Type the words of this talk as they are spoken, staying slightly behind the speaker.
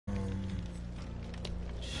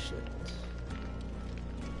shit.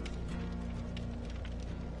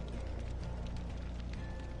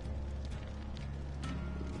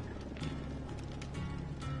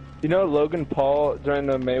 You know, Logan Paul during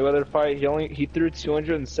the Mayweather fight, he threw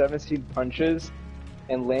 217 punches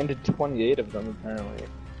and landed 28 of them apparently.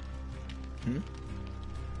 Hmm?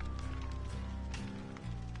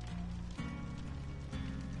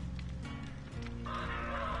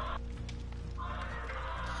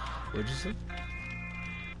 What'd you say?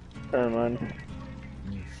 Never mind.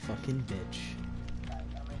 You fucking bitch.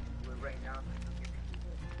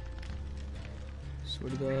 Swear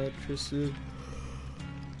to God, Tristan.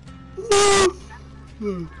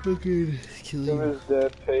 Fucking kill Tim you. is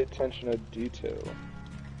dead, pay attention to detail.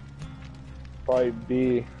 Probably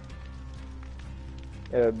B.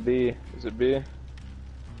 Yeah, B. Is it B?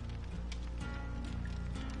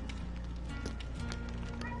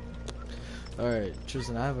 Alright,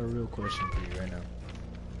 Tristan, I have a real question for you right now.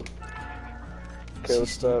 Okay,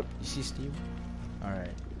 what's up? You see Steve?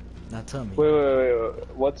 Alright. Now tell me. Wait.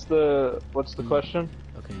 What's the question?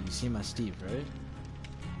 Okay, you see my Steve, right?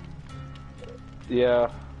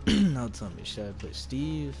 Yeah. Now tell me, should I play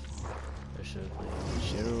Steve? Or should I play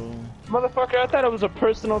Cheryl? Motherfucker, I thought it was a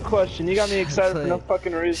personal question. You got me excited for no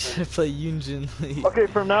fucking reason. Should I play Yunjin Lee? Okay,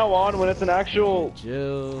 from now on, when it's an actual...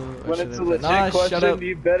 Jill? When it's a legit question,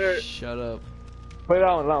 you better... Shut up. Wait,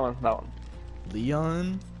 that one.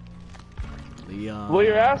 Leon? Well,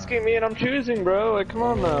 you're asking me and I'm choosing, bro. Like, come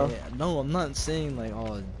on now. No, I'm not saying like,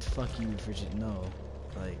 oh, fuck you for shit. No.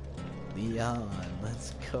 Like, Leon,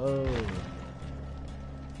 let's go.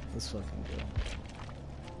 Let's fucking go.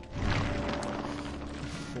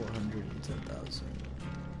 410,000.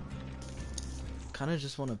 Kinda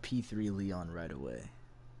just want a P3 Leon right away.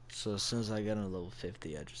 So as soon as I get a level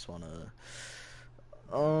 50, I just wanna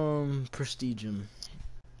prestige him.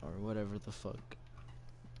 Or whatever the fuck.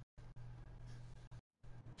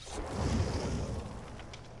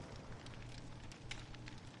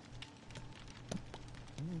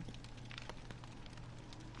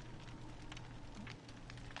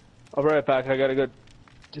 I'll be right back. I gotta go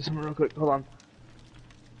do something real quick. Hold on.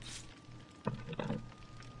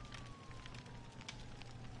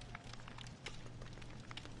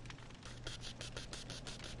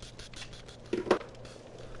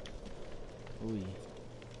 Ooh.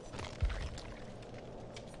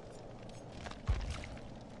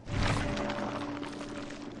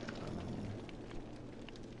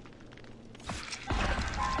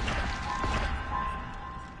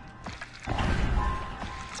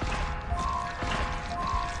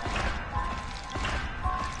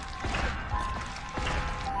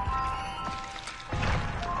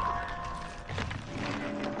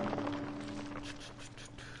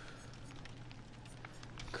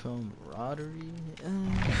 Camaraderie?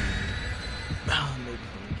 Maybe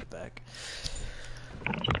when we get back.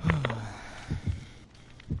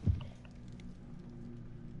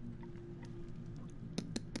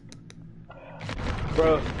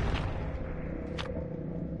 Bro.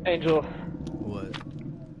 Angel. What?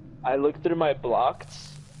 I looked through my blocked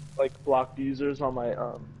users on my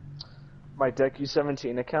my Deck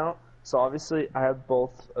U17 account. So obviously I have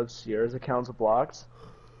both of Sierra's accounts blocked.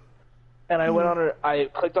 And I went on her, I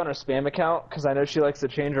clicked on her spam account because I know she likes to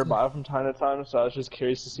change her bio from time to time, so I was just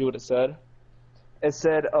curious to see what it said. It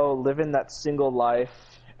said, oh, living that single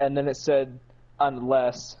life, and then it said,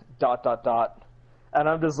 unless, ... And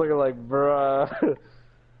I'm just looking like, bruh,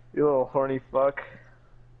 you little horny fuck.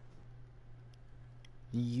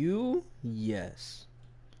 You? Yes.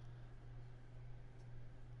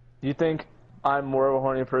 You think I'm more of a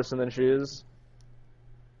horny person than she is?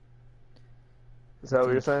 Is that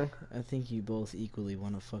what you're saying? I think you both equally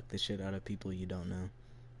want to fuck the shit out of people you don't know.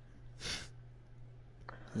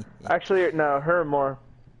 Actually, no, her more.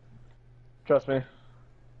 Trust me.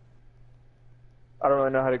 I don't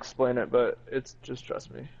really know how to explain it, but it's just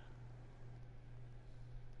trust me.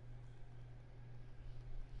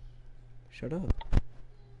 Shut up.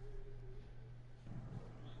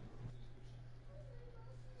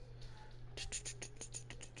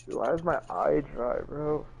 Dude, why is my eye dry,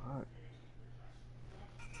 bro? Fuck.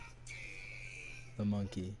 The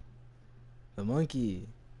monkey. The monkey.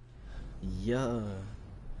 Yeah.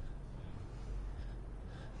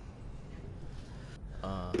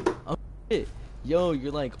 Oh shit. Yo,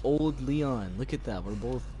 you're like old Leon. Look at that. We're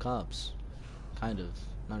both cops. Kind of.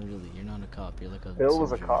 Not really. You're not a cop. You're like a Bill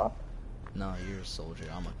was a soldier. cop? No, you're a soldier.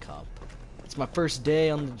 I'm a cop. It's my first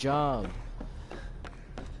day on the job.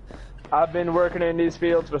 I've been working in these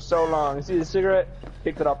fields for so long. You see the cigarette?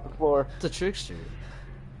 Picked it off the floor. It's a trickster.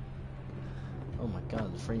 Oh my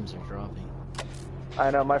god, the frames are dropping. I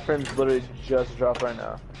know, my frames literally just dropped right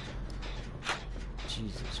now.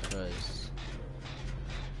 Jesus Christ.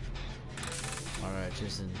 Alright,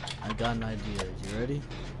 Tristan, I got an idea. You ready?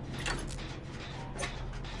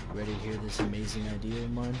 Ready to hear this amazing idea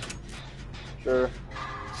of mine? Sure.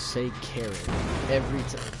 Say carrot every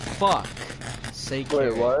time. Fuck! Say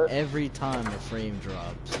carrot what? every time a frame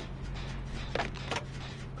drops.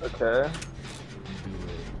 Okay. Do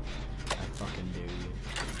it. I fucking dare you.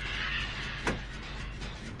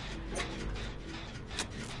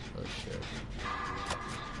 Oh shit.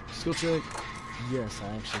 Skill check. Yes, I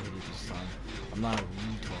actually hit it this time. I'm not a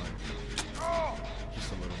retard.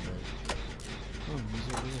 Just a little bit. Oh, he's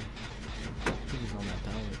over there. I think he's on that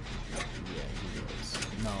pallet. Yeah, he is.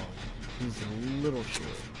 No, he's a little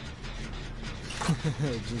short.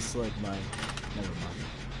 Just like my... Never mind.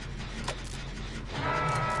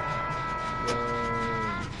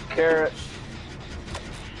 Whoa. Carrot.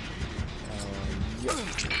 Yeah.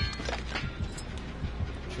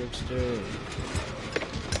 Trickster.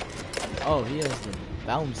 Oh, he has the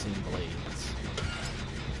bouncing blades.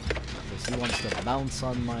 Because he wants to bounce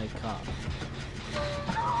on my cock.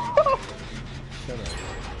 Shut up.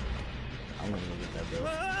 I want to go get that bill.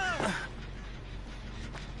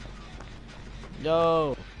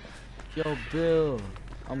 Yo! Yo, Bill!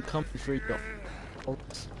 I'm coming for you. Oh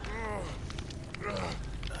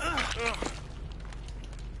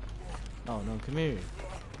no, come here.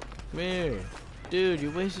 Come here. Dude,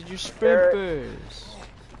 you wasted your sprinters.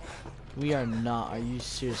 We are not. Are you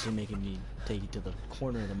seriously making me take you to the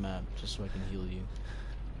corner of the map just so I can heal you?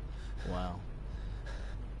 Wow.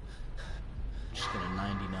 Just gonna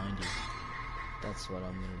 90-90. That's what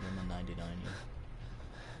I'm gonna do, I'm a 90-90.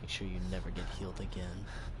 Make sure you never get healed again.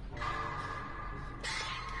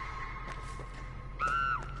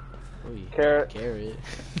 Oy, Carrot. Carrot.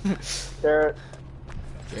 Carrot.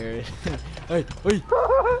 Carrot. Hey, oi!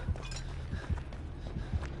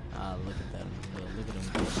 Ah, look at that. Look at him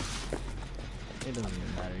go. It doesn't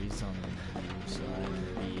even matter. He's on the view, so I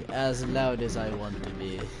can be as loud as I want to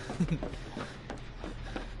be.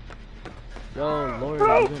 Yo, Lord,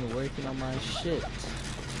 I've been working on my shit.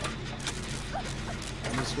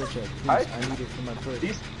 Let me switch up, please. I need it for my perk.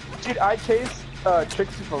 Dude, I chase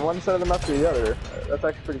Trixie from one side of the map to the other. That's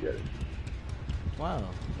actually pretty good. Wow,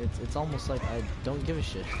 it's almost like I don't give a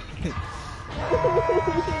shit.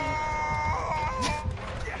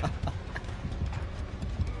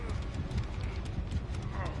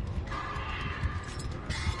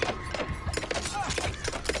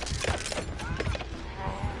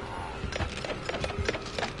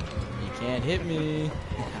 Can't hit me.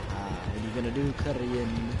 What are you gonna do, Korean?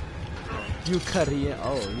 You Korean.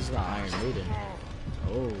 Oh, he's got Iron Maiden.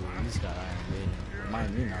 Oh, he's got Iron Maiden.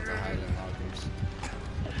 Remind me not to hide in lockers.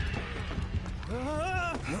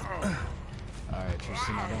 Alright,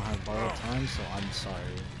 Tristan, I don't have borrowed time, so I'm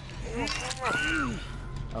sorry.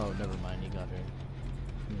 Oh, never mind, he got her.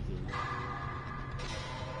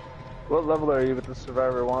 What level are you with the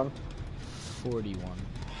Survivor one? 41.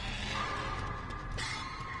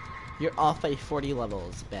 You're off by 40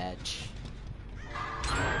 levels, bitch.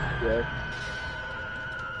 Yeah.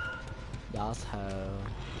 That's how.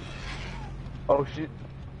 Oh shit.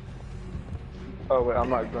 Oh wait, I'm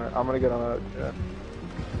gonna get on that. Yeah.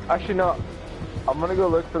 Actually no. I'm gonna go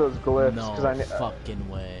look for those glyphs because I need. Fucking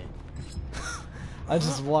way. I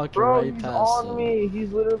just walked Bro, right he's past on him. me.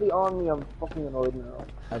 He's literally on me. I'm fucking annoyed now.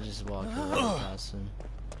 I just walked right past him.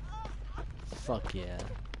 Fuck yeah.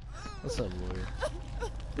 What's up, Lord?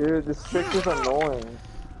 Dude, this trick is annoying.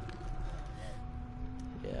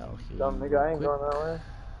 Yeah, I'll heal Dumb you nigga, I ain't quick. going that way.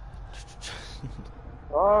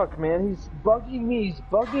 Fuck, man, he's bugging me. He's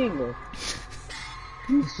bugging.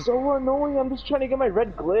 He's so annoying. I'm just trying to get my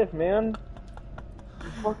red glyph, man.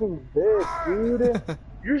 You fucking bitch, dude.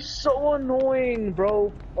 You're so annoying,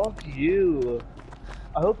 bro. Fuck you.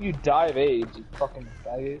 I hope you die of AIDS, you fucking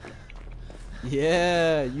faggot.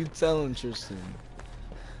 Yeah, you tell him, Tristan.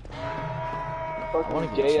 wanna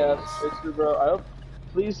Fucking get gay ass chased. Trickster, bro. I hope.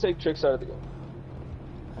 Please take Tricks out of the game.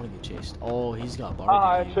 I wanna get chased. Oh, he's got Ah,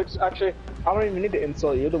 barbecue. Tricks. Actually, I don't even need to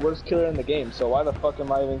insult you. You're the worst killer in the game. So why the fuck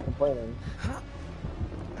am I even complaining?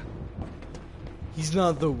 He's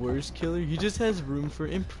not the worst killer. He just has room for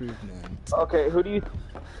improvement. Okay, who do you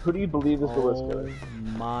believe is the worst killer?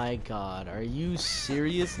 Oh my god, are you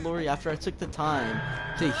serious, Lori? After I took the time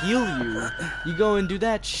to heal you, you go and do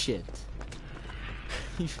that shit.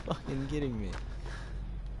 You fucking kidding me?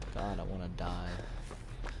 God, I wanna die.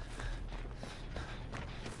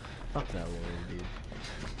 Fuck that Lori, dude.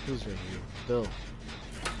 Who's right here? Bill.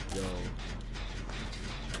 Yo.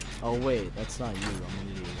 Oh wait, that's not you, I'm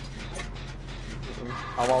an idiot.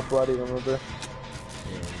 I'm all bloody, remember?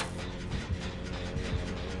 Yeah.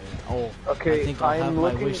 Oh, Okay, I think I'll have I'm my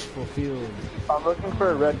looking. wish fulfilled. I'm looking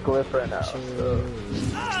for a red glyph right now. So.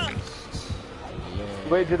 Yeah.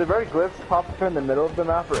 Wait, do the red glyphs pop up in the middle of the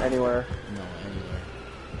map or anywhere? No, anywhere.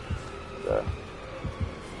 Yeah.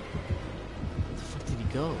 Where the fuck did he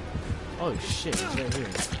go? Oh shit, he's right here.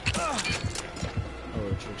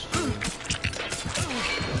 Oh, Trickster.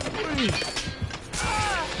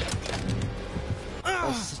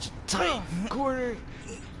 That's such a tight corner.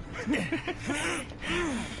 Does he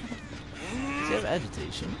have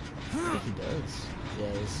agitation? I think he does.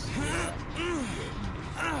 Yes.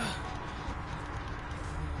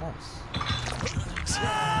 Nice.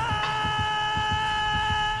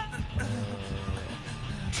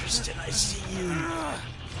 Tristan, I see you.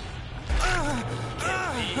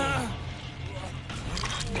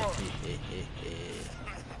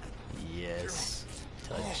 Yes.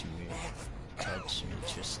 Touch me. Touch me,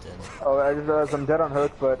 Tristan. Oh, I just realized I'm dead on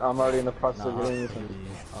hook, but I'm already in the process of I'll getting heal this. you.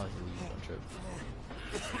 I'll heal you, don't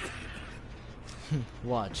trip.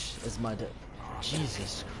 Watch as my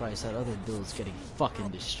Jesus Christ, that other build's getting fucking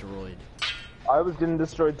destroyed. I was getting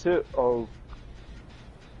destroyed too. Oh,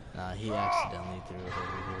 Nah, he accidentally threw it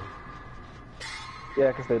over here. yeah,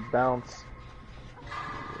 because they bounce. Yeah,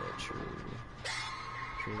 true.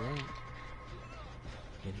 True that.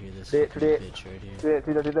 You can hear this Do it, fucking do it. bitch right here. Do it,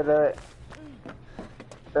 do it, do it, do it.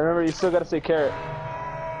 Remember, you still gotta say carrot.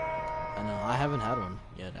 I know, I haven't had one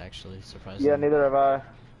yet, actually, surprisingly. Yeah, neither have I.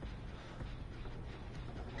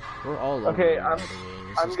 We're all over Okay, it, by the way.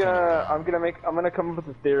 This is kinda bad. I'm gonna come up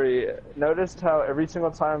with a theory. Noticed how every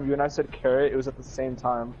single time you and I said carrot, it was at the same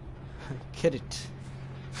time. Get it.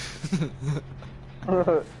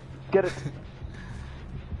 Get it,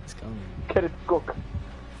 It's coming. get it, cook,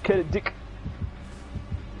 get it, dick.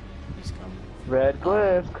 He's coming. Red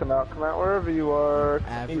glyph, come out wherever you are. Need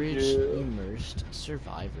Average you. immersed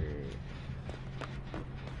survivor.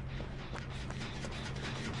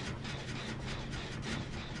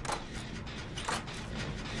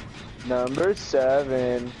 Number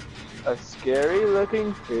 7, a scary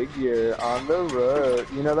looking figure on the road.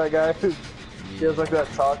 You know that guy who feels like that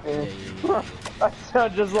talking? Yeah. I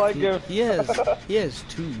sound just like him. He has 2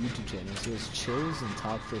 YouTube channels. He has Chills and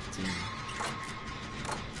Top 15.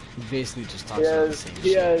 He basically just talks about the same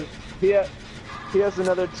shit. He has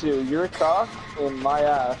another 2. Your cock and my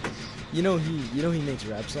ass. You know he makes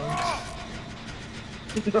rap songs.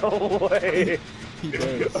 No way. He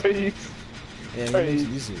does. Are you- Yeah, he makes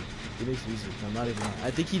music. He makes music. I'm not even. I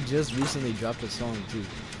think he just recently dropped a song too.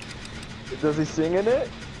 Does he sing in it?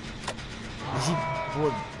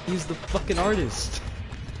 Well, he's the fucking artist.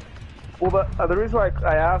 Well, the reason why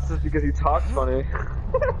I asked is because he talks funny.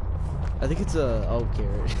 I think it's a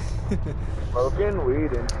carrot. Smoking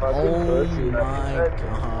weed and fucking Oh pussy. my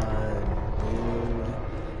god, dude.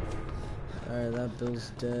 Alright, that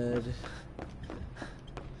Bill's dead.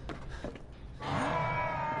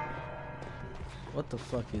 What the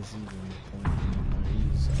fuck is even the point? I'm gonna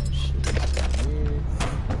use that shit here.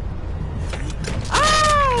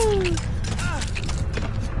 Ow!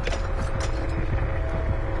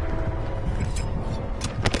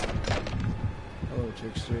 Hello,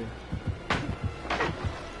 Trickster.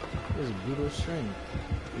 There's a brutal strength,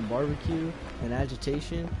 and barbecue, and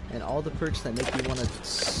agitation, and all the perks that make me want to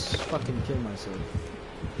fucking kill myself.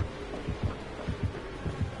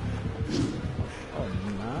 Oh,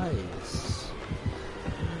 nice.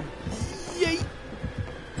 Yay!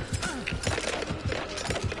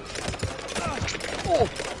 Oh!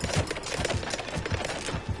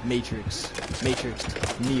 Matrix,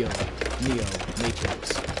 Neo,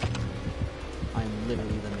 Matrix. I'm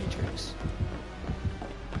literally the Matrix.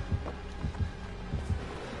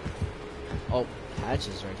 Oh, Patch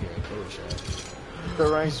is right here. I killed a shot.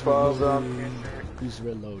 The rank 12 He's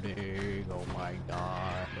reloading. Oh my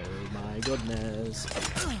god. Oh my goodness.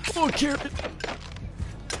 Oh, carrot!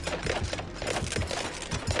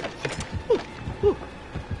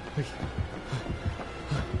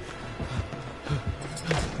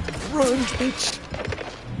 Run, bitch!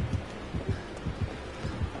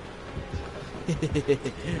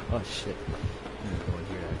 Oh shit. I'm gonna go in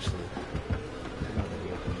here actually. I forgot that we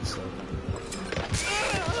opened this up.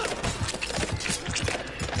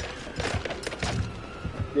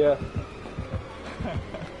 Yeah.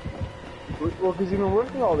 Well, because you've been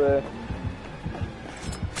working all day.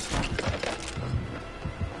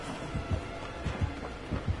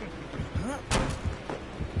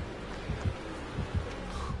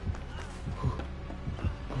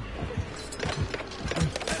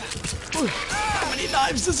 How many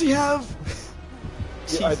knives does he have?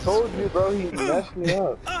 Yeah, I told you, bro, he messed me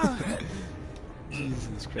up.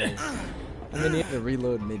 Jesus Christ. I mean, he had to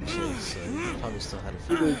reload mid-chase, so he probably still had a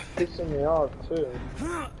He few. was pissing me off too.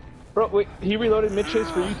 Bro, wait, he reloaded mid chase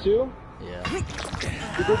for you too? Yeah.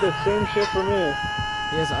 He did the same shit for me.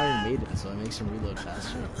 He has Iron Maiden, so it makes him reload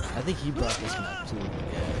faster. I think he brought this map too.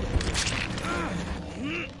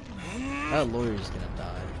 Yeah. That lawyer's gonna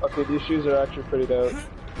die. Okay, these shoes are actually pretty dope.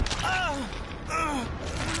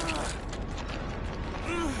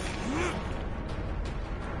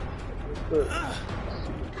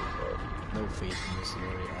 No faith in this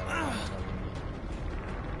lawyer at all, I'm telling you.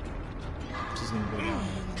 She's gonna go down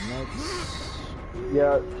in the next.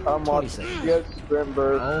 Yeah, I'm 20 watching. seconds. She has sprint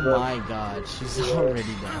burst. Oh but- my god, she's already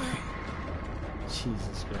down.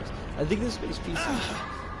 Jesus Christ. I think this guy's PC.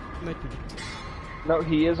 He might be. No,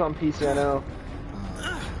 he is on PC, I know.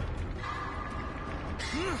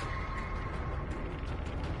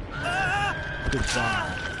 Good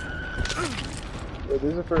job. Yeah,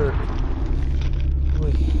 these are for.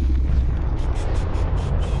 Wait.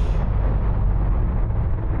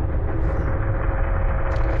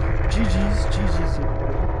 GG's,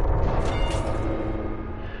 everybody.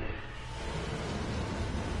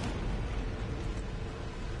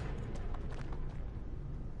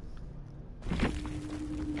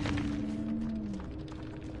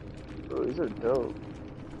 Oh, these are dope.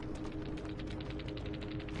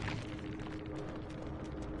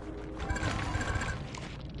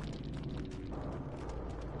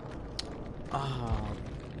 Ah,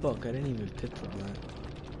 fuck, I didn't even pick from that.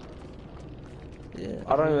 Yeah.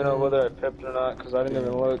 I don't even know whether I pipped or not because I didn't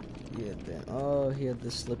even look. Yeah, damn. Oh, he had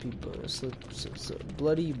the slippy boa,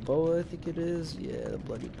 bloody boa, I think it is. Yeah, the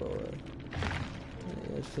bloody boa.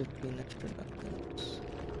 Yeah, 15 extra knockdowns.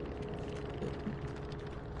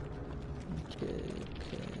 Okay.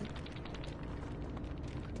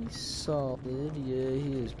 He's solid. Yeah,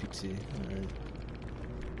 he is PT. Alright.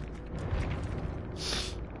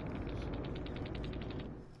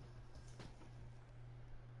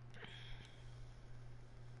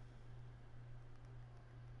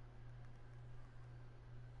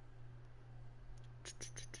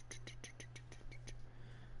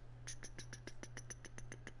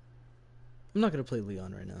 I'm not gonna play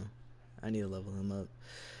Leon right now. I need to level him up.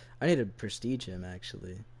 I need to prestige him,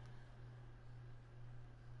 actually.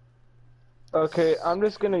 Okay, I'm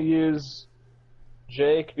just gonna use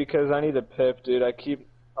Jake because I need a pip, dude.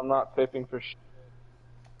 I'm not pipping for shit.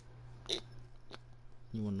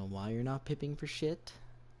 You wanna know why you're not pipping for shit?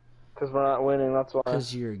 Because we're not winning, that's why.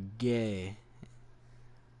 Because you're gay.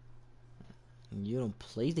 And you don't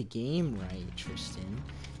play the game right, Tristan.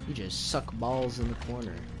 You just suck balls in the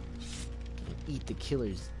corner. And eat the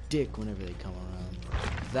killer's dick whenever they come around.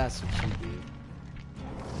 That's what you do.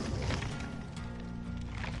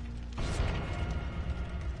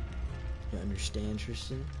 You understand,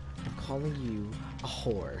 Tristan? I'm calling you a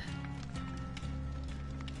whore.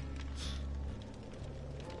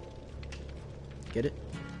 Get it?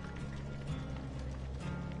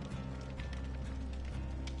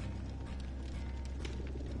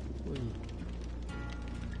 Wait.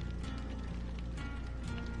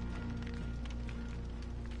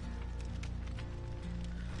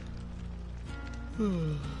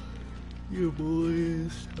 Your boy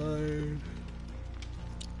is tired.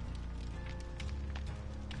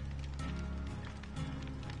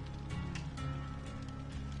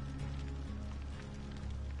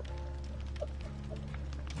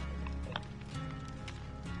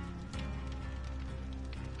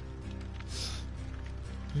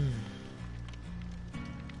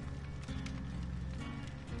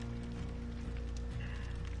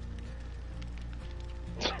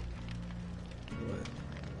 What?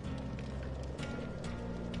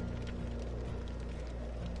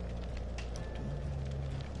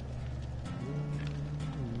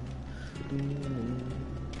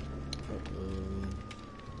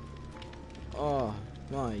 Oh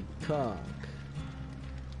my cock.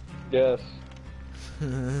 Yes.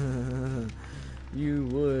 You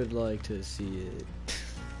would like to see it.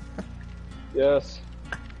 Yes.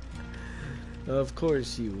 Of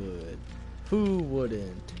course you would. Who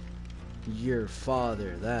wouldn't? Your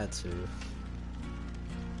father, that's who.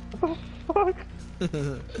 Fuck.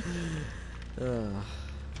 Ugh.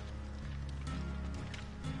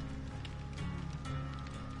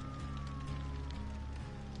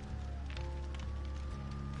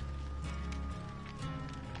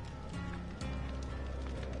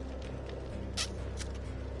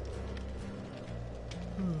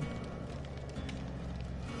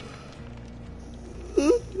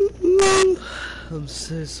 I'm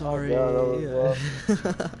so sorry. Oh,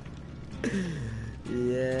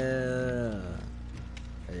 Yeah.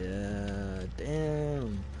 Yeah.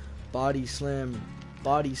 Damn. Body slam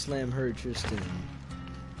Body slam her, Tristan.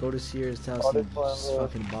 Go to Sierra's house Body and slam just her.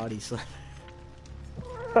 fucking body slam.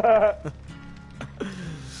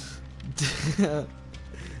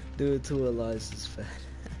 Do it to Eliza's fat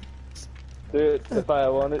ass. Dude, if I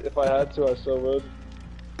had to, I still would.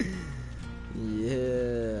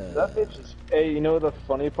 Yeah. That bitch is. Hey, you know what the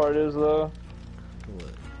funny part is though?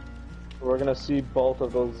 What? We're gonna see both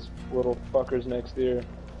of those little fuckers next year.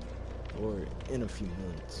 Or in a few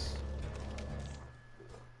months.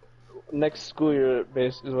 Next school year,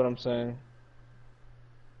 base is what I'm saying.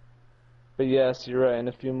 But yes, you're right. In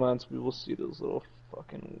a few months, we will see those little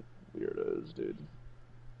fucking weirdos, dude.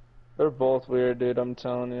 They're both weird, dude. I'm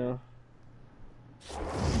telling you.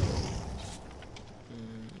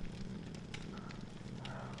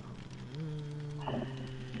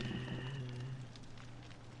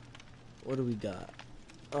 What do we got?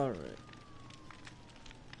 Alright.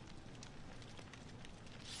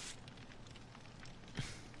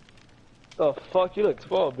 Oh fuck, you look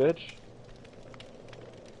 12, bitch.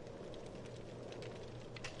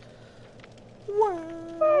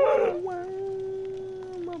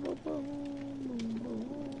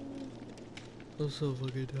 I'm so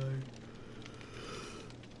fucking tired.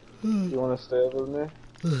 You wanna stay over with me?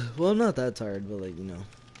 Well, I'm not that tired, but like, you know,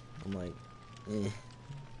 I'm like, eh.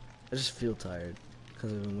 I just feel tired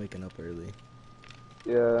because I've been waking up early.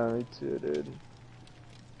 Yeah, me too, dude.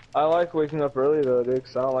 I like waking up early though, dude,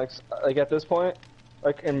 'cause I don't like at this point,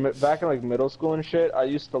 like back in like middle school and shit, I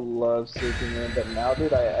used to love sleeping in, but now,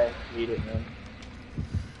 dude, I hate it, man.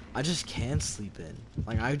 I just can't sleep in.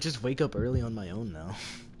 Like, I just wake up early on my own now.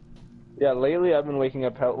 Yeah, lately I've been waking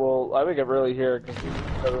up well, I wake up early here because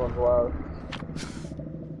everyone's loud.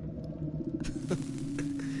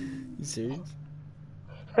 You serious?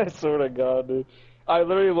 I swear to God, dude. I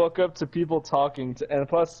literally woke up to people talking and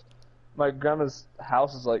plus, my grandma's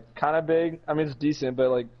house is like kind of big. I mean, it's decent, but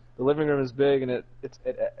like the living room is big and it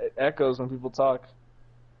echoes when people talk.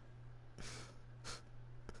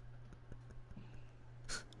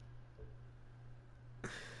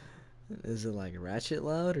 Is it like ratchet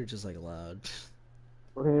loud or just like loud?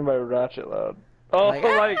 What do you mean by ratchet loud? Oh,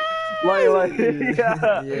 Like, like,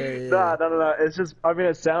 yeah. Yeah. No. It's just, I mean,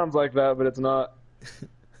 it sounds like that, but it's not.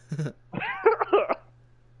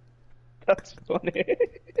 That's funny.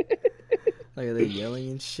 Like, are they yelling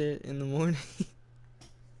and shit in the morning?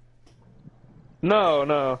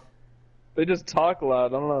 No. They just talk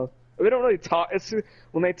loud. I don't know. They don't really talk. It's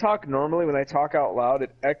when they talk normally. When they talk out loud,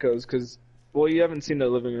 it echoes. Cause, well, you haven't seen the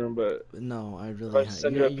living room, but No, I really if I haven't.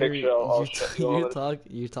 send you a picture, I'll show you all it.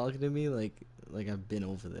 You're talking to me like I've been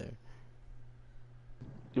over there.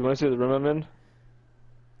 Do you want to see the room I'm in?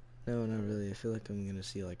 No, not really. I feel like I'm gonna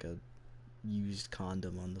see like a used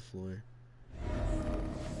condom on the floor.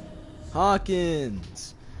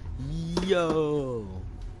 Hawkins! Yo!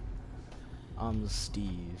 I'm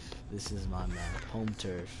Steve. This is my map. Home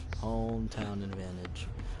turf. Hometown advantage.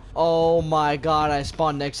 Oh my god, I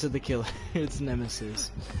spawned next to the killer. It's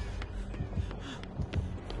Nemesis.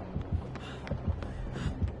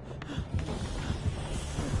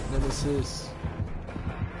 Nemesis.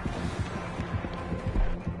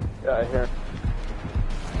 Yeah, I hear.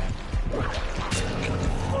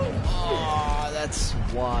 Oh, that's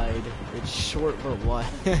wide. It's short but wide.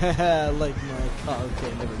 Like my cock.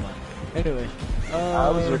 Okay, never mind. Anyway.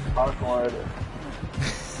 How is your cock wide?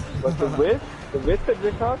 What's the width? The width of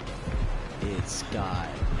your cock? It's got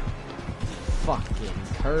fucking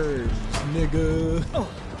curves, nigga. Oh.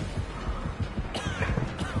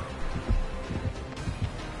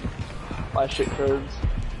 My shit curves.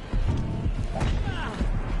 I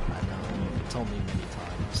know, you told me many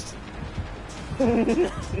times.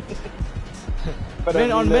 But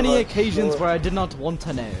On many occasions where I did not want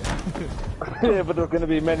to know. Yeah, but there's gonna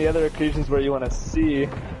be many other occasions where you want to see.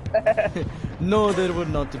 No, there would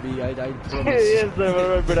not be. I promise. Yes, I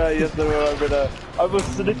remember that. Yes, I remember that. I will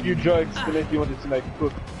slip you drugs to make you want to see my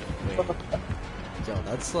cook. Wait. Yo,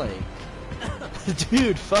 that's like...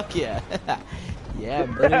 Dude, fuck yeah. Yeah,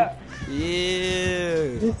 brother. Yeah.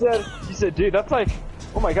 He said, dude, that's like,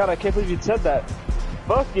 oh my god, I can't believe you said that.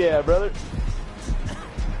 Fuck yeah, brother.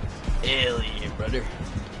 Hell yeah, brother.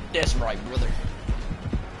 That's right, brother.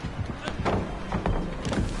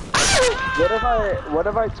 What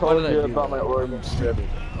have I told you about my Oregon trip?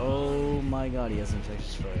 Oh my god, he has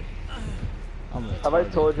infectious fright. Have I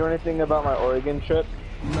told you anything about my Oregon trip?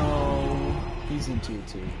 No, he's in tier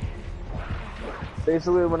 2.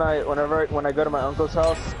 Basically, when I go to my uncle's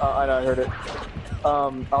house, I know I heard it.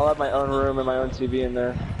 I'll have my own room and my own TV in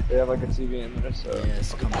there. They have like a TV in there, so.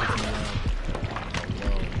 Yes, come pick me up.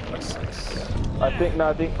 Hello,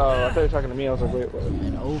 I think. Oh, I thought you were talking to me. I was like, wait, what?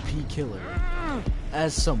 An OP killer.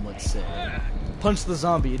 As some would say. Punch the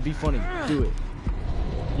zombie, it'd be funny. Do it.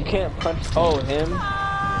 You can't punch. Oh, him?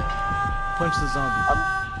 Yeah. Punch the zombie.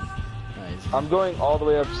 Nice. I'm going all the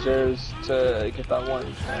way upstairs to get that one.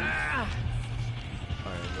 Alright,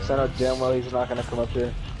 So I know damn well he's not gonna come up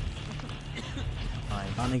here.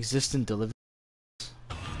 Alright, non-existent delivery.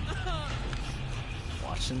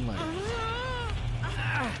 Watch and learn. I'm not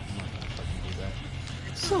gonna fucking do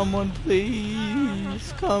that. Someone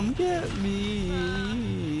please come get me.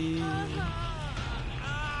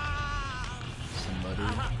 Somebody.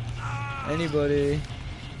 Anybody.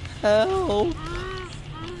 Help.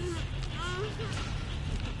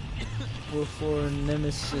 Before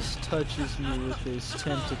Nemesis touches me with his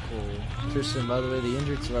tentacle. Tristan, by the way, the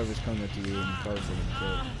injured survivor's coming up to you and you're probably getting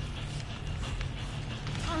killed.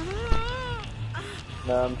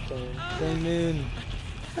 No, I'm saying. Come in.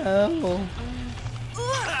 Help.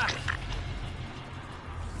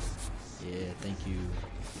 Yeah, thank you.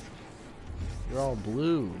 You're all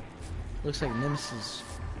blue. Looks like Nemesis.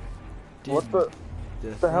 What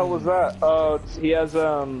the hell was that? Oh, he has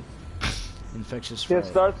Infectious he has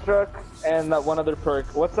Fright. Starstruck and that one other perk.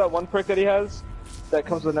 What's that one perk that he has? That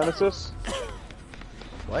comes with Nemesis?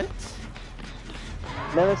 What?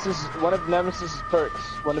 Nemesis, one of Nemesis' perks.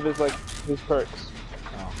 One of his his perks.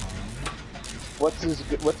 What's his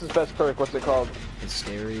best perk? What's it called?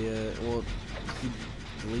 Hysteria. Well,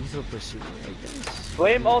 Lethal Pursuit, I guess.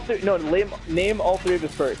 Name all three of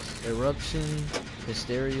his perks. Eruption,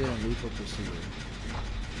 Hysteria, and Lethal Pursuit.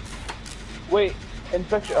 Wait,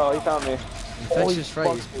 Infection. Oh, he found me. Infectious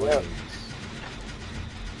Fright is fuck, yeah. Blaze.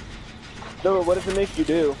 No, what does it make you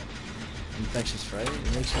do? Infectious Fright?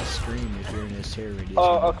 It makes you scream if you're in his terror radius.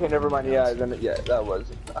 Oh, okay, never mind. Yeah, then that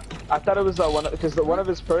was. I thought it was one because one of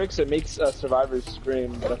his perks it makes survivors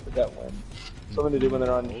scream, but I forgot when. Something to do when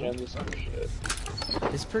they're on Shams or some shit.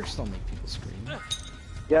 His perks don't make people scream.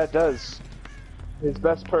 Yeah, it does. His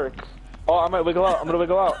best perk. Oh, I might wiggle out. I'm gonna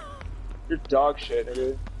wiggle out. You're dog shit,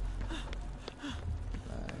 dude.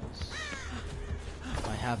 Nice.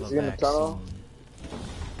 I have Is a he in the vaccine. tunnel?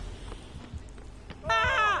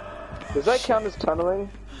 Does that count as tunneling?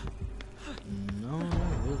 No, not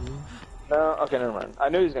really. No? Okay, never mind. I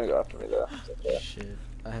knew he was gonna go after me though. It's okay. Shit.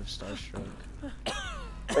 I have Starstruck.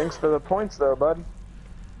 Thanks for the points though, bud.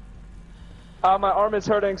 My arm is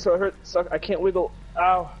hurting, so it hurts. So I can't wiggle.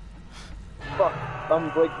 Ow. Fuck.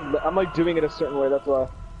 I'm like doing it a certain way. That's why.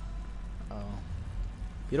 Oh.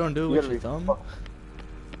 You don't do it You with gotta your be thumb?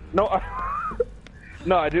 No.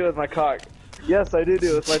 No, I do it with my cock. Yes, I do it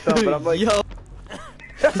with my thumb, but I'm like. Yo.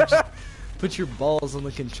 Just put your balls on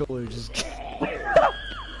the controller. Just.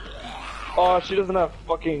 Oh, she doesn't have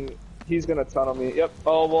fucking. He's gonna tunnel me. Yep.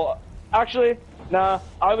 Oh well. Actually, nah.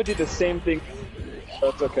 I would do the same thing.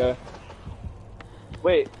 That's okay.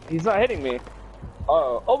 Wait, he's not hitting me.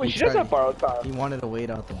 Oh, wait, He she does tried- have borrowed He time. wanted to wait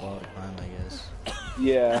out the borrowed time, I guess.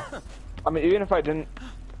 Yeah. I mean, even if I didn't.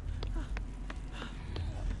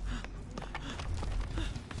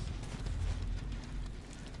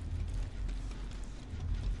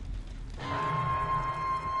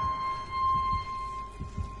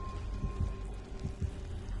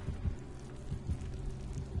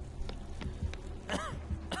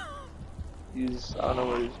 I don't know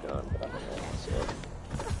where he's going, but I'm gonna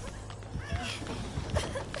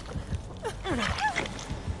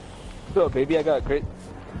so, baby, I got few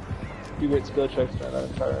great skill checks for that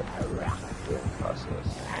entire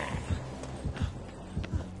process.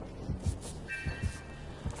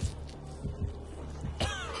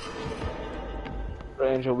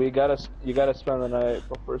 Angel, you gotta spend the night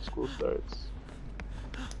before school starts.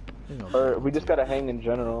 Or we just gotta hang in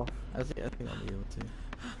general. I think I'll be able to.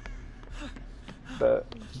 But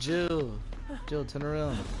Jill, turn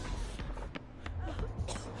around.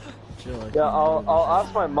 Jill, yeah, I'll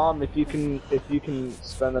ask my mom if you can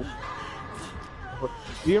spend the.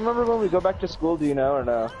 Do you remember when we go back to school? Do you know or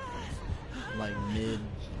no? Like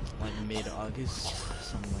mid August,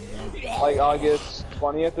 something like that. Like August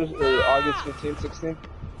 20th or August 15th, 16th?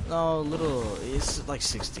 No, it's like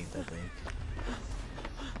 16th, I think.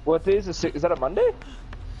 What day is it? Is that a Monday?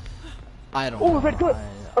 I don't Oh, know. a red glove!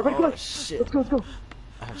 A red glove! Shit. Let's go!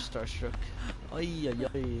 I have Starstruck. Ay, ay,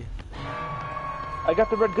 ay. I got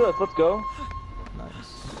the red glove, let's go.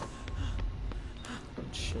 Nice.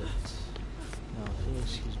 Good shit. No,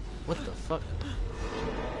 excuse me. What the fuck?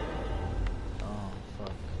 Oh,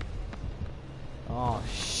 fuck. Oh,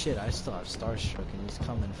 shit, I still have Starstruck and he's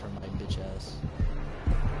coming for my bitch ass.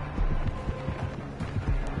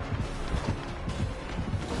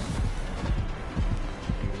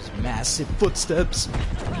 Here's massive footsteps.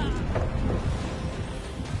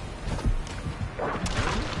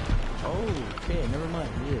 Okay.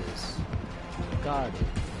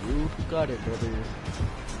 You got it, brother. I'm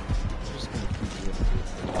just gonna keep you up.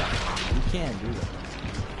 You can't do that.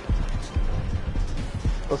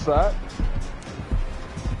 What's that?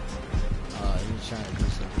 He's trying to do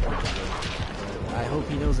something. But I hope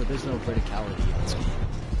he knows that there's no verticality in this game.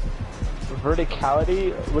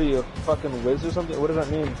 Verticality? What are you, a fucking whiz or something? What does that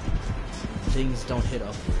mean? Things don't hit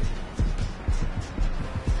upward.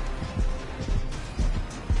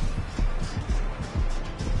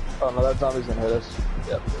 Oh no, that zombie's gonna hit us.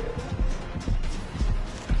 Yep.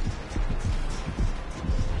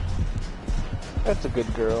 That's a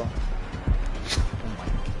good girl. Oh my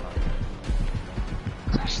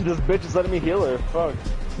god. This bitch is letting me heal her. Fuck.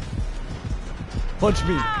 Punch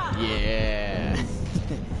me! Yeah!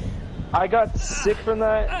 I got sick from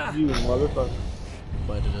that, you motherfucker.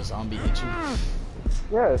 But did a zombie hit you?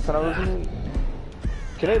 Yes, and I was in...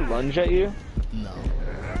 Can I lunge at you? No.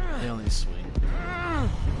 They only swing.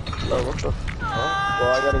 Oh, what the fuck?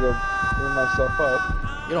 Well, I gotta go clean myself up.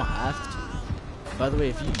 You don't have to. By the way,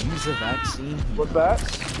 if you use a vaccine... What's that?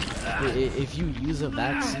 If you use a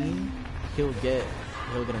vaccine, he'll get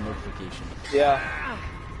a notification. Yeah.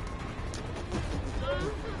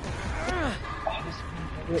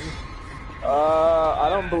 I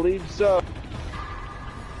don't believe so.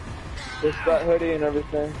 Just that hoodie and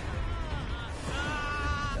everything.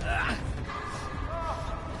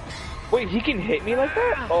 Wait, he can hit me like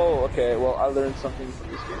that? Oh, okay. Well, I learned something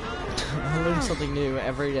from this game. I learn something new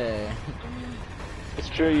every day. It's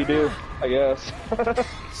true, you do. I guess.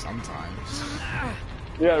 Sometimes.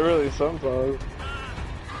 Yeah, really, sometimes.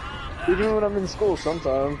 Even when I'm in school,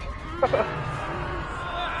 sometimes.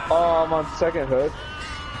 Oh, I'm on second hood.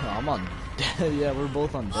 I'm on death. Yeah, we're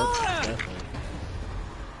both on death hook.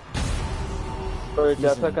 Sorry, He's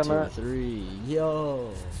death in hook on 2 that. 3.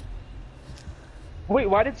 Yo. Wait,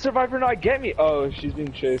 why did Survivor not get me? Oh, she's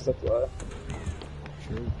being chased, that's why.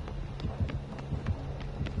 True.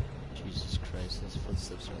 Jesus Christ, those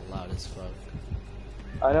footsteps are loud as fuck.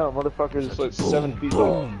 I know, motherfucker's It's like boom, 7 feet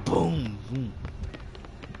boom, boom, boom.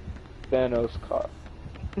 Thanos caught.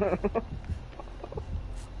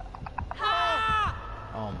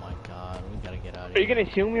 Oh my god, we gotta get out of Are you here. gonna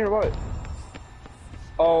heal me or what?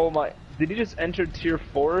 Oh my, did he just enter tier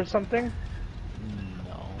 4 or something?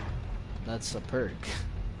 No. That's a perk.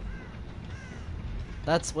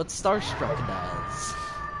 That's what Starstruck does.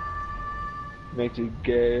 Makes you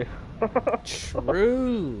gay.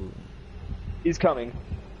 True. He's coming.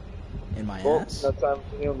 In my Well, ass? no time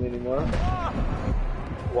to heal me anymore.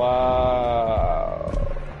 Wow.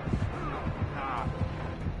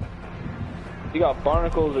 He got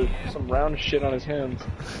barnacles or some round shit on his hands.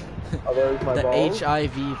 Oh, there's my The balls.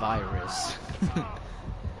 HIV virus.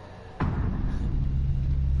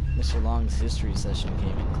 Mr. Long's history session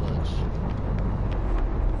came in clutch.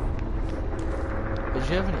 Did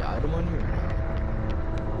you have any item on here?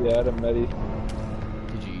 Yeah, I had a medi.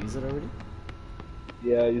 Did you use it already?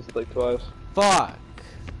 Yeah, I used it like twice. Fuck!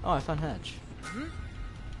 Oh, I found Hatch.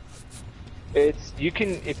 It's, you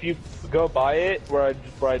can, if you go by it where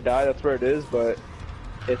I die, that's where it is, but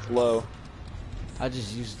it's low. I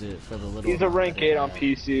just used it for the little He's a amount rank that 8 I on had.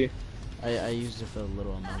 PC. I used it for the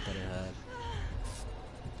little amount that I had.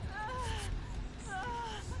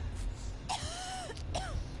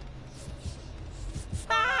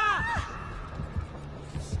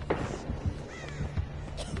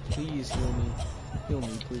 Please heal me. Heal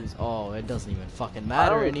me, please. Oh, it doesn't even fucking I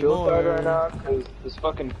matter don't feel anymore. bad right now because this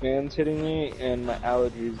fucking fan's hitting me and my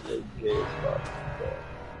allergies are gay as fuck.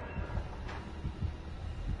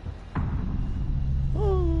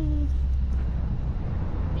 Oh.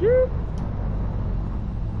 So.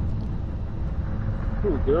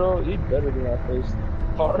 Ooh, girl, eat better than that face.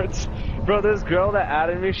 Farts. Bro, this girl that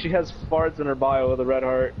added me, she has farts in her bio with a red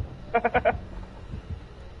heart. Shut up,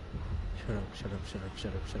 shut up, shut up,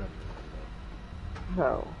 shut up, shut up.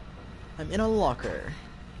 No. I'm in a locker.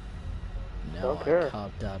 No, Don't I care.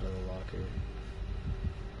 copped out of the locker.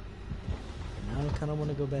 Now I kind of want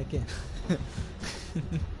to go back in.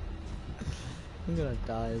 I'm gonna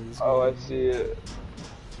die this Oh, I game. see it.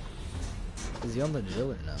 Is he on the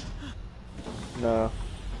Jill or no? No.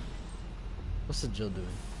 What's the Jill doing?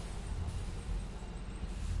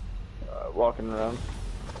 Walking around.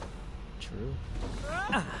 True.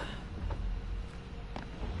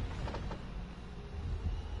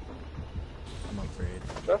 I'm afraid.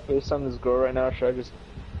 Should I FaceTime this girl right now, or should I just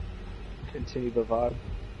continue the vibe?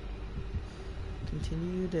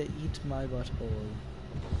 Continue to eat my butthole.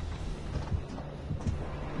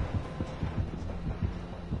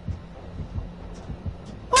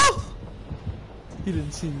 Oh! He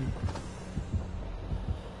didn't see me.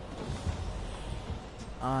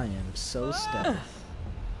 I am so stealth.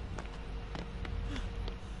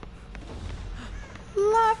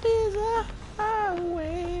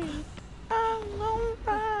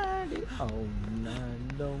 Oh, no.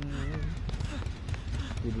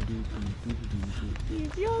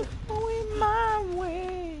 If you're going my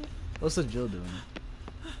way. What's the Jill doing?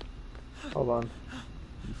 Hold on.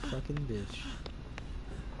 You fucking bitch.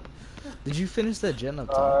 Did you finish that gen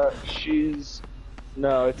up top?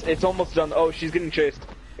 No, it's almost done. Oh, she's getting chased.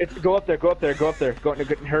 Go up there, go up there, go up there. Go and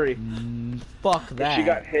hurry. Fuck that. She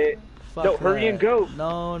got hit. Fuck no, hurry that. and go.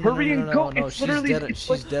 No, hurry and go. No. It's She's literally dead.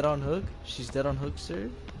 She's dead on hook. She's dead on hook,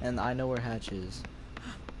 sir. And I know where Hatch is.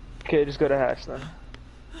 Okay, just go to Hatch then.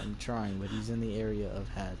 I'm trying, but he's in the area of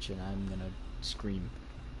Hatch, and I'm gonna scream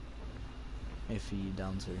if he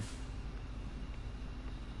downs her.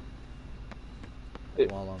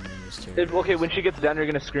 While I'm in his terror radius. Okay, when she gets down, you're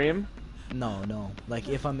gonna scream? No. Like,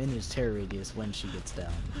 if I'm in his terror radius when she gets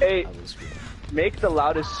down, hey, I will scream. Make the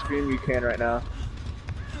loudest scream you can right now.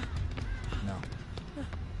 No.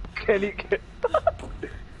 Can you...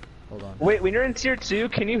 Hold on. Wait, when you're in tier 2,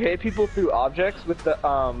 can you hit people through objects with the,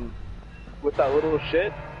 with that little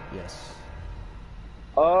shit? Yes.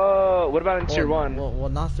 Oh, what about in tier 1? Well,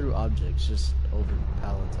 not through objects, just over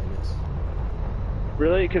pallets, I guess.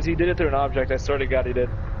 Really? Because he did it through an object, I swear to God he did.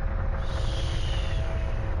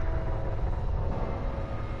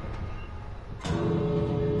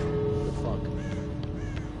 Fuck me.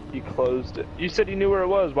 He closed it. You said you knew where it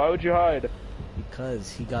was, why would you hide? Because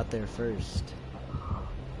he got there first.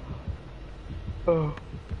 Oh.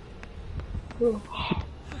 Oh.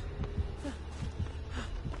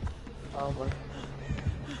 Oh my.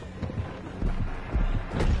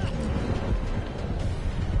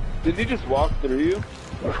 Did he just walk through you?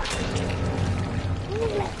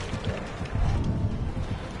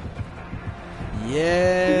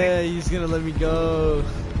 Yeah, he's gonna let me go.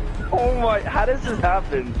 Oh my, how does this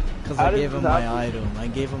happen? Because I gave him my item. I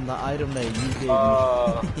gave him the item that you gave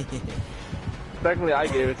me. Technically, I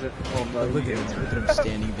gave it to him. Oh, no, look at him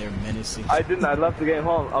standing there menacing. I didn't, I left the game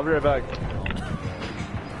home. I'll be right back.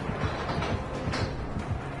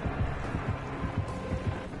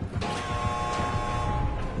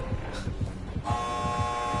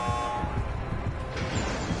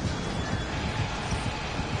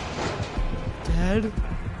 Dad?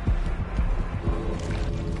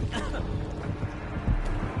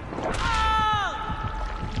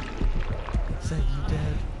 Is that you,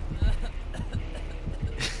 Dad?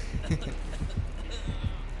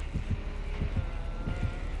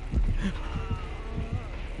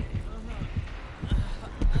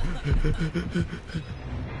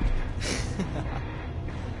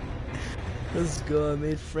 Let's go, I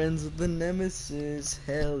made friends with the Nemesis.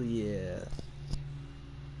 Hell yeah.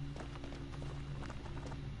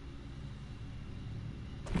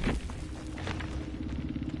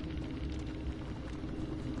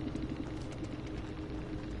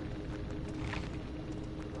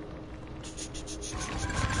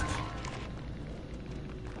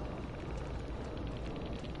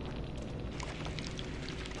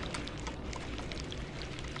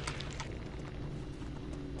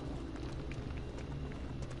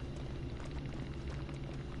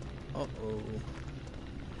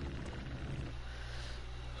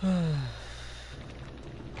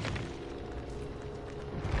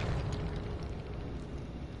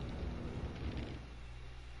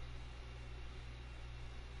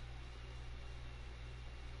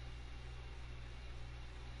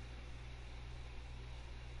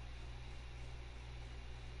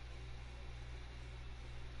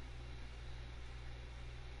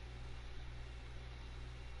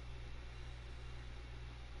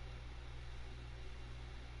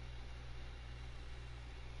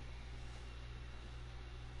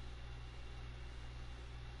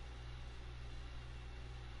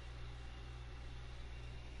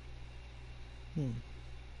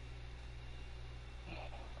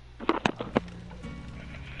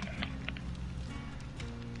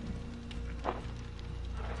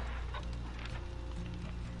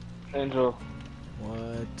 Angel.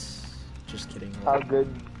 What? Just kidding. How good?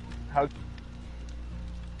 How?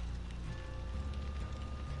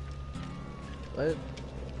 What?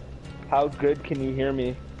 How good can you hear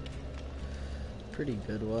me? Pretty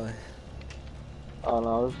good. Why? Oh no,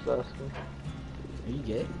 I was just asking. Are you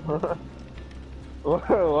gay? What?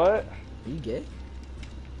 Are you gay?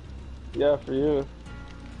 Yeah, for you.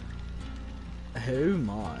 Oh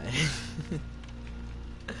my.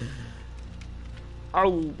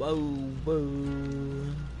 Oh, whoa.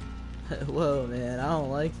 Whoa, man, I don't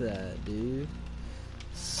like that, dude.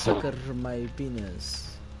 Sucker my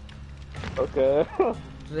penis. Okay.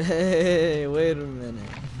 Hey, wait a minute.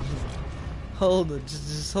 Hold on,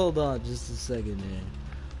 just hold on just a second there.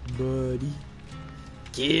 Buddy.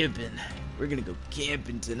 Camping. We're gonna go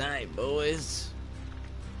camping tonight, boys.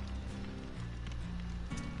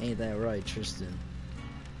 Ain't that right, Tristan?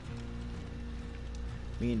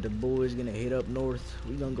 Me and the boys gonna head up north.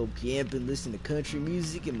 We gonna go camping, listen to country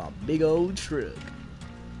music in my big old truck.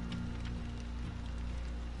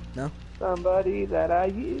 No? Somebody that I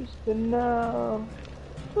used to know.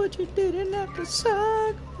 But you didn't have to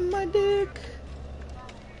suck my dick.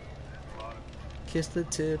 Kiss the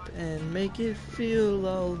tip and make it feel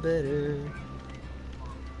all better.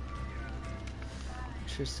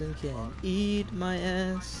 Tristan can eat my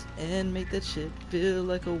ass and make that shit feel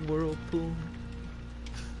like a whirlpool.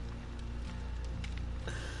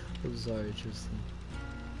 I'm sorry, Tristan.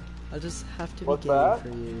 I just have to What's be gay that? for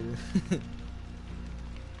you.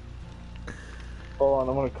 Hold on,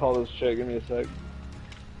 I'm gonna call this chick. Give me a sec.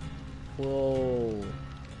 Whoa.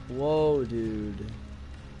 Whoa, dude.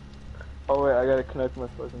 Oh wait, I gotta connect my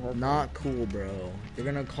fucking headphones. Not cool, bro. You're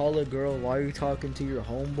gonna call a girl while you're talking to your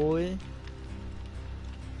homeboy?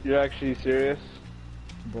 You're actually serious?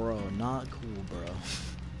 Bro, not cool, bro.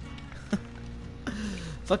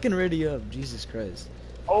 Fucking ready up, Jesus Christ.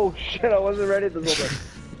 Oh shit, I wasn't ready this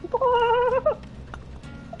whole time.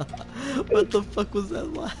 What the fuck was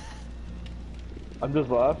that laugh? I'm just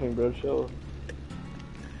laughing, bro. Chill.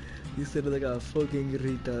 You sounded like a fucking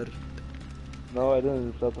retard. No, I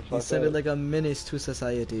didn't. Shut the fuck You sounded up. like a menace to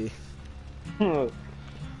society.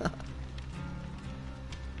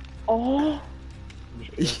 Oh.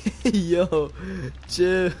 Yo,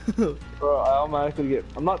 chill. Bro, I automatically get.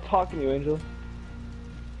 I'm not talking to you, Angel.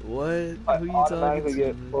 What? I Who you automatically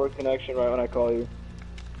talking to? get poor connection right when I call you.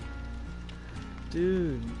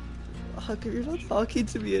 Dude, how come you're not talking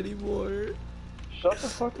to me anymore? Shut the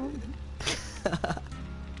fuck up.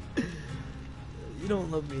 You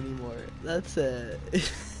don't love me anymore. That's it.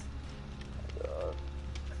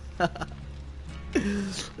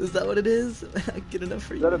 Is that what it is? I get enough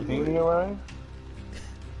for Is you. that a anymore. beanie you're wearing?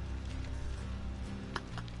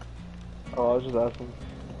 Oh, I was just asking.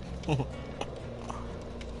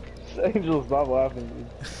 Angel, stop laughing,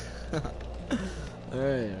 dude.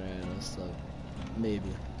 Alright, I'll stop. Maybe.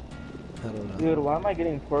 I don't know. Dude, why am I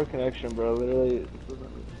getting poor connection, bro? Literally, it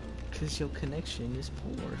doesn't make Cause your connection is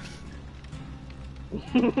poor.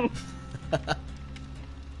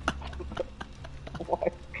 Why?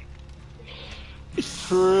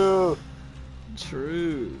 True.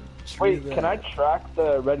 True. Wait, can I track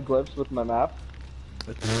the red glyphs with my map?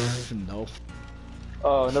 No.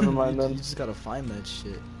 Oh, never mind You then. just gotta find that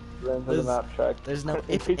shit. Ran to the map track. There's no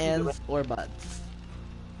if, ands, or buts.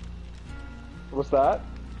 What's that?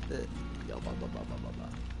 Yo, blah, blah, blah, blah, blah, blah.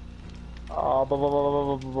 Blah, blah, blah,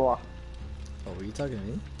 blah, blah, blah. Oh, were you talking to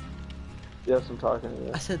me? Yes, I'm talking to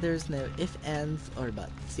you. I said there's no if, ands, or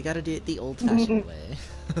buts. You gotta do it the old-fashioned way.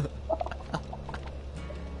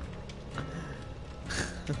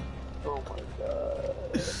 Oh my god.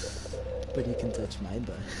 But you can touch my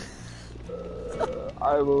butt.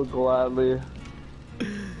 I will gladly.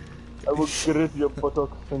 I will grip your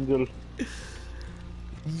buttocks, Angel.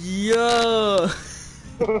 Yo!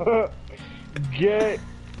 Gay.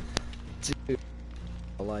 Dude,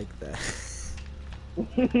 I like that. Oh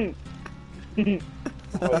my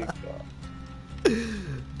god.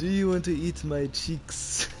 Do you want to eat my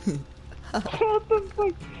cheeks? What the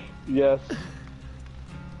fuck? Yes.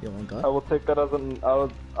 You want God? I will take that as an. I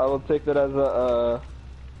will take that as a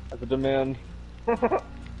demand. For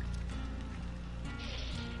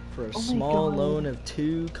a Oh my small God. loan of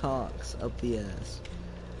 2 cocks up the ass.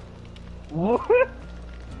 What?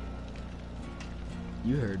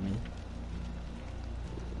 You heard me.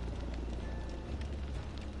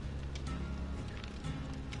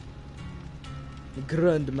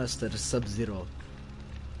 Grandmaster Sub-Zero.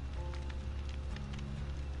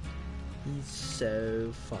 He's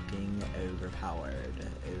so fucking overpowered.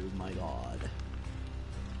 Oh my god.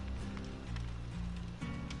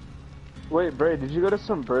 Wait, Bray, did you go to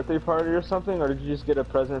some birthday party or something, or did you just get a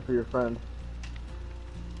present for your friend?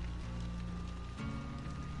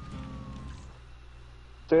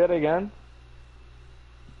 Say that again?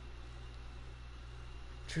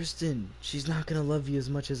 Tristan, she's not gonna love you as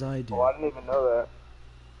much as I do. Oh, I didn't even know that.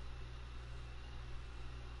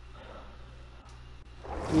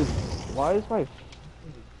 Dude, why is my...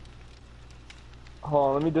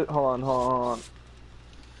 Hold on, let me hold on.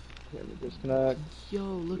 Let me disconnect. Yo,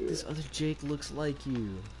 look, this other Jake looks like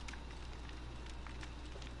you.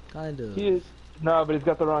 Kind of. He is... No, but he's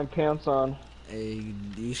got the wrong pants on. Hey,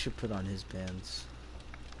 you should put on his pants.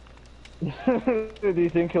 Do you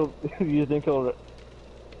think he'll...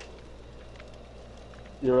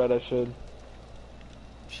 You're right, I should.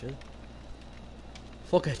 Should.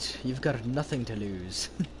 Fuck it, you've got nothing to lose.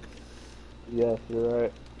 Yes, you're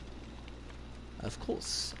right. Of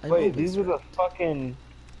course. I Wait, always these are the right. fucking...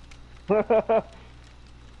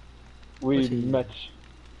 We What's he- match.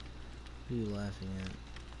 Who are you laughing at?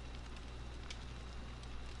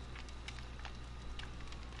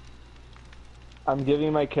 I'm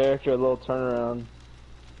giving my character a little turnaround.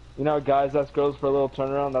 You know, guys ask girls for a little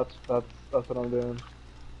turnaround. That's what I'm doing.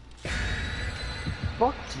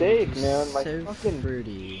 Fuck's sake, you're man! My so fucking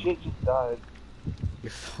fruity. shit just died. Your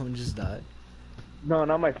phone just died. No,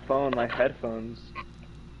 not my phone. My headphones.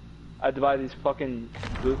 I had to buy these fucking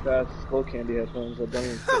goof ass skull candy headphones that don't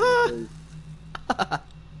even fit me.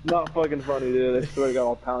 Not fucking funny, dude. I swear to God,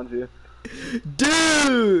 I'll pound you.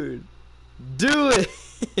 Dude! Do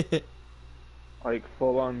it! Like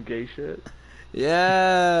full on gay shit.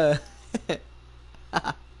 Yeah!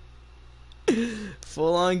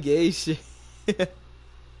 Full on gay shit.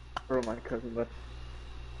 Bro, my cousin left.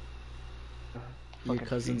 Your Fucking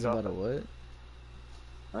cousin's feet up. about a what?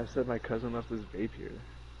 I said my cousin left his vape here.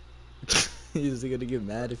 He's gonna get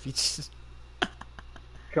mad if he just...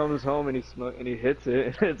 Comes home and he hits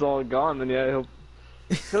it and it's all gone. Then yeah,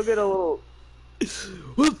 he'll get a little.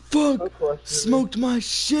 What the a fuck? question. Smoked my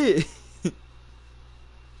shit!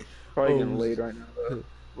 Probably Oh, getting laid right now. Though.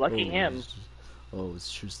 Lucky him.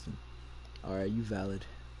 It's Tristan. Alright, you valid.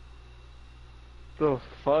 The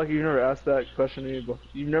fuck? You never asked that question to me.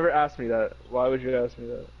 You've never asked me that. Why would you ask me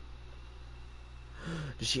that?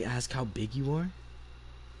 Did she ask how big you are?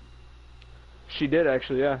 She did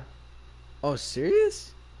actually, yeah. Oh,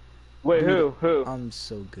 serious? Wait, Dude, who? I'm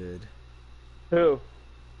so good. Who?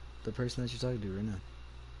 The person that you're talking to right now.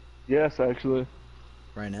 Yes, actually.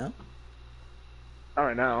 Right now? Not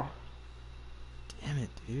right now. Damn it,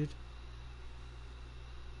 dude.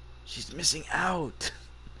 She's missing out.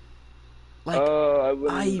 Like,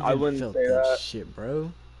 I I wouldn't felt say that that. shit,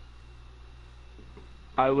 bro.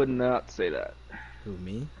 I would not say that. Who,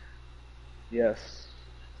 me? Yes,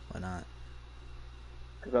 Why not?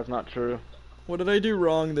 because that's not true. What did I do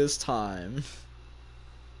wrong this time?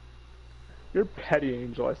 You're petty,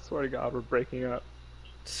 Angel. I swear to God, we're breaking up.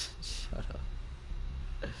 Shut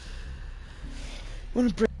up. Wanna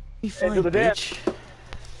break me? Fine, Angel, the day I- bitch.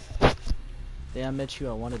 Day I met you,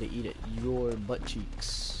 I wanted to eat at your butt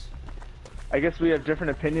cheeks. I guess we have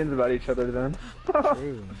different opinions about each other then.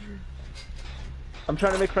 True. I'm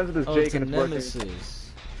trying to make friends with this Oh, Jake it's a and it's working. nemesis.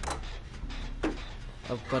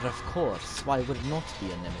 But of course, why would it not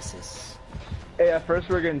be a nemesis? Hey, at first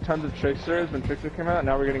we were getting tons of tricksters when Trickster came out,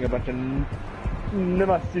 now we're getting a bunch of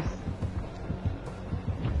nemesis.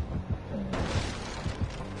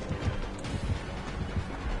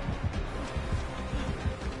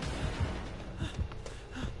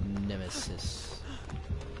 Nemesis.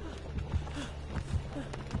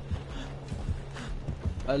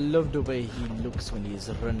 I love the way he looks when he's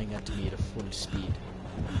running at me at full speed.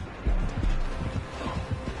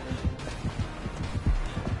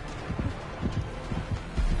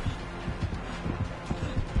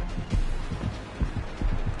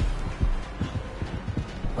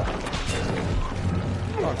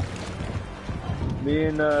 Me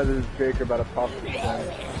and this Jake are about to pop this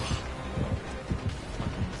thing.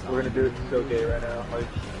 We're gonna do it so gay right now. Like,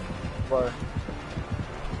 what?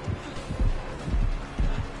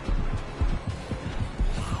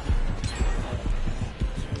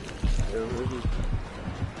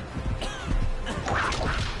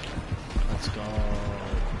 Let's go.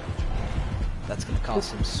 That's gonna cost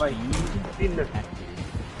some speed. In the Active.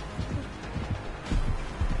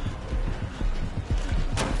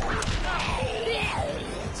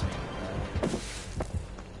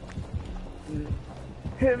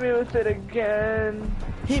 hit me with it again.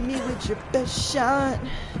 Hit me with your best shot.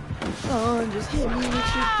 Oh, just hit me with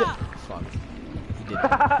your best. Fuck. He did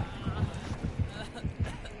that.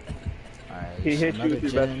 Alright. He hit you with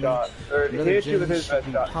his best shot. Or he hit you with his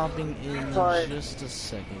best shot. Popping in Fine. just a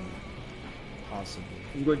second. Possibly.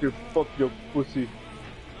 I'm going to fuck your pussy.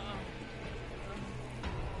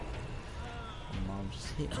 Mom, just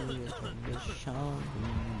hit me with your best shot.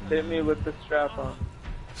 Hit me with the strap on.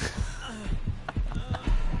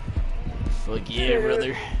 Fuck yeah,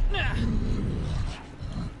 brother.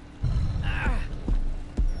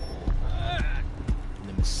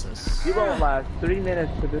 Nemesis. You won't last 3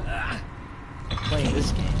 minutes to this. Playing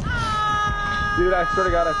this game. Dude, I swear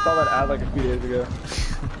to God, I saw that ad like a few days ago.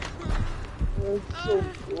 It's so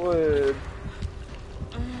good.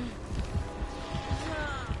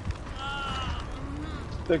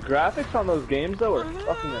 The graphics on those games though are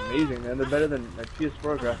fucking amazing, man. They're better than my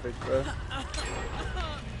PS4 graphics, bro.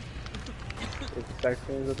 Those sex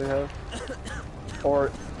games that they have.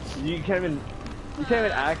 Or you can't even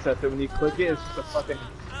access it when you click it. It's just a fucking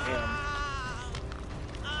scam.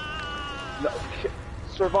 No,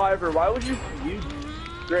 Survivor. Why would you use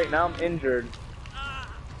Great, now I'm injured.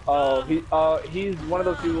 Oh, he's one of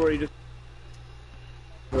those people where he just...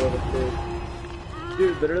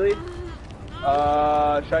 Dude, literally?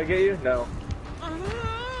 Should I get you? No.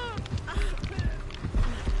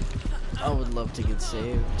 I would love to get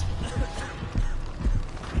saved.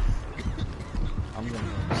 I'm gonna go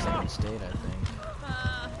to second state, I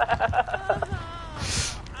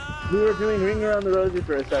think. We were doing Ring Around the Rosie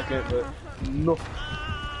for a second, but no.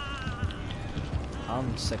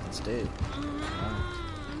 I'm second state.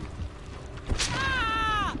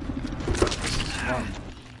 Wow.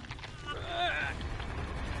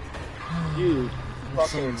 You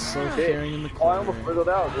fucking so dick. caring in the Oh, I corner. almost wiggled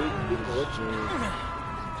out, dude.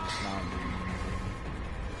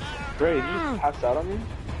 Ray, did you just pass out on me?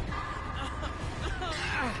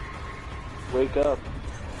 Wake up.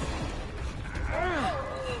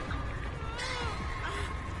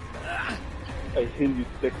 I hit you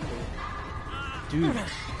thick. Dude,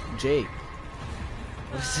 Jake.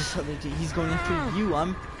 What is this other dude? He's going after you.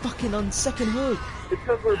 I'm fucking on second hook. It's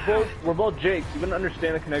because we're both Jakes. You wouldn't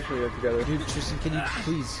understand the connection we have together. Dude, Tristan, can you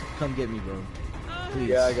please come get me, bro? Please.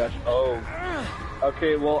 Yeah, I got you. Oh.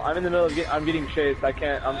 Okay, well, I'm in the middle of I'm getting chased. I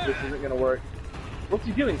can't. This isn't gonna work. What's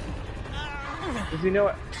he doing? Does he know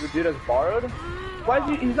what the dude has borrowed? Why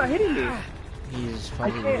is he's not hitting me? He's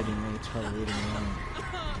probably waiting me. He's probably waiting me out.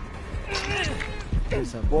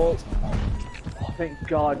 Please have Well, time. oh, thank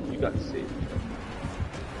God you got saved.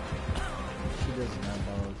 He doesn't have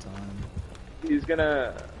borrowed time. He's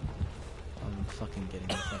gonna. I'm fucking getting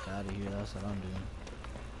the fuck out of here. That's what I'm doing.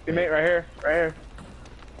 Teammate, right here, right here.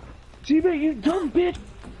 Teammate, you dumb bitch!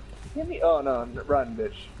 Hit me. Oh no, run,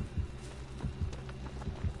 bitch.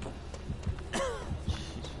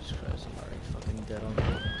 Jesus Christ, I'm already fucking dead on me.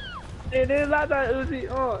 It is like that Uzi.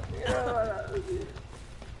 Oh, yeah, like that Uzi.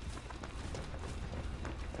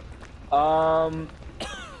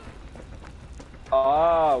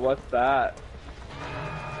 What's that?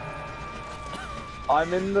 I'm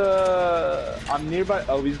nearby.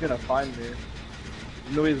 Oh, he's gonna find me.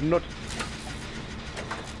 No, he's not.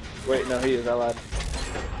 Wait, no, he is. I lied.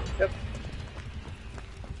 Yep.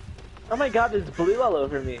 Oh my God, there's blue all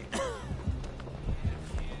over me.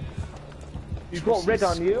 You got red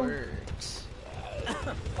on you? Squirts.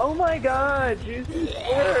 Oh my God, juicy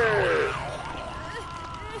squirt.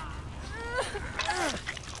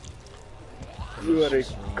 You are a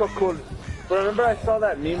cuckold. But remember I saw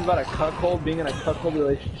that meme about a cuckold being in a cuckold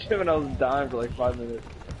relationship and I was dying for like 5 minutes.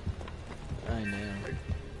 I know.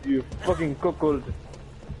 You fucking cuckold.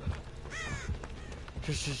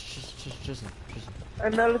 Just.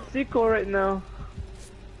 I'm El Cico right now.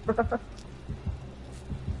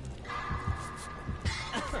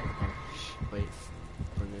 Wait.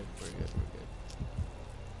 We're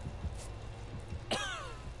good.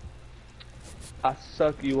 I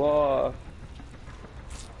suck you off.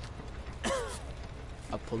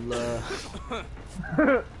 I pull up.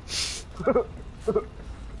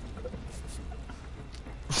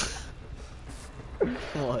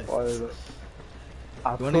 What? Why is it?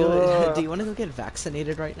 Do you wanna go get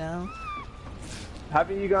vaccinated right now?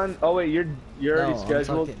 Haven't you gone? Oh wait, you're already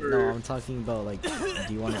scheduled for. No, I'm talking about like,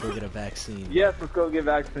 do you want to go get a vaccine? Yes, let's go get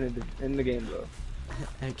vaccinated in the game though.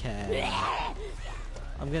 Okay.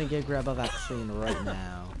 I'm gonna grab a vaccine right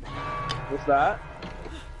now. What's that?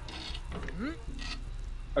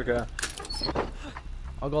 Okay.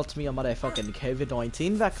 I got me a motherfucking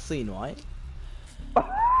COVID-19 vaccine, right?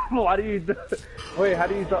 Why do you? Wait, how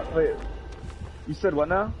do you talk? Wait, you said what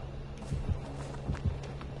now?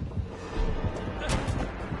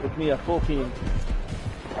 Give me a fucking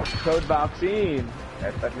code vaccine.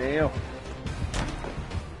 That's the nail.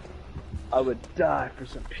 I would die for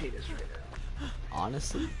some penis right now.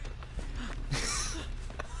 Honestly.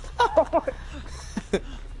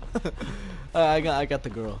 I got the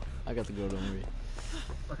girl. Don't worry.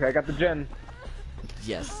 Okay, I got the gen.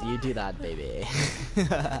 Yes, you do that, baby.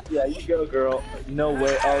 Yeah, you go, girl. No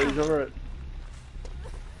way. Oh, he's over.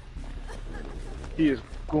 He is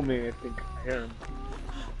booming. I think I hear him.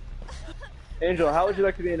 Angel, how would you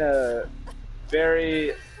like to be in a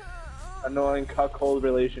very annoying cuckold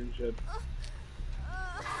relationship?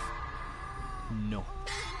 No.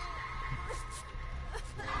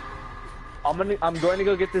 I'm going to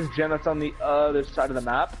go get this gem that's on the other side of the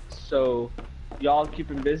map. So y'all keep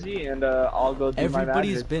him busy, and I'll go do my magic.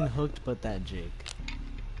 Everybody's been hooked but that Jake.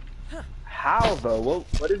 How though?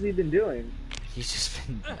 What has he been doing? He's just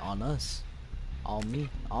been on us. On me.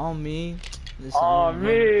 Listen, On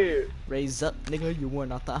me. Raise up, nigga. You were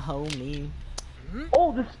not the homie.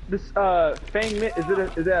 Oh, this Fang Min.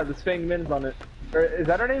 This Fang Min's on it. Or is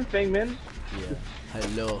that her name, Fang Min? Yeah.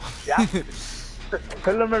 Hello. Yeah.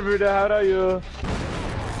 Hello, my brother. How are you?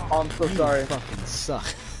 Oh, I'm so You sorry. fucking suck.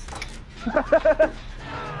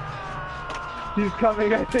 He's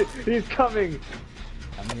coming. He's coming.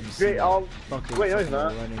 I'm gonna see Great. I'll. fucking Wait, no, he's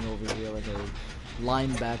not. running over here like a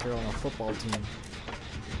linebacker on a football team.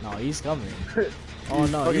 No, he's coming. Oh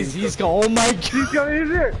no, fucking he's going. Oh my god. He's coming. He's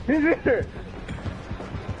here. He's here.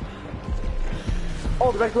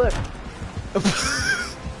 Oh, the back left.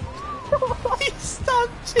 He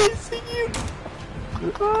stopped chasing you.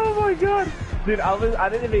 Oh my god. Dude, I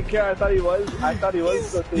didn't even care. I thought he was.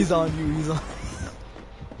 He's on you. He's on.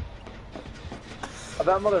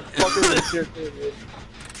 That motherfucker was here too, dude.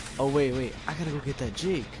 Oh wait. I gotta go get that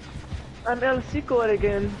Jake. I'm El Cico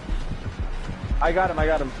again. I got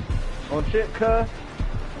him. Oh shit, cuh.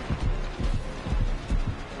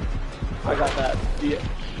 I got that. Yeah.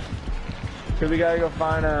 Cause we gotta go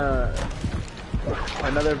find a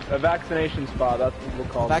vaccination spot. That's what we'll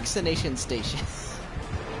call it. Vaccination station.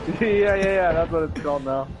 yeah. That's what it's called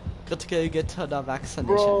now. Got to get to the vaccination.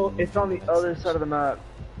 Bro, it's on the other side of the map.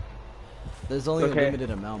 There's only Okay. a limited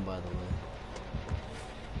amount, by the way.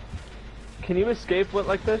 Can you escape with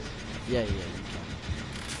like this? Yeah, you can.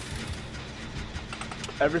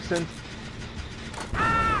 Ever since.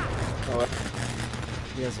 Oh,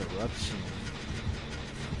 He has eruption.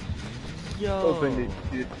 Yo. open it,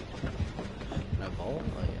 dude. Can I vault?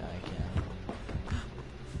 Oh yeah, I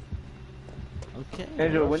can. Okay.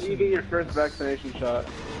 Angel, when do you eruption. get your first vaccination shot?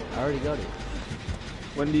 I already got it.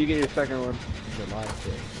 When do you get your second one? July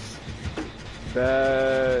 5th.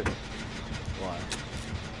 That Why?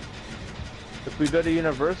 if we go to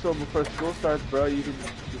Universal before school starts, bro, you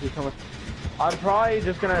could come with. I'm probably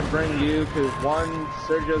just gonna bring you because one,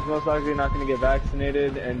 Sergio's most likely not gonna get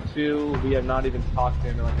vaccinated, and two, we have not even talked to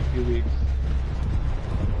him in like a few weeks.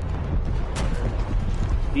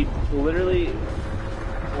 He literally,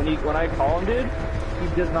 when I call him, dude,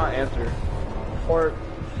 he does not answer, or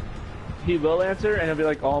he will answer and he'll be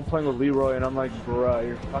like, "Oh, I'm playing with Leroy," and I'm like, "Bruh,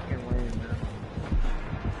 you're fucking lame, man."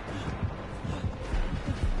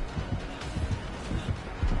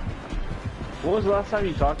 When was the last time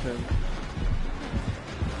you talked to him?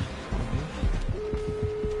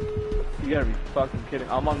 You gotta be fucking kidding.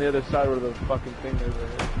 I'm on the other side where the fucking thing is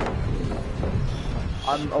right here.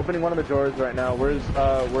 I'm opening one of the doors right now. Where is he?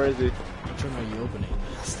 Which one are you opening?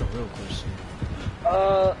 That's the real question.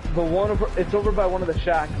 The one over, it's over by one of the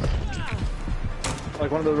shacks.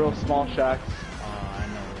 Like one of the real small shacks. I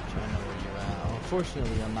know where you're at.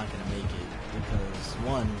 Unfortunately, I'm not gonna make it because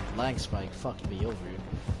one, lag spike fucked me over.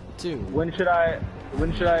 Two. When should I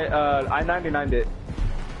I 99'd it.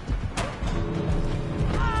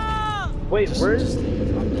 Wait, where is? Just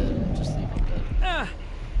leave. I'm dead. Just leave. I'm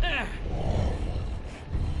dead.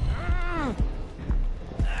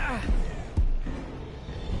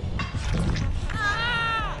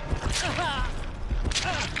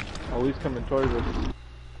 Oh, he's coming towards us.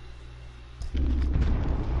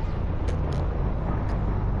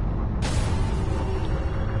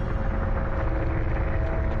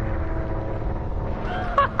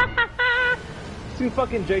 Two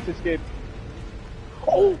fucking Jakes escaped.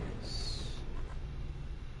 Oh!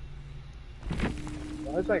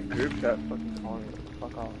 Why is that group chat fucking calling me?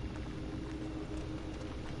 Fuck off.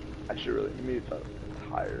 I should really mute the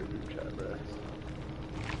entire group chat, bro.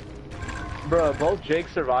 Bro, both Jake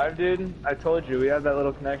survived, dude. I told you, we had that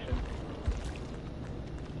little connection.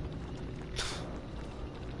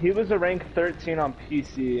 He was a rank 13 on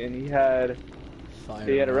PC, and he had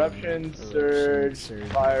Eruption, Surge,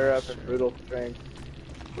 Fire Up, and Brutal Strength.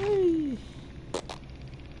 Whee.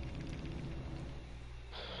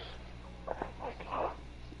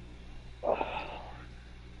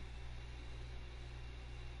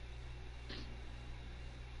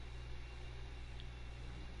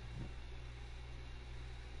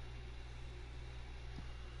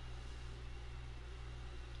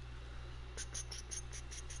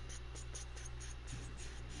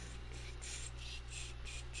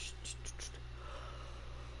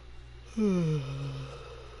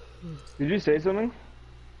 Did you say something?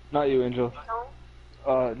 Not you, Angel.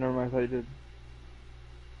 No. Never mind, I thought you did.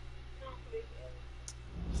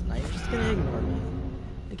 Now you're just gonna ignore me.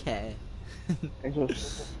 Okay. Angel,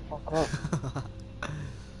 shut the fuck up.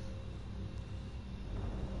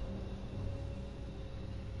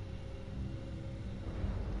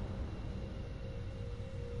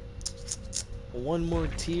 One more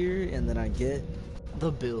tier and then I get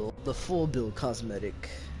the full bill cosmetic.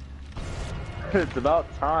 It's about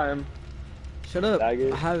time. Shut up.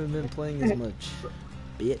 Faggot. I haven't been playing as much.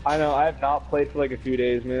 Bitch. I know, I have not played for like a few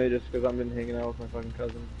days, mainly just because I've been hanging out with my fucking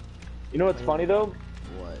cousin. You know what's funny though?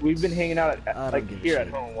 What? We've been hanging out I don't like give a here at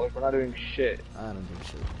shit. home. Like we're not doing shit. I don't give a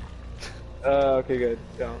shit. Okay, good.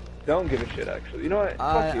 Don't give a shit. Actually, you know what?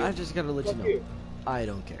 Fuck you. I just gotta let Fuck you know. you. I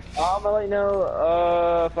don't care. I'm gonna let you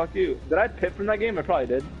know. Fuck you. Did I pip from that game? I probably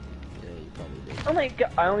did. Yeah, you probably did. Oh my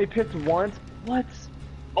god, I only pipped once. What?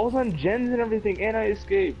 I was on gens and everything, and I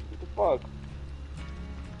escaped. What the fuck?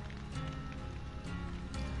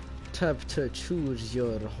 Tap to choose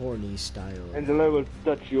your horny style. Angela will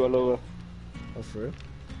touch you all over. Oh, for real?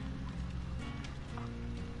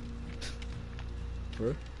 For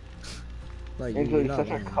real? Like, Angela, you're you're not such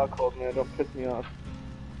a lying. cuckold, man. Don't piss me off.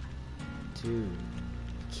 Dude, you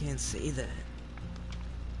can't say that.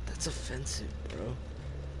 That's offensive, bro.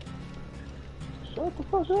 Shut the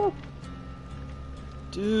fuck up.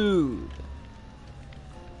 Dude.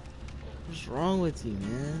 What's wrong with you,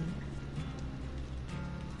 man?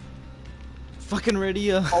 Fucking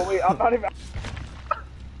ready up. Oh wait, I'm not even.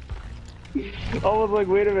 I was like,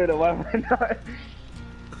 wait a minute, why am I not?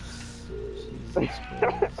 Jesus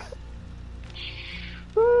Christ.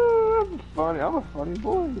 I'm funny. I'm a funny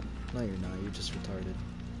boy. No, you're not. You're just retarded.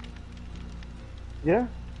 Yeah.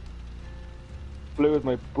 Play with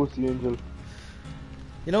my pussy, Angel.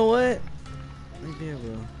 You know what? Maybe I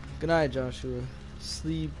will. Good night, Joshua.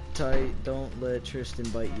 Sleep tight. Don't let Tristan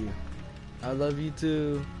bite you. I love you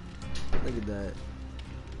too. Look at that.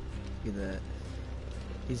 Look at that.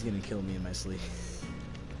 He's gonna kill me in my sleep.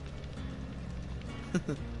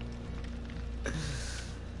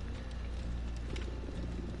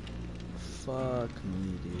 Fuck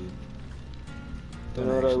me, dude. You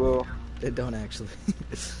know what I will? Don't actually.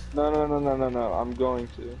 No. I'm going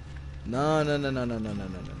to. No.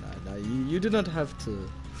 You do not have to.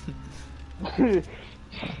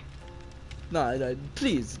 No,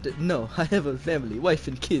 please, no. I have a family, wife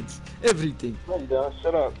and kids, everything. No, you don't.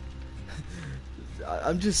 Shut up.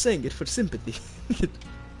 I'm just saying it for sympathy.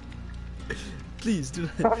 Please do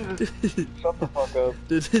not. Shut the fuck up.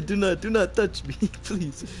 Do not touch me,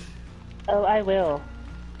 please. Oh, I will.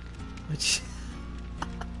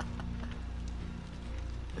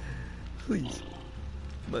 Please.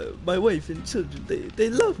 My wife and children, they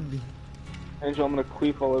love me. Angel, I'm gonna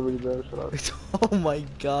queef all over you, bro. Shut up. Oh my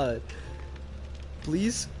god.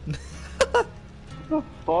 Please? What the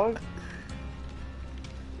fuck?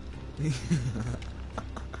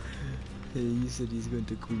 Hey, you said he's going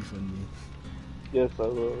to queef on me. Yes, I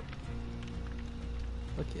will.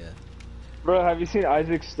 Fuck yeah. Bro, have you seen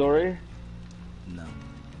Isaac's story? No.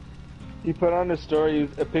 He put on his story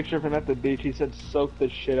a picture of him at the beach. He said, soak the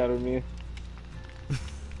shit out of me.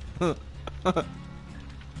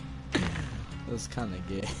 That's kinda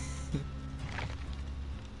gay.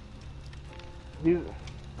 He's...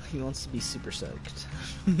 He wants to be super soaked.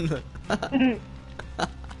 the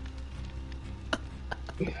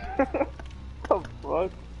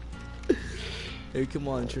fuck? Hey, come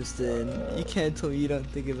on, Tristan. You can't tell me you don't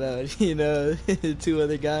think about, two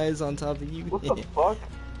other guys on top of you. What the fuck?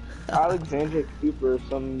 Alexandra Cooper,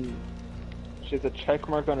 she has a check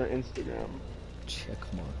mark on her Instagram. Check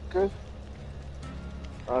mark. Good.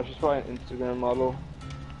 She's probably an Instagram model.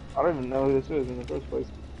 I don't even know who this is in the first place.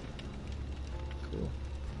 Cool.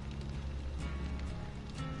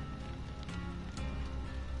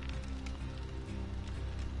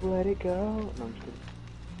 Let it go. No, I'm just kidding.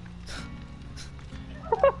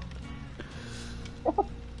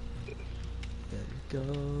 Let it go.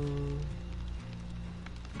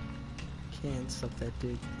 Can't suck that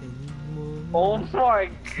dick anymore. Oh my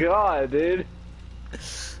god, dude.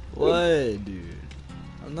 What, dude?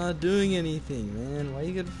 I'm not doing anything, man. Why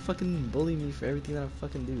you gotta fucking bully me for everything that I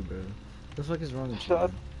fucking do, bro? What the fuck is wrong with you?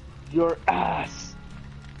 Shut man? your ass.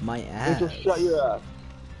 My ass. Angel, shut your ass.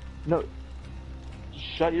 No.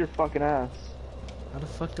 Shut your fucking ass. How the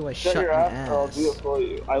fuck do I Shut shut your an ass, ass? or I'll do it for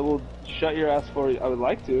you. I will shut your ass for you. I would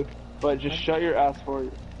like to, but just shut your ass for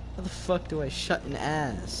you. How the fuck do I shut an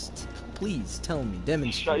ass? Please tell me.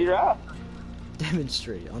 Demonstrate. Shut your ass.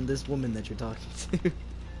 Demonstrate on this woman that you're talking to.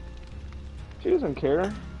 She doesn't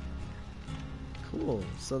care. Cool.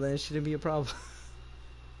 So then it shouldn't be a problem.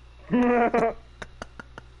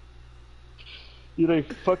 You're a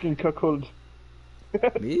fucking cuckold.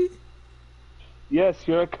 Me? Yes,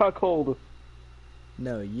 you're a cuckold.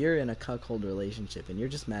 No, you're in a cuckold relationship, and you're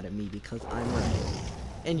just mad at me because I'm right.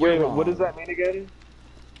 And you're Wait, wrong. what does that mean again?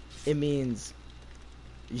 It means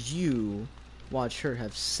you watch her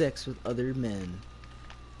have sex with other men.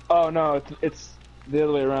 Oh no, it's the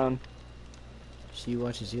other way around. She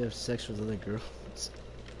watches you have sex with other girls.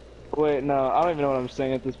 Wait, no, I don't even know what I'm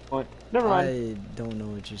saying at this point. Never mind. I don't know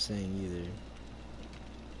what you're saying either.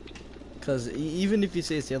 Because even if you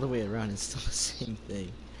say it's the other way around, it's still the same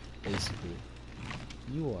thing, basically.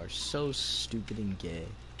 You are so stupid and gay.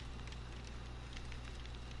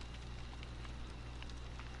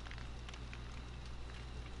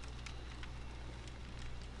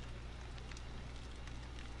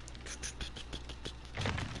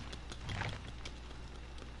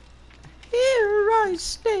 Here I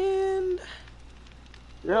stand.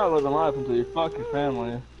 You're not living life until you fuck your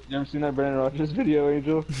family. You ever seen that Brandon Rogers video,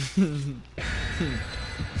 Angel?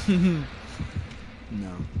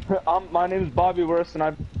 No. My name's Bobby Worst, and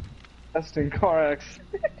I'm best in car X.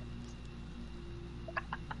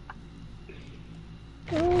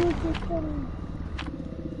 Oh, so funny.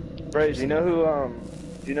 Bray, do you know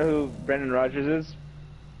who Brandon Rogers is?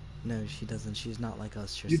 No, she doesn't. She's not like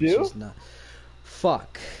us, Tristan. You do? She's not.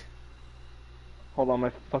 Fuck. Hold on,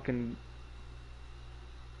 my fucking...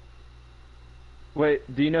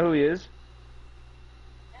 Wait, do you know who he is?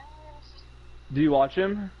 Do you watch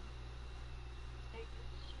him?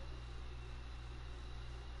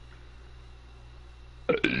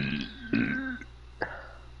 That's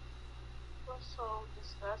so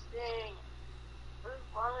disgusting. What is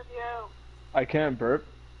wrong with you? I can't burp.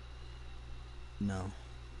 No.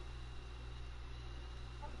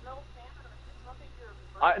 No manners. It's nothing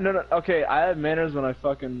you're. No, okay, I have manners when I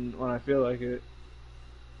feel like it.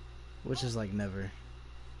 Which is like never.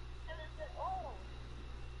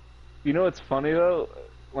 You know what's funny though?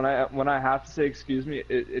 When I have to say excuse me,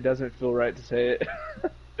 it doesn't feel right to say it.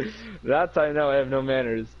 That's how I know I have no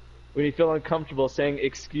manners. When you feel uncomfortable saying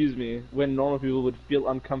excuse me, when normal people would feel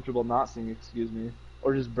uncomfortable not saying excuse me,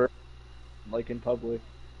 or just burp, like in public.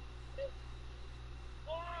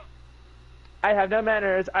 I have no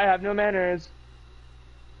manners. I have no manners.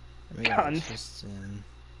 We got Cunt. Tristan.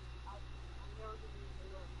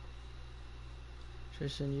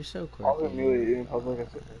 Tristan, you're so quirky. I'll humiliate you in public. I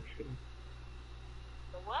said,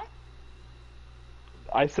 The what?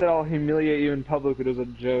 I said I'll humiliate you in public, but it was a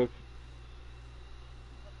joke.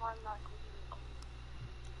 That's why I'm not taking you.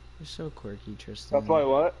 You're so quirky, Tristan. That's why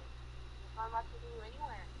what? That's why I'm not taking you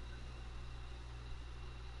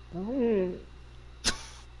anywhere.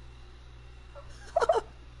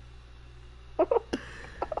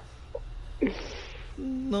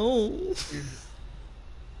 No.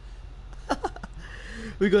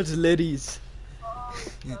 We go to ladies.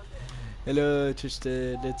 Hello,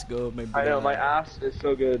 Tristan. Let's go, my brother. I know, my ass is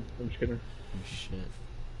so good. I'm just kidding. Oh, shit.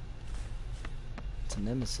 It's a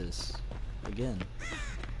nemesis. Again.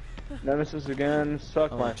 Nemesis again.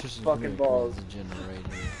 Suck my Tristan's fucking really balls. cool as a generator.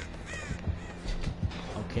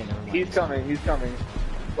 Okay, never mind. He's coming. He's coming.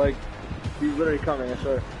 Like, he's literally coming. I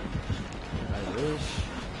swear. I wish.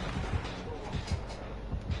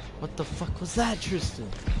 What the fuck was that, Tristan?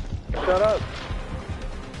 Shut up.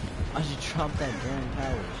 I should trump that damn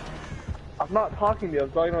power. I'm not talking to you.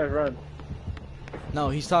 I'm talking to my friend. No,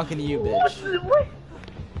 he's talking to you, bitch. What?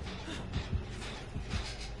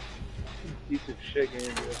 Piece of shit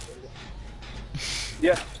game.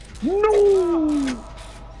 Yeah. No.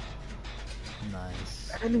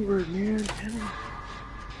 Nice. N-word, man.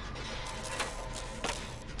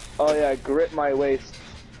 Oh yeah, grip my waist,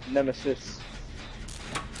 Nemesis.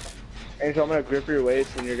 Angel, I'm gonna grip your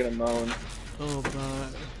waist and you're gonna moan. Oh,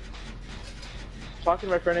 God. Talking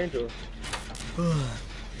to my friend Angel.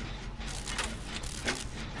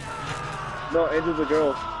 No, Angel's a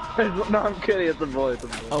girl. No, I'm kidding. It's a boy. It's a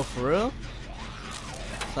boy. Oh, for real?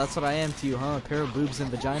 That's what I am to you, huh? A pair of boobs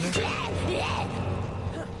and vagina?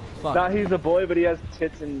 Fuck. Nah, he's a boy, but he has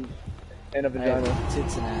tits and a I vagina. have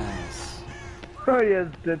tits and ass. Oh, he has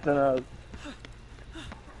tits and ass.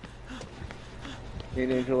 Me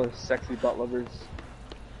and Angel are sexy butt lovers.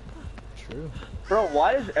 True. Bro,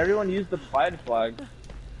 why does everyone use the pride flag?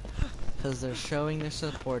 Because they're showing their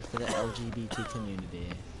support for the LGBT community.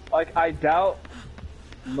 Like, I doubt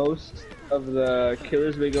most of the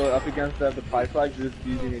killers we go up against that have the pride flag just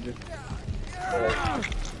using it just. I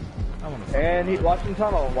wanna fuck And he watch him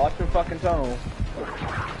tunnel. Watch him fucking tunnel.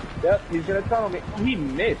 Yep, he's gonna tunnel me. Oh, he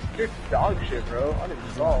missed. You're dog shit, bro. I didn't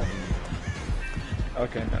fall.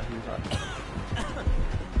 Okay, no, he's not.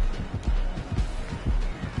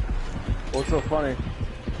 What's so funny?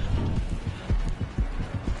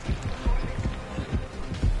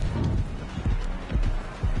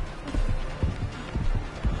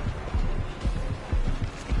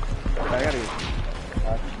 I gotta get.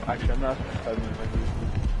 Actually, I'm not.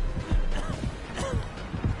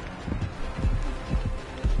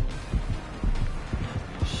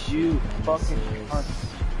 You fucking cunt.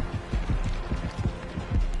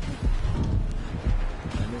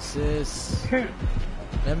 Nemesis.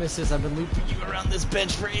 Nemesis, I've been looping you around this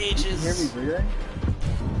bench for ages. You hear me breathing?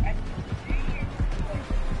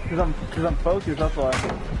 Cause I'm focused, that's why.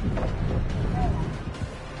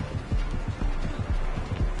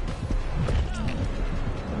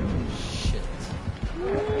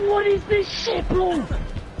 is this shit, bro?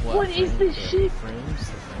 What is this shit? Frames? The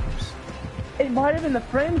frames? It might have been the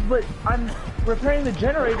frames, but I'm repairing the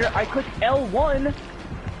generator. I click L1,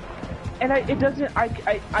 and it doesn't.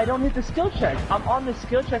 I don't hit the skill check. I'm on the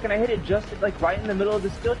skill check, and I hit it just like right in the middle of the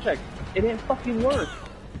skill check. It didn't fucking work.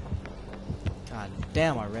 God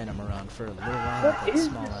damn, I ran him around for a little while What with that is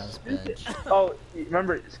small this ass stupid- bench. Oh,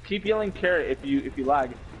 remember, keep yelling carrot if you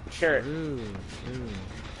lag. Carrot. Ooh.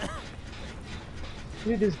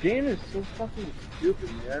 Dude, this game is so fucking stupid,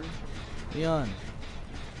 man. Leon.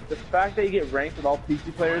 The fact that you get ranked with all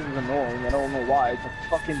PC players is annoying. I don't know why. It's a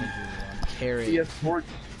fucking Carrot. PS4.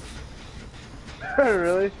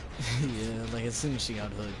 Really? Yeah, like as soon as she got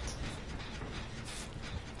hooked.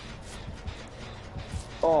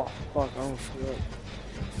 Oh, fuck. I almost threw up.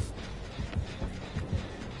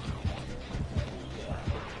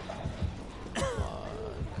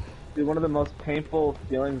 Dude, one of the most painful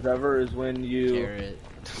feelings ever is when you Carrot.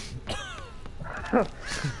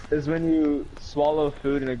 is when you swallow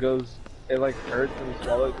food and it like hurts when you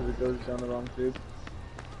swallow it because it goes down the wrong tube.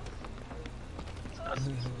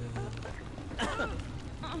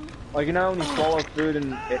 Like, you know when you swallow food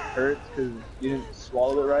and it hurts because you didn't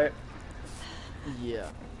swallow it right? Yeah.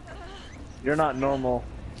 You're not normal.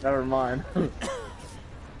 Never mind.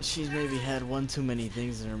 She's maybe had one too many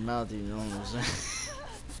things in her mouth, you know what I'm saying?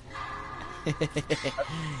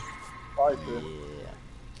 Probably true. Yeah.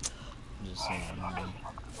 I'm just saying.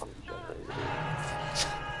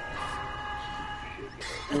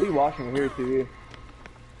 What are you watching here, TV?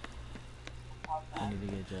 I need to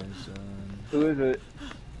get James done. Who is it?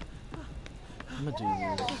 I'm gonna do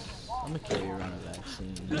this. I'm gonna carry around a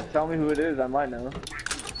vaccine. Tell me who it is, I might know.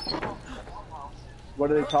 What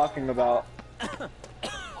are they talking about? I'm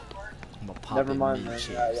gonna pop Never in mind, mid man.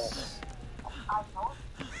 chase.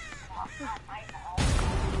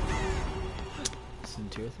 It's in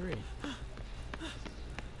tier 3.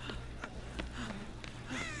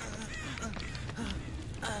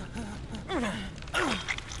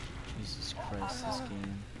 Jesus Christ, this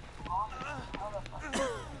game.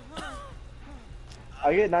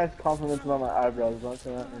 I get nice compliments about my eyebrows, don't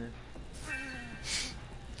say that.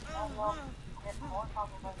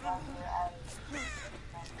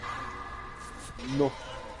 No.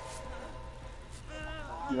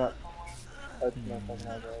 Do not touch my fucking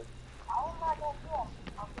eyebrows.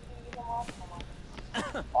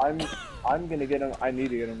 I'm gonna get them. I need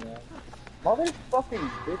to get them now. Motherfucking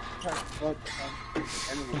bitch can't fuck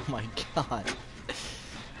Oh my god.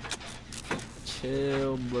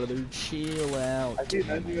 Chill, brother, chill out. I see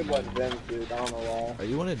nothing about Zen, dude. I don't know why. Are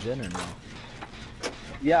you on a gen or no?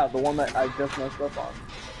 Yeah, the one that I just messed up on.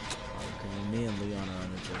 Okay, me and Leon are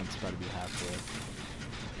on a gen. It's about to be halfway.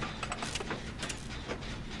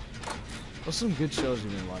 What's some good shows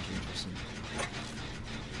you've been watching, Tristan?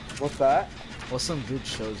 What's that? What's some good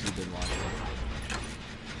shows you've been watching?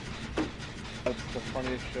 That's the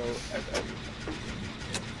funniest show I've ever seen.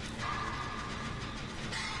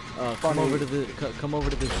 Come Funny. over to the come over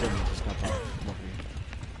to this gym. Just come over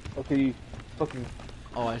here. Okay, you fucking.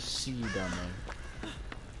 Oh, I see you down there.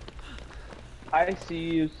 I see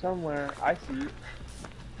you somewhere. I see you.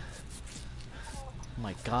 Oh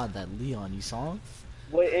my god, that Leon, you saw him?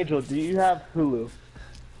 Wait, Angel, do you have Hulu?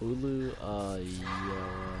 Hulu,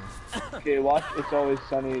 yeah. Okay, watch It's Always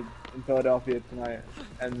Sunny in Philadelphia tonight,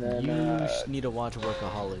 and then. You need to watch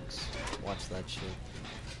Workaholics. Watch that shit.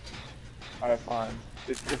 Alright, fine.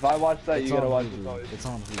 If I watch that, It's you gotta on watch Hulu. It's Always. It's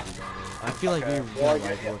on Hulu, by the way. I feel like Okay, you well, really I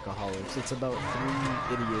like get- Workaholics. It's about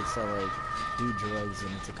 3 idiots that like do drugs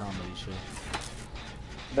and it's a comedy show.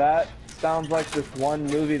 That sounds like this one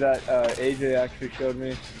movie that AJ actually showed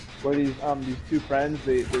me, where these two friends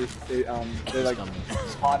they're like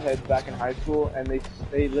potheads back in high school, and they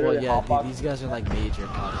literally Well, yeah, hop on. these guys are like major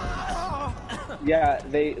potheads. Yeah,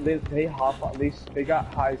 they hop on. They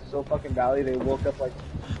got high so fucking badly they woke up like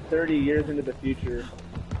 30 years into the future,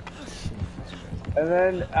 and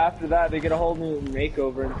then after that they get a whole new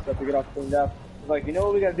makeover and stuff. They get all cleaned up. It's like, you know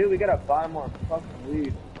what we gotta do? We gotta buy more fucking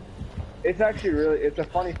weed. It's actually it's a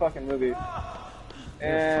funny fucking movie.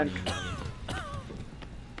 And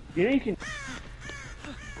you know you can.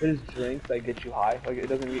 There's drinks that get you high. Like, it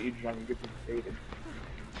doesn't get you drunk, it gets you faded.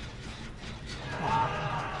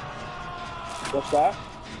 What's that?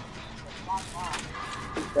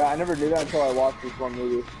 Yeah, I never knew that until I watched this one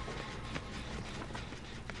movie.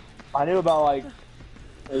 I knew about like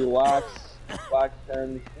wax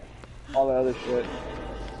pens, all that other shit.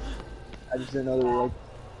 I just didn't know there were like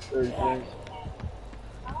 30 drinks.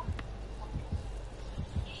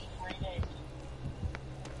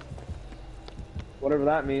 Whatever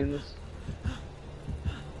that means.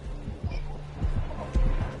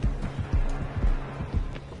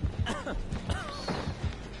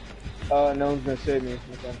 No one's gonna save me.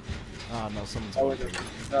 Okay. Oh no, someone's Oh, going wait,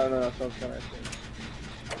 to. no, someone's gonna save me.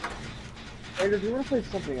 Hey, do you wanna play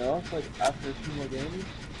something else, like, after a few more games?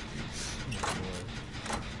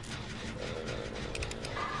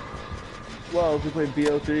 Well, if we play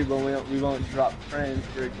BO3, but we won't drop frames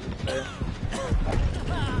for it to say.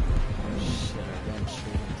 Shit, I ran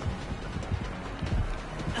straight into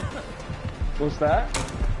What's that?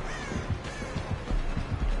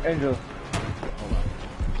 Angel. Hold on.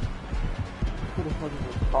 Who the fuck is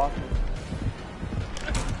this talking?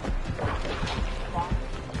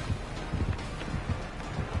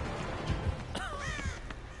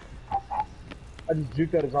 I just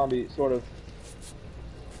juked at a zombie, sort of.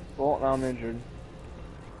 Well, now I'm injured.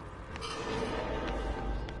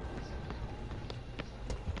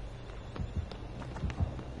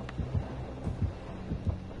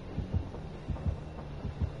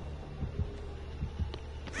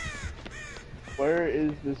 Where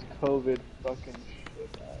is this COVID fucking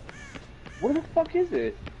shit at? Where the fuck is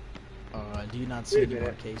it? Do you not see Wait a any more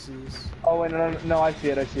minute. cases? Oh wait, no, I see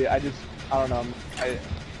it. I don't know. I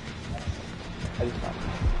just found it.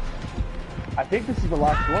 I think this is the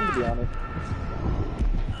last one, to be honest.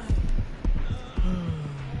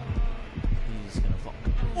 He's gonna fall.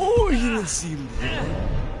 Oh, you didn't see me.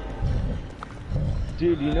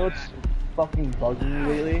 Dude, you know what's fucking bugging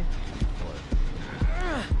me lately?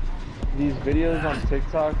 These videos on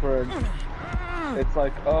TikTok where it's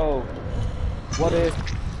like, oh, what if,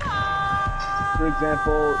 for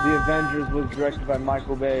example, The Avengers was directed by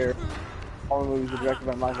Michael Bay, or all the movies are directed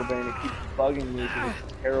by Michael Bay, and it keeps bugging me because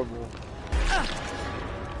it's terrible.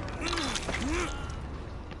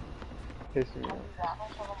 Pissing me off.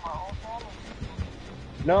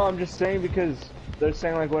 No, I'm just saying because they're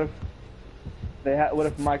saying like, what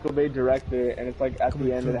if Michael Bay directed it, and it's like at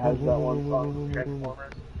the end it has that one song from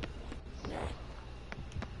Transformers.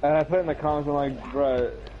 And I put in the comments, I'm like,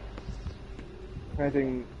 bruh, I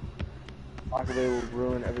think Michael Bay will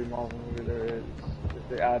ruin every Marvel movie there is if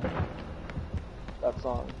they add that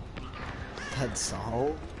song. That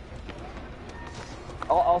song?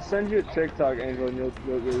 I'll send you a TikTok, Angel, and you'll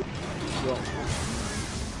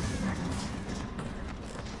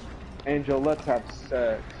Angel, let's have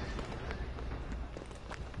sex.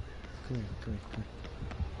 Come here, come here, come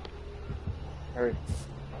Hurry. here.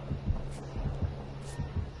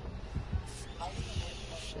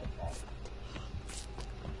 Shit.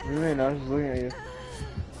 What do you mean? I was just looking at you.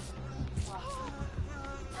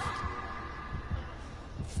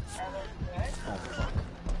 Oh fuck.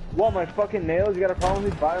 What, my fucking nails? You got a problem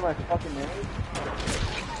with me buying my fucking nails?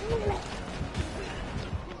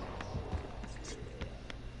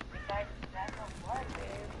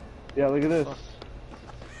 Yeah, look at this.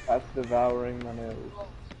 That's devouring my nails.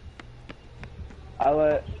 I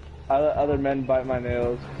let other men bite my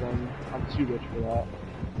nails because I'm too rich for that.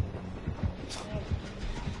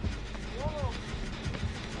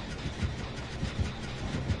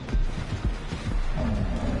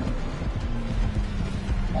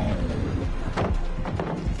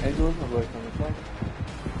 Angel is my boyfriend,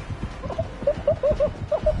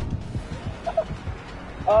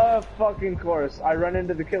 fucking course. I run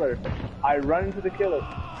into the killer. How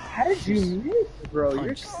did you miss, bro? You're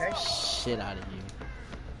Punch the shit out of you.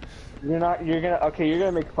 You're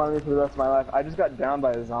gonna make fun of me for the rest of my life. I just got downed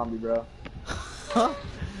by a zombie, bro.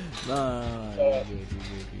 No, you're good.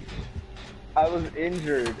 I was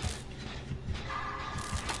injured.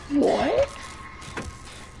 What?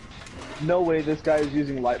 No way this guy is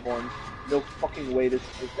using Lightborn. No fucking way this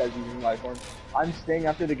guy's using Lightborn. I'm staying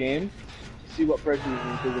after the game to see what perk he's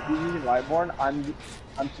using, because if he's using Lightborn, I'm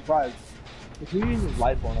surprised. If he's using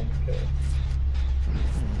Lightborn, I'm gonna kill him.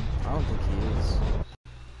 I don't think he is.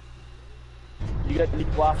 You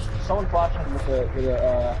flash. Someone flashed him with a.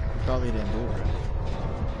 He probably didn't do it right.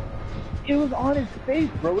 It was on his face,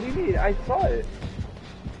 bro. What do you mean? I saw it.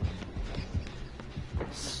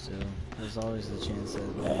 Still, there's always the chance that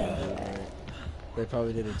they didn't do it right. They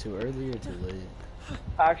probably did it too early or too late.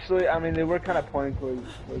 Actually, I mean, they were kind of pointing towards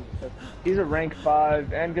he's a rank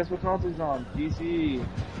 5, and guess what console he's on? PC.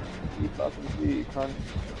 You fucking see, cunt.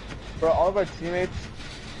 Bro, all of our teammates,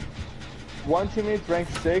 one teammate's rank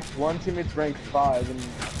 6, one teammate's rank 5, and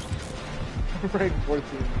rank 14.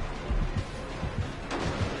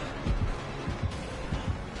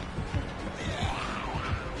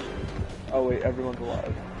 Oh wait, everyone's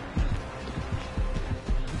alive.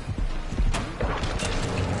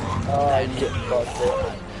 Oh, you get fucked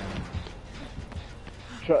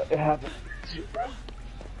up. It happened.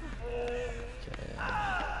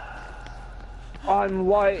 I'm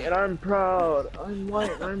white and I'm proud. I'm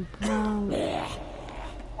white and I'm proud.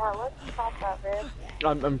 Yeah, let's stop that,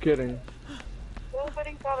 man. I'm kidding.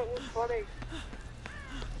 Nobody thought it was funny.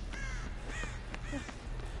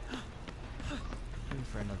 Looking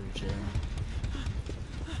for another gym.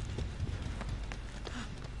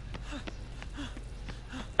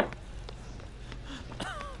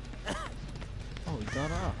 Oh, he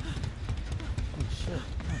got up. Oh shit,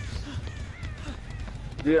 nice.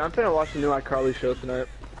 Dude, I'm finna watch the new iCarly show tonight.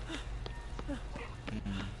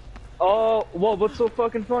 Oh, whoa, what's so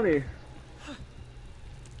fucking funny?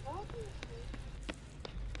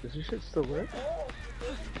 Does this shit still work?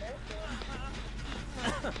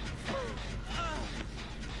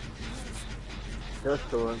 Just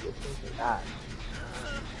still work. That.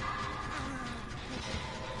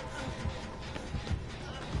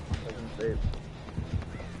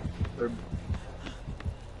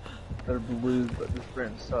 They're blues, but this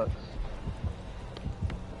brand sucks.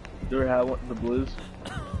 You ever had one of the blues?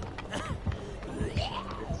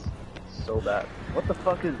 It's so bad. What the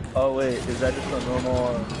fuck is? Oh wait, is that just a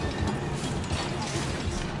normal?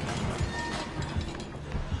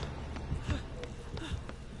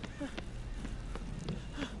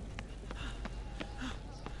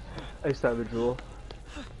 I used to have a Juul.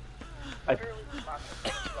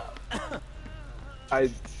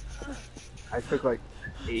 I took like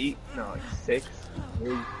 6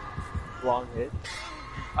 really long hits.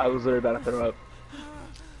 I was literally about to throw up.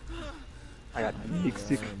 I got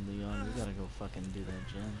sick. Leon, we gotta go fucking do that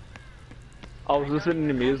gym. I was listening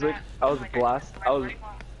to music. I was blast. I was.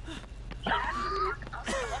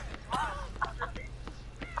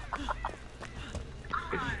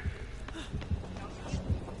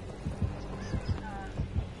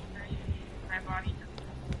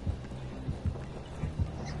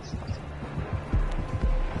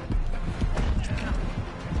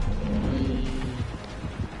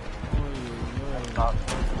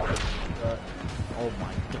 Oh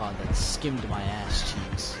my god, that skimmed my ass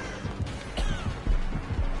cheeks.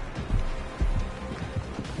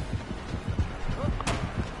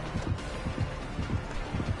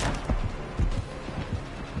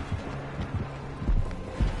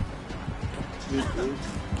 Dude,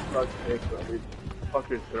 fuck dick, bro. Dude, fuck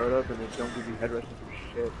your throat up and then don't give you head rushes for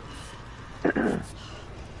shit.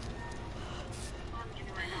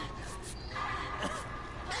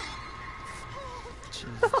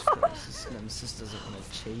 Jesus Christ, this nemesis doesn't want to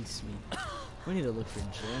chase me. We need to look for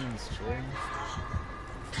gems, Jim.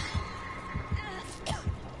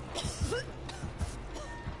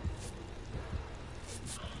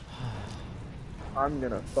 I'm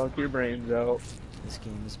gonna fuck your brains out. This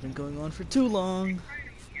game has been going on for too long.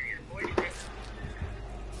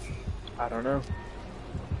 I don't know.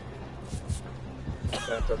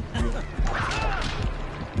 That's up to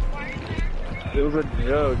you. It was a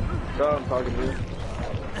joke. God, I'm talking to you.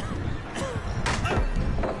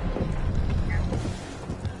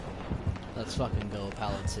 Let's fucking go,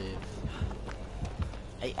 pallet save.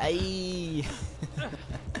 Ay.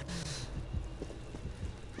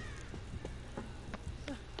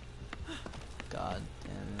 God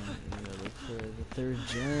damn it, we gotta look for the third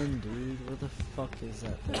gen, dude. Where the fuck is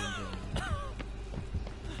that third gen?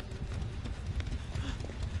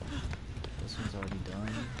 This one's already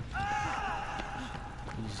done.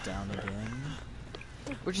 Who's down again?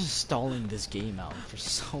 We're just stalling this game out for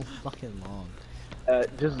so fucking long.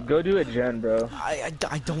 Just go do a gen, bro. I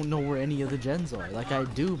don't know where any of the gens are. Like, I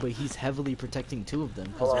do, but he's heavily protecting 2 of them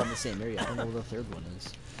because they're in the same area. I don't know where the third one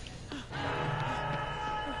is.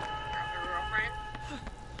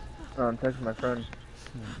 Oh, I'm texting my friend.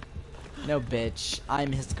 No, bitch.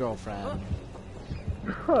 I'm his girlfriend.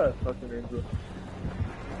 Fucking angel.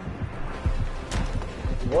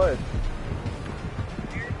 What?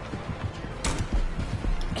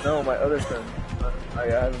 No, my other friend. I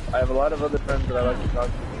have a lot of other friends that I like to talk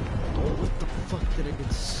to. What the fuck did I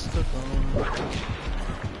get stuck on?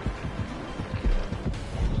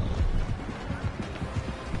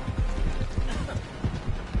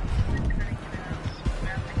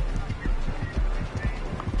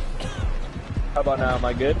 How about now? Am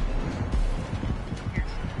I good?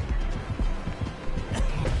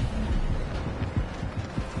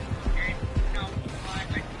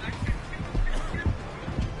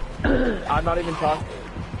 I'm not even talking.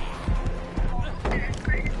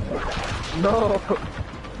 No,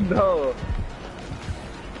 no.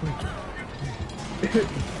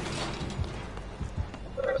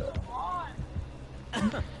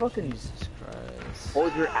 Fucking Jesus Christ.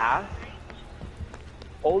 hold your ass.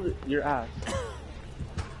 Hold your ass.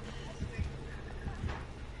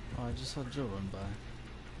 Oh, I just saw Joe run by.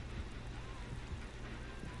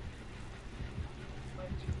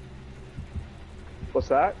 What's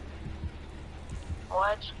that?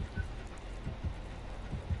 What?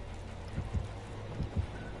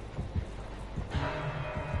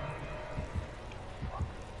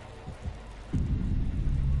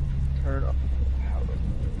 Turn up.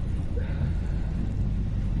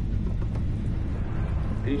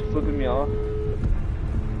 Are you flipping me off? No,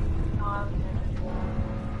 I was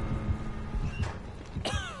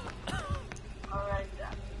alright,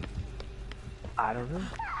 yeah. I don't know.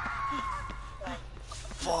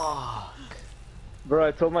 Fuck. Bro,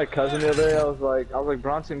 I told my cousin the other day, I was like,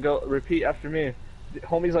 Bronson, go repeat after me. The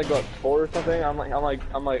homie's like, what, 4 or something? I'm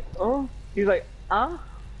like, oh. He's like, I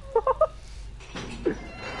can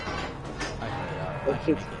That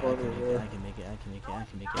shit's funny, make bro. it. I can make it. I can make it. I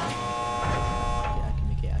can make it. I can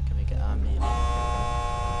make it. I can make it. I made it.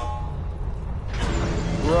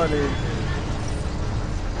 Running.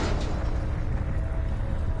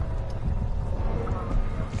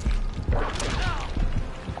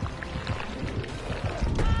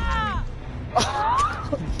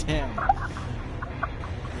 Damn.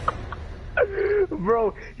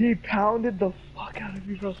 Bro, he pounded the fuck out of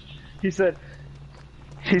me, bro. He said,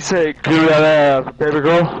 give me that ass, baby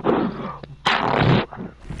girl.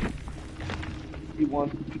 He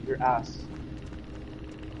wants to beat your ass.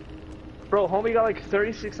 Bro, homie got like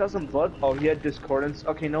 36,000 blood. Oh, he had discordance.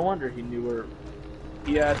 Okay, no wonder he knew where.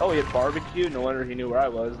 He had barbecue. No wonder he knew where I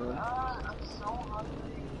was. Then. I'm so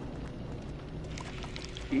hungry.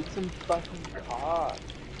 Eat some fucking cock.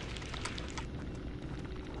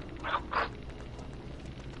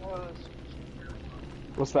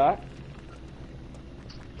 What's that?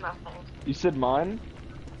 Nothing. You said mine?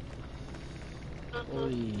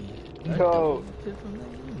 Oi. No. Pick from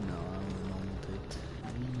that game? No, I don't normal picked.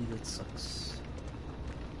 That sucks.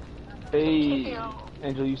 Hey, Ew.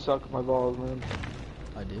 Angel, you suck my balls, man.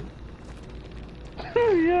 I do?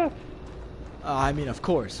 Yeah. I mean, of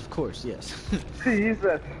course, yes. He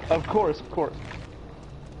said, of course.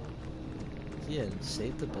 Yeah,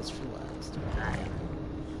 save the best for last.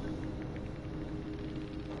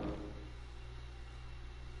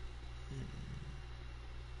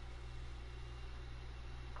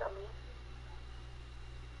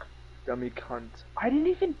 Dummy cunt. I didn't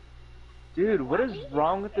even... Dude, what is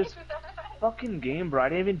wrong with this fucking game, bro? I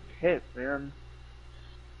didn't even pit, man.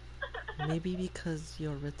 Maybe because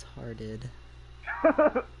you're retarded.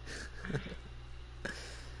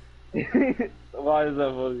 Why is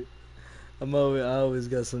that funny? I always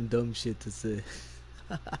got some dumb shit to say.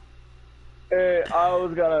 Hey, I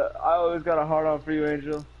always got a hard on for you,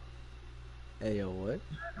 Angel. Hey, yo, what?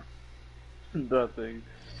 Nothing.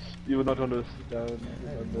 You would not understand.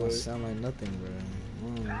 That don't sound like nothing, bro.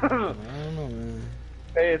 I don't know, man.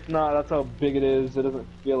 Hey, it's not. That's how big it is. It doesn't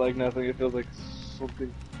feel like nothing. It feels like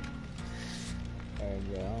something.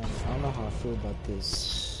 Alright, bro. I don't know how I feel about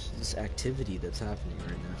this activity that's happening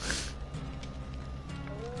right now.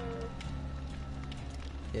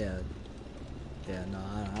 Yeah, no,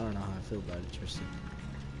 I don't know how I feel about it, Tristan.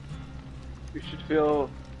 You should feel.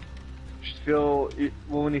 Well,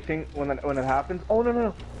 when it happens. Oh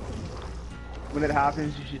no. When it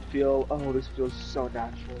happens, you should feel. Oh, this feels so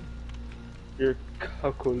natural. You're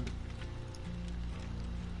cuckold.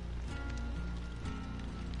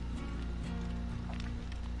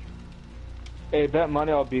 Hey, bet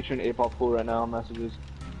money I'll beat you in 8-ball pool right now. Messages.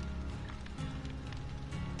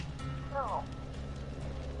 No.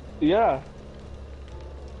 Yeah.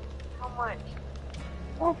 How much?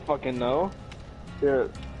 I don't fucking know. Here,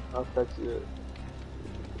 I'll text you it.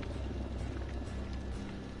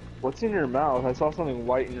 What's in your mouth? I saw something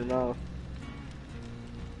white in your mouth.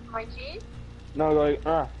 My teeth? No, like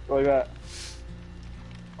that.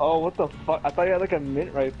 Oh, what the fuck? I thought you had like a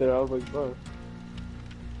mint right there. I was like, bro.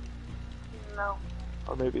 No.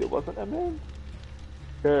 Or maybe it wasn't a mint.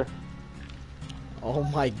 Here. Oh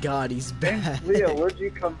my god, he's back. Leo, where'd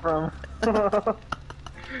you come from?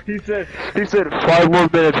 He said 5 more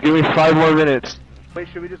minutes. Give me 5 more minutes. Wait,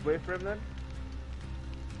 should we just wait for him then?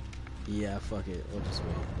 Yeah, fuck it. We'll just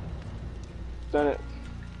wait. Done it.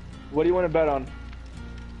 What do you want to bet on?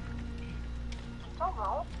 I don't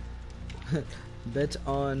know. Bet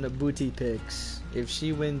on booty pics. If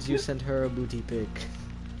she wins, you send her a booty pic.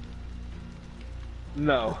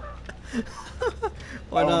 No.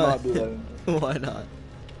 Why I will not? not do that. Why not?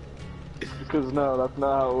 Because no, that's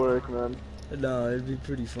not how it works, man. No, it'd be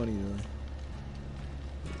pretty funny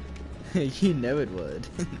though. You know it would.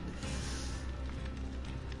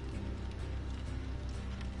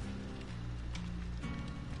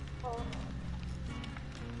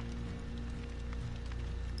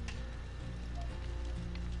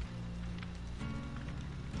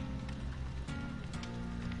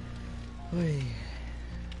 Oi.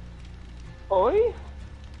 Oi?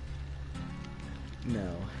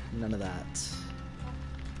 No, none of that.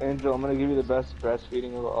 Angel, I'm gonna give you the best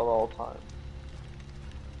breastfeeding of all time.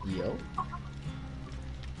 Yo.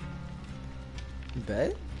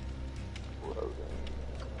 Bet?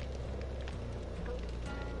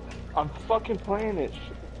 I'm fucking playing it.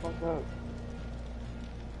 Shut the fuck up.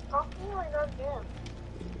 Stop being like that again.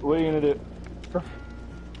 What are you gonna do?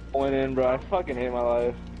 Went in, bro. I fucking hate my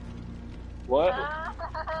life. What?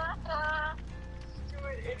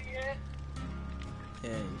 Stupid idiot.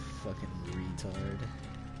 Yeah, you fucking retard.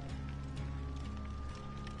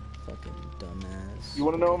 Fucking dumbass. You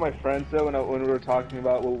wanna know what my friend said when we were talking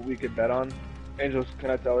about what we could bet on? Angel,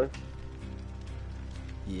 can I tell her?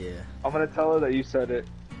 Yeah, I'm gonna tell her that you said it.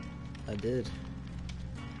 I did.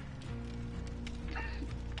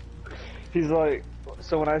 He's like,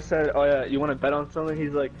 so when I said, oh yeah, you wanna bet on something?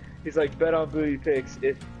 He's like, bet on booty pics.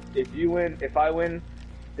 If you win, if I win,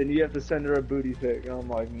 then you have to send her a booty pic. And I'm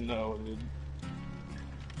like, no, dude.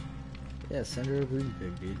 Yeah, send her a booty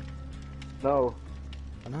pic, dude. No.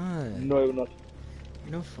 Why not? No, not.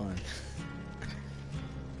 You're no fun.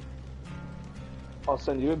 I'll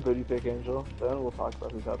send you a booty pic, Angel. Then we'll talk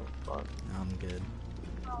about who's having fun. No, I'm good.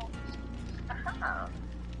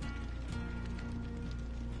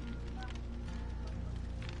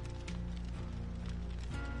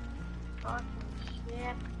 Fucking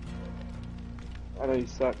shit. I know you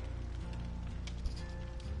suck.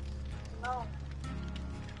 No.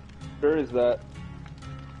 Sure is that.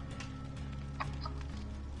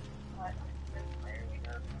 What? There we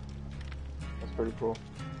go. That's pretty cool.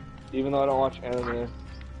 Even though I don't watch anime.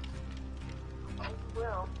 I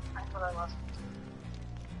will. I thought I lost.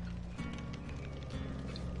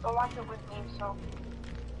 Go watch it with me, so.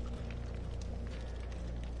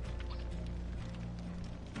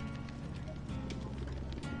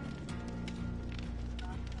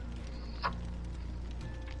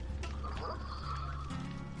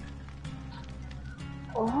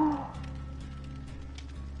 Oh.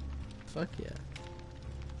 Fuck yeah.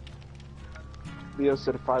 Leo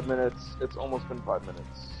said 5 minutes. It's almost been 5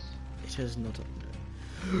 minutes. It has not.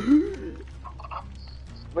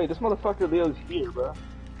 Wait, this motherfucker Leo's here, bro.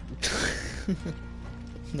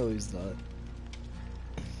 No, he's not.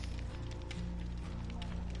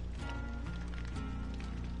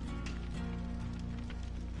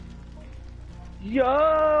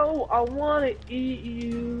 Yo, I wanna eat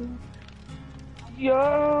you.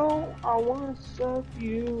 Yo, I wanna suck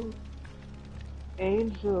you.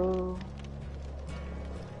 Angel.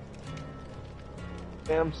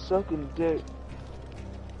 Hey, I'm sucking dick.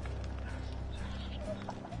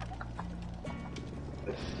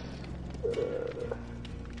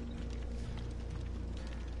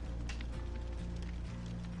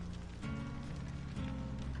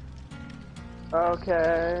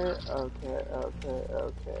 Okay.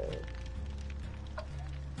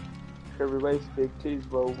 Curvy waist, big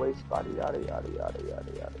titties, low waist, body, yada yada yada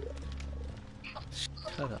yada yada yada.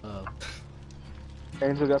 Shut up.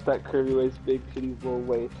 Angel got that curvy waist, big titties, low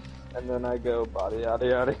waist, and then I go body, yada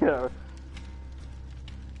yada yada.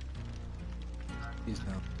 He's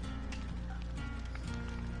not.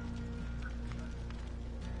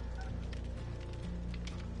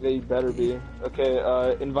 Yeah, you better be.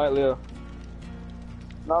 Okay, invite Leo.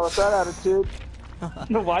 Not with that attitude.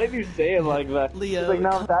 Why did you say it like that? Leo, He's like,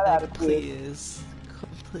 not come with that back, attitude. please.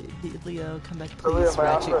 Leo, come back, So Leo, please. if I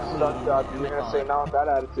offer a Ratchet stunt job, Queen. you're gonna say, not with that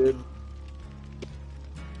attitude.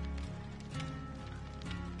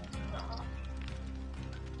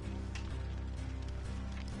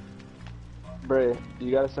 Bray,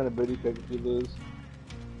 you gotta send a booty pic if you lose.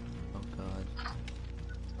 Oh god.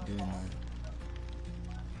 Doing that.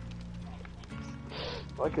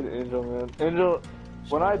 Like an Angel, man. Angel,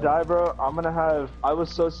 when I die, bro, I'm gonna have. I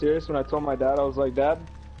was so serious when I told my dad. I was like, Dad,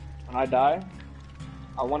 when I die,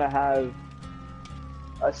 I want to have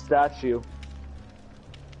a statue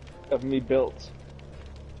of me built,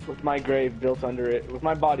 with my grave built under it, with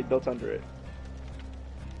my body built under it.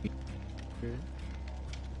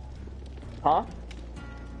 Huh?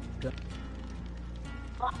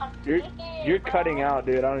 You're cutting out,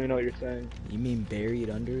 dude. I don't even know what you're saying. You mean buried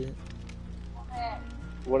under it?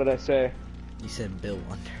 What did I say? You said built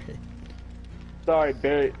under it. Sorry,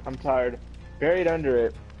 buried. I'm tired. Buried under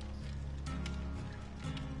it.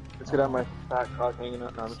 Let's get out my fat cock hanging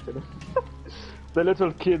out. No, I'm just kidding. The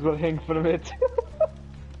little kids will hang from it.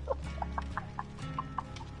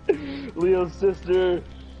 Leo's sister.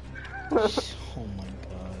 Oh my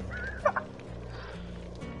god.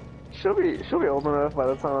 She'll be old enough by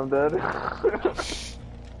the time I'm dead.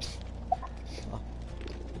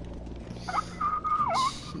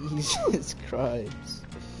 Jesus Christ.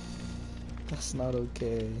 That's not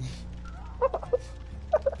okay.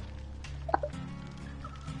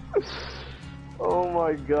 Oh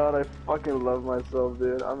my god, I fucking love myself,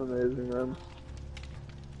 dude. I'm amazing, man.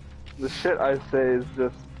 The shit I say is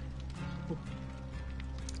just...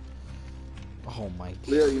 Oh my.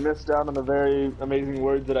 Leo, you missed out on the very amazing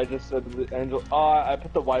words that I just said to the angel. Oh, I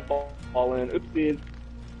put the white ball in. Oopsies.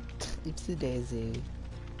 Oopsie daisy.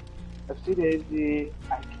 Oopsie daisy.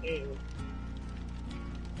 I can't.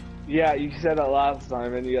 Yeah, you said that last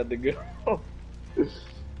time and you had to go.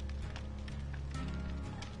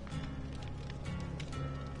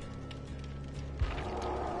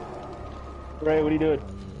 Ray, what are you doing?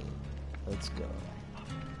 Let's go.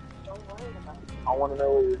 I want to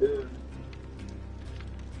know what you're doing.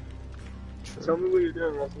 True. Tell me what you're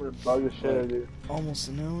doing, or else I'm gonna bug the shit out of you. Almost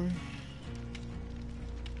an hour.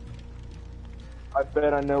 I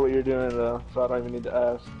bet I know what you're doing though, so I don't even need to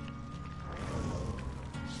ask.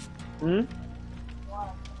 Hmm?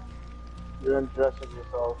 You're undressing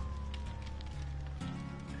yourself.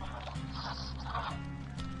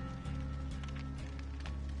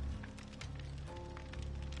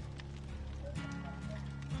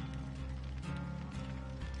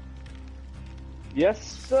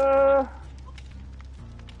 Yes, sir.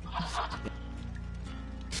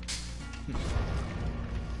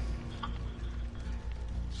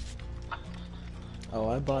 Oh,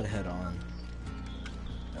 I bought head on.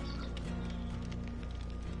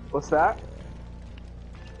 What's that?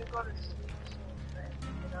 You go to sleep soon, right?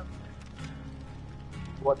 Get up.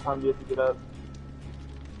 What time do you have to get up?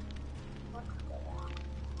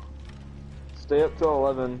 Stay up till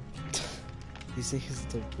 11. You say he's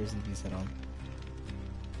the type of person who's head on.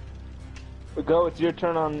 Go, it's your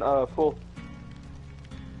turn on full.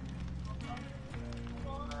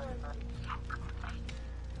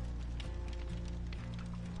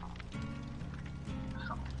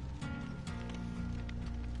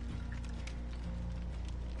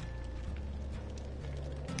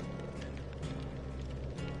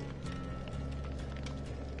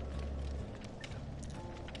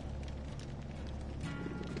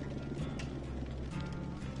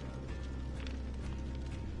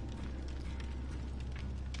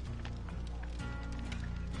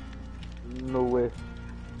 No way.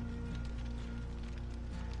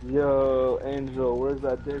 Yo, Angel, where's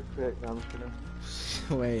that dick pic? No, I'm just kidding.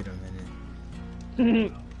 Wait a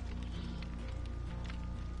minute.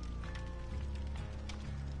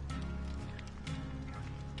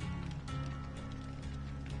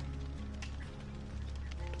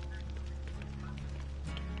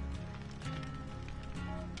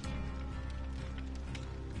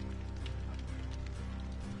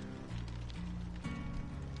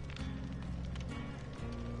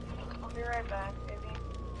 I'll be right back, baby.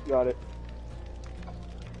 Got it.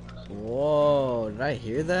 Whoa, did I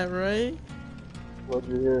hear that right? What'd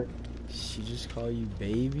you hear? She just called you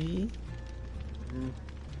baby? Mm.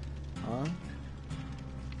 Huh?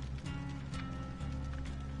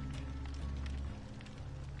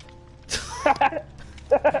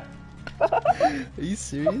 Are you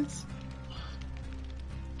serious?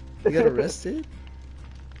 You got arrested?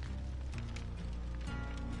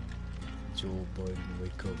 Joel Biden,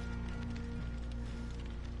 wake up.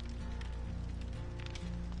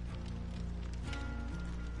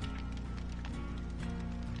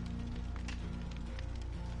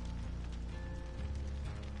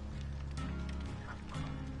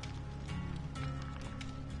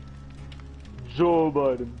 Joe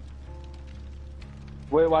Biden.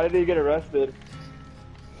 Wait, why did he get arrested?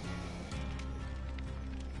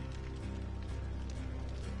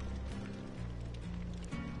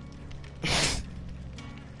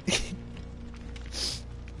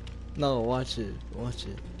 No, watch it. Watch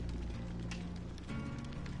it.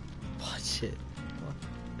 Watch it.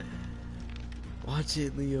 Watch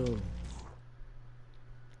it, Leo.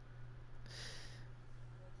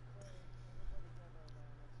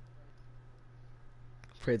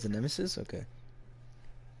 Prade's a nemesis? Okay.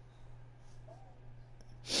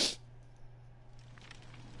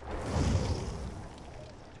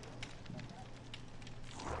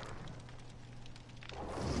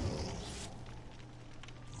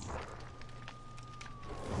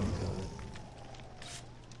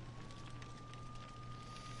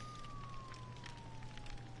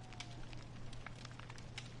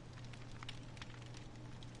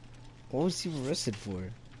 What was he arrested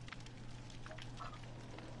for?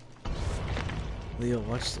 Leo,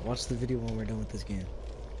 watch the video when we're done with this game.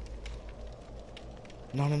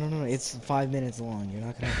 No, it's 5 minutes long. You're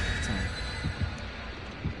not gonna have time.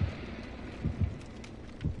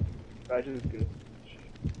 I just good.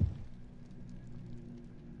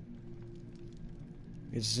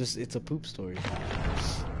 It's a poop story.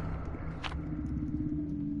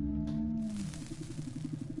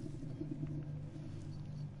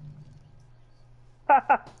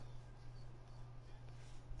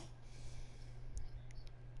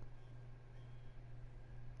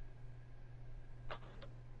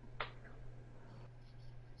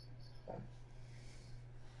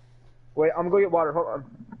 Wait, I'm gonna go get water. Hold on.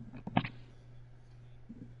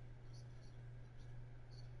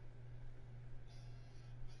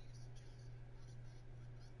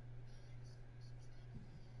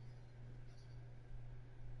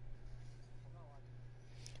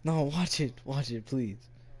 No, watch it, please.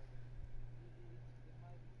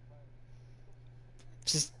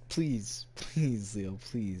 Just please, Leo,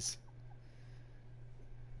 please.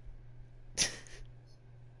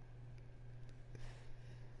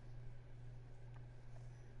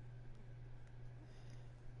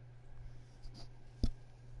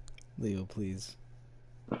 Leo, please.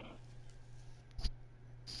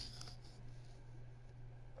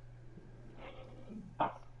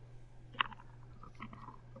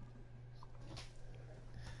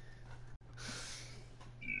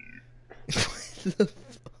 What the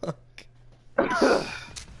fuck?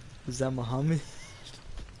 Is that Muhammad?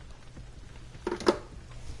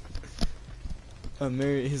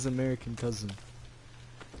 His American cousin.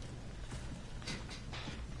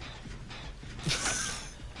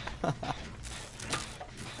 Joe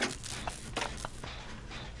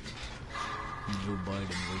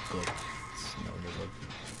Biden, wake up. Smell it up.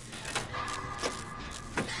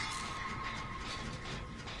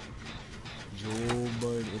 Joe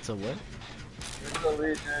Biden, it's a what?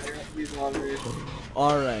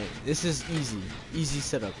 Alright, this is easy. Easy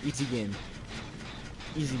setup, easy game.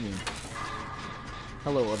 Easy game.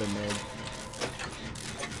 Hello, other Meg.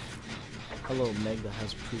 Hello, Meg that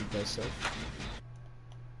has proved thyself.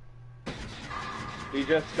 He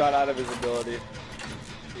just got out of his ability.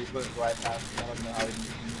 He put right past. I don't know how he did.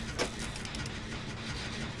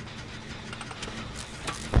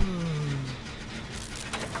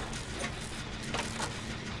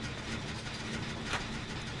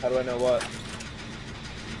 How do I know what?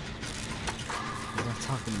 I'm not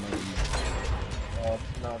talking about you. Oh,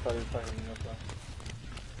 no, I thought he was talking to me.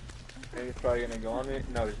 Maybe he's probably gonna go on me.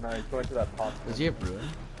 No, he's not. He's going to that pop. Is he a brewer?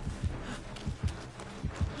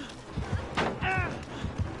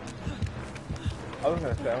 I was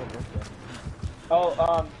gonna say, I don't think so.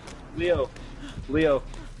 Oh, Leo.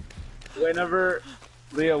 Whenever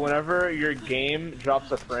your game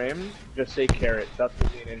drops a frame, just say carrot. That's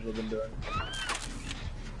what me and Angel have been doing.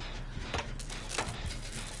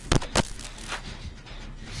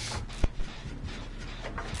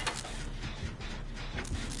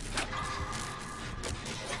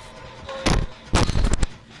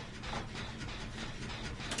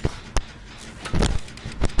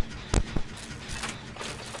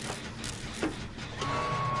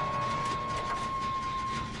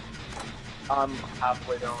 I'm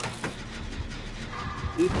halfway down.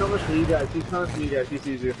 He's coming for you guys. He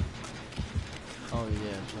sees you. Oh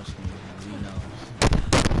yeah, trust me. He knows.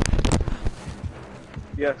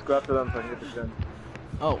 Yes, go after them so I can get the gun.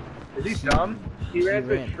 Oh. Is he dumb? He ran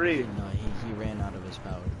to a tree. No, he ran out of his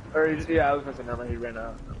power. Or, yeah, I was gonna say, never mind, he ran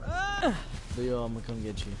out. Leo, I'm gonna come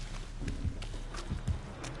get you.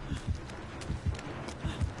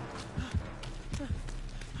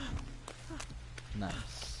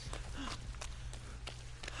 Nice.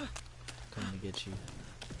 Coming to get you.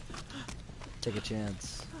 Take a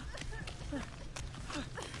chance.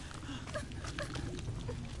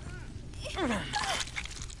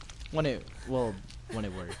 When it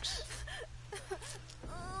works.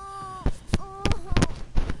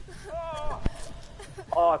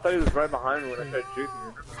 Oh, I thought he was right behind me when I tried shooting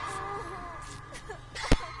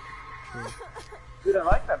you. Dude, I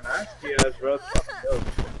like that mask he has, bro. It's fucking dope.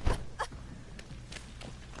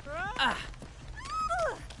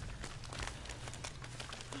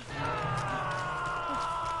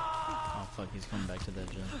 Oh fuck, he's coming back to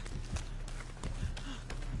that gym.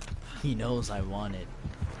 He knows I want it.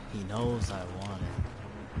 He knows I want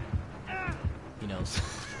it. He knows.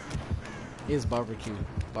 He is barbecue.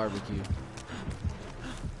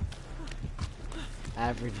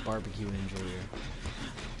 Average barbecue enjoyer.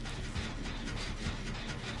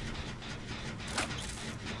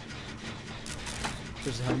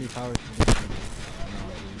 Just how many powers can you get?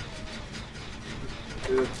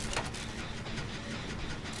 Dude.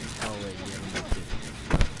 Oh wait, you haven't moved it.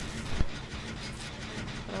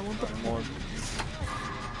 I want the more.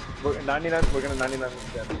 We're 99, we're gonna 99 this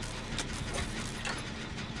again.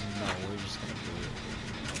 No, we're just gonna do it.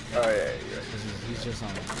 Oh yeah, you're right. He's just on.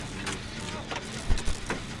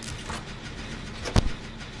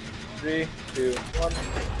 3, 2, 1.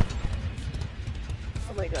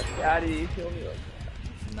 Oh my god, Daddy, you kill me like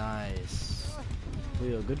that. Nice.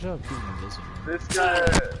 Leo, good job keeping him busy, man. This guy,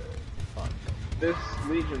 Fuck. this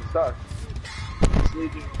Legion sucks. This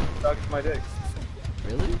Legion sucks my dick.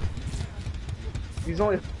 Really? He's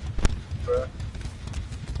only, bruh.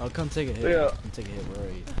 I'll come take a hit. Yeah. Come take a hit. Where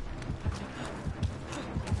are you?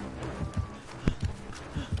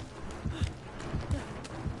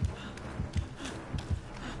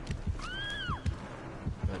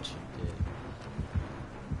 Bet you did.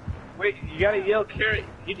 Wait, you gotta yell carrot.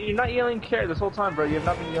 You're not yelling carrot this whole time, bro. You have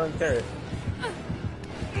not been yelling carrot.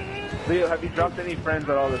 Leo, have you dropped any friends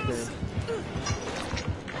at all this game?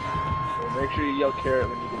 Well, make sure you yell carrot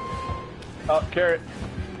when you do. Oh, carrot.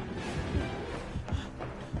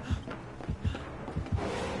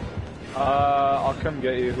 I'll come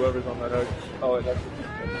get you, whoever's on that hook. Oh, wait, that's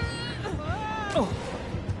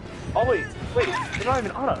Oh, wait, you're not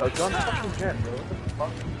even on a hook, you're on a fucking jet, bro. What the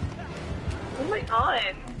fuck? What am I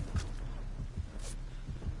on?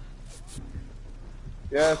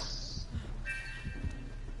 Yes.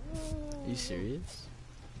 Are you serious?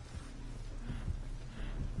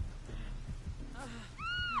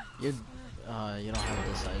 You don't have a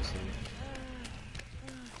decisive.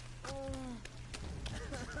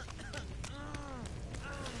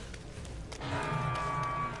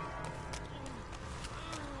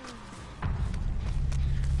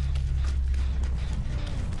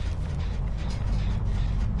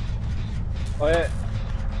 Oh yeah.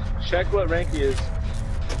 Check what rank he is.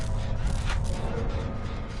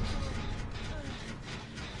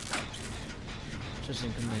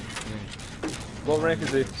 Tristan, come here. What rank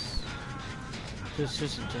is he?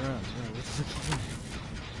 Tristan, turn around. What the fuck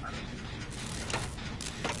are you doing?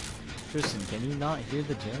 Tristan, can you not hear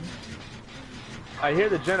the gem? I hear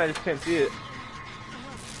the gen, I just can't see it.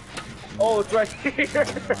 Oh, it's right here. Oh my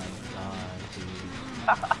god, dude.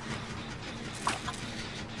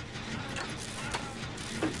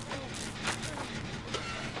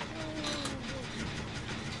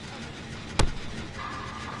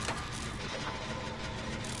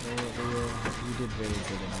 You did very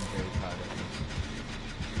good and I'm very proud of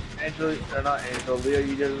you. Angel, or not Angel, Leo,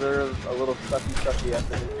 you deserve a little sucky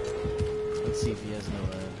after this. Let's see if he has no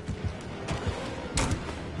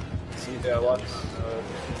Let's see if Yeah, he watch. does.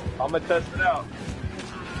 I'm gonna test it out.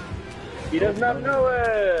 He doesn't have no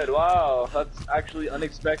it. Wow, that's actually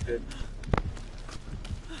unexpected.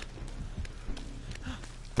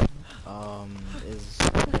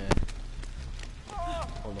 Okay.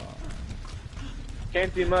 Hold on.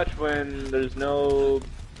 Can't do much when there's no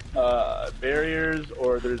barriers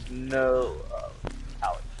or there's no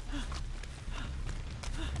pallet.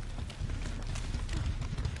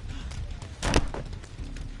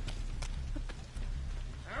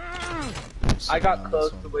 I got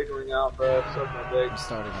close to wiggling out, bro. So my leg. I'm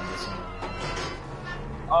starting on this one.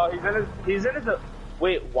 Oh, he's in his.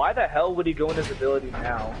 Wait, why the hell would he go in his ability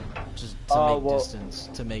now? Just to make distance.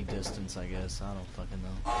 To make distance, I guess. I don't fucking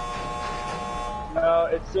know. No,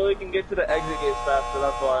 it's so he can get to the exit gates faster.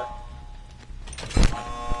 That's why.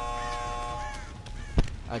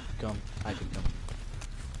 I could come.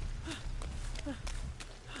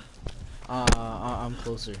 I'm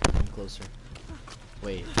closer.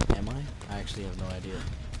 Wait, am I? I actually have no idea.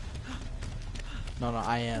 No,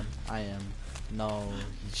 I am. No,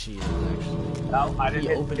 she is actually. No, I didn't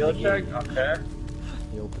hit skill check? Okay.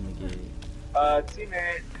 He opened the gate.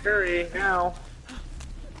 Teammate, hurry, now.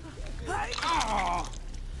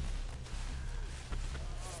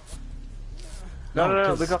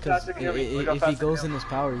 No, look how fast he can hit me. If he goes in his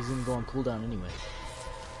power, he's gonna go on cooldown anyway.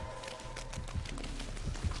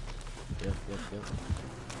 Yep.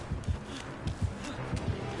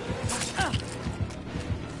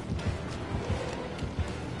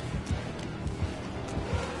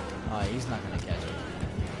 He's not gonna catch it.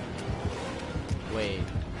 Wait.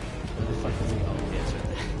 Where the fuck is he? Oh, okay, it's right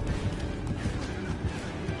there.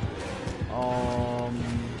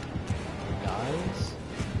 Guys?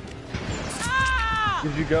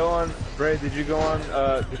 Did you go on, Bray, did you go on,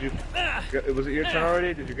 was it your turn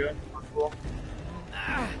already? Did you go? Cool.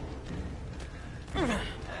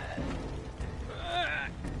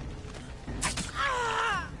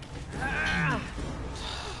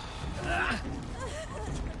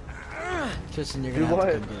 Tristan, you're gonna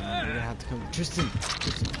have to come get me. You're gonna have to come. Tristan!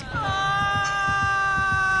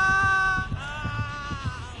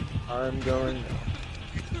 I'm going.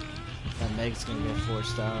 That Meg's gonna get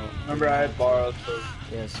forced out. Remember, I had borrowed, so.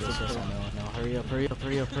 Yes, I know. Hurry up.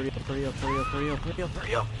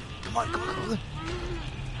 Come on.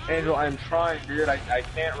 Angel, I'm trying, dude. I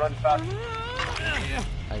can't run fast.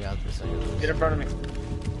 I got this. Get in front of me.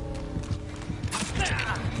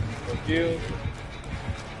 Thank you.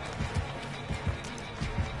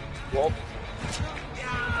 Whoop.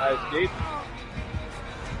 I escaped.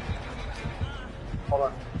 Hold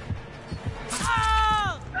on.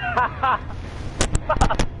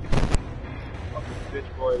 Fucking bitch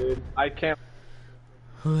boy, dude. I can't.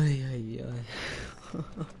 Ay, ay, ay.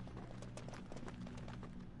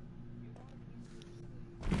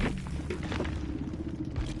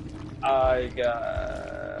 I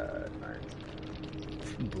got.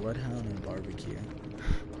 Bloodhound and barbecue.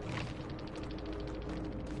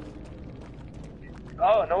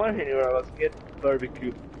 Oh, no one here knew where I was. Get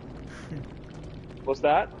barbecue. What's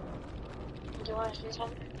that? Do you want to see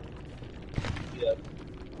something? Yeah.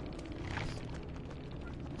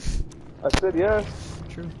 I said yes.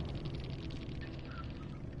 True.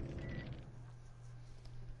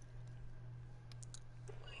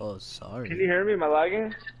 Oh, sorry. Can you hear me? Am I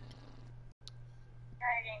lagging?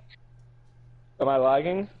 Dragging. Am I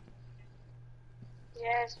lagging?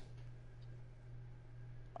 Yes.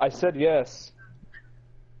 I said yes.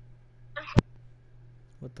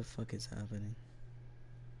 What the fuck is happening?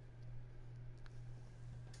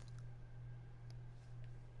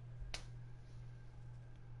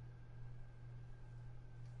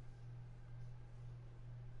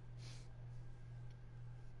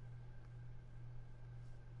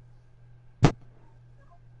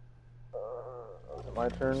 My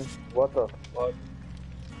turn. What the fuck?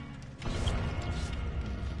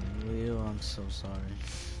 Leo, I'm so sorry.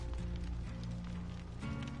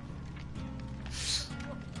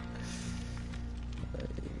 Ay,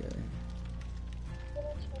 ay.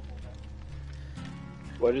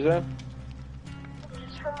 What'd you say?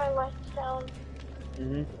 Just turn my lights down.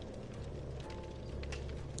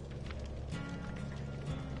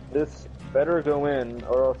 This better go in,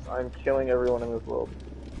 or else I'm killing everyone in this world.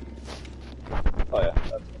 Oh yeah,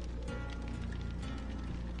 that's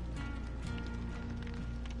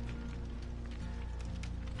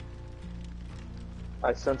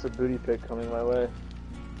I sense a booty pic coming my way.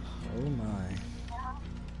 Oh my.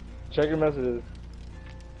 Check your messages.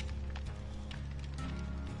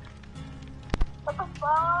 What the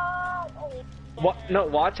fuck? Oh, What? No,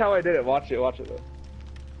 watch how I did it. Watch it. Watch it though.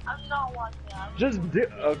 I'm not watching. Just do.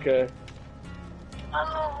 Okay. I'm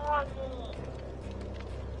not watching.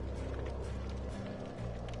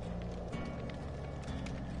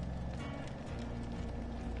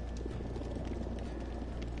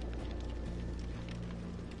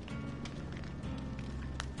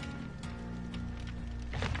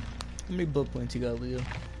 How many blood points you got, Leo?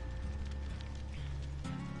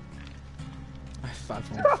 I have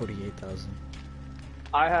 548,000.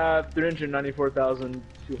 I have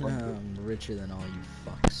 394,200. I'm richer than all you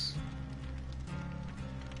fucks.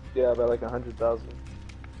 Yeah, by like 100,000.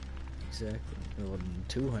 Exactly. Well,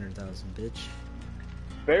 200,000, bitch.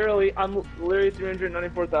 Barely. I'm literally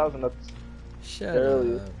 394,000. That's Shut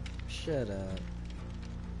Barely. up. Shut up.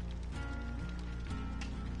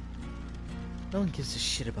 No one gives a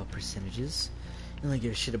shit about percentages. You only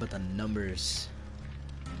give a shit about the numbers.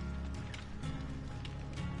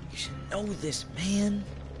 You should know this, man.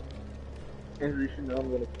 Andrew, you should know I'm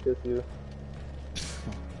gonna kiss you.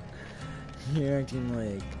 You're acting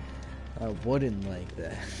like I wouldn't like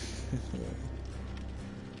that. Yeah.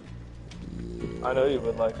 I know you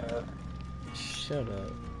would like that. Shut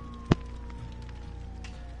up.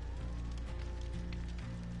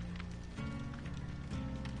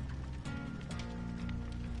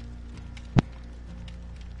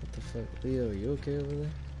 What the fuck? Leo, are you okay over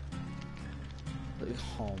there? Like,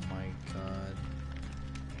 oh my god.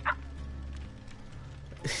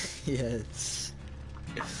 Yes.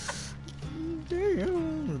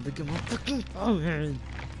 Damn, look at my fucking forehead.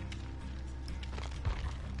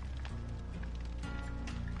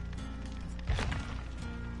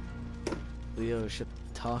 Leo, should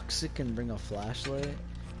toxic and bring a flashlight?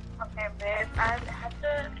 Okay, babe. I have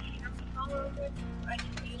to all over. I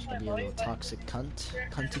can use my Should be a little volume, but toxic cunt.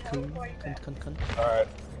 Cunty cool. Cunt. Alright.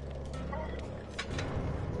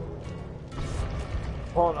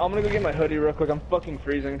 Hold on, I'm gonna go get my hoodie real quick. I'm fucking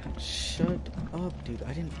freezing. Shut up, dude.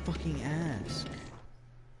 I didn't fucking ask.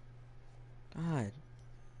 God.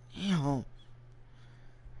 Damn.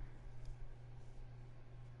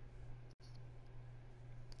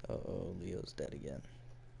 Uh-oh, Leo's dead again.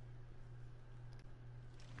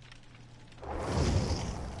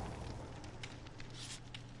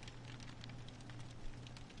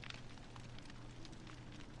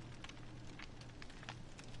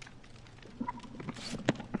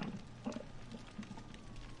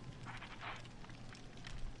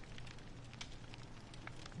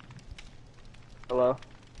 Hello?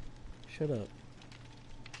 Shut up.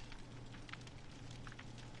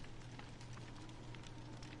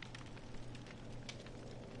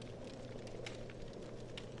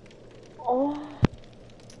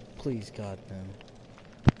 Please, God, man.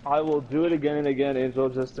 I will do it again and again, Angel,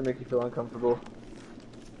 just to make you feel uncomfortable.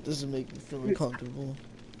 Doesn't make me feel uncomfortable.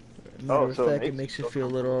 Matter Oh, of so fact, it makes you feel a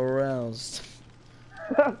little aroused.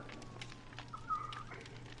 I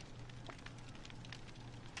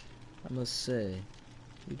must say,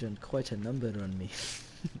 you've done quite a number on me.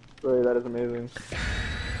 Really, that is amazing.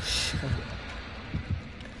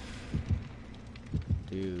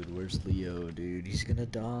 Dude, where's Leo, dude? He's gonna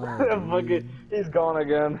die, Fuck it, dude. he's gone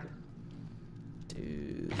again.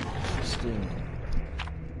 Dude, interesting.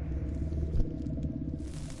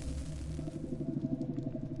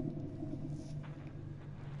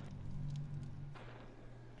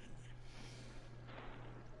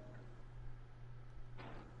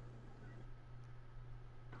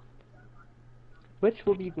 Which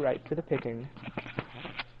will be right for the picking?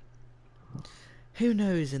 Who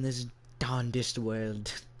knows in this darndest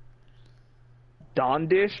world?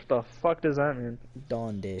 Dondish? The fuck does that mean?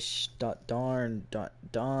 Darndish. Darn.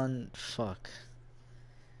 Fuck.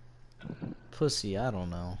 Pussy, I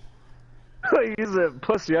don't know. He said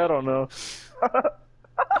pussy, I don't know.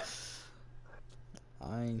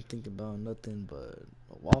 I ain't think about nothing but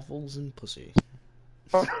waffles and pussy.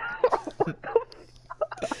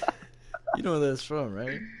 You know where that's from,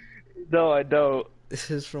 right? No, I don't. This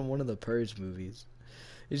is from one of the Purge movies.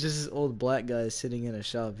 It's just this old black guy sitting in a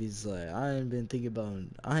shop. He's like, I ain't been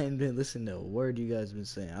listening to a word you guys been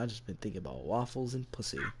saying. I just been thinking about waffles and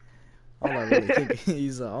pussy. All I really think,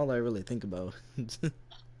 he's like, all I really think about. That's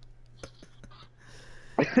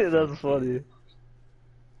funny.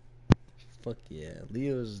 Fuck yeah.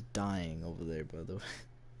 Leo's dying over there, by the way.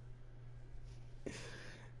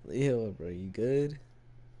 Leo, bro, you good?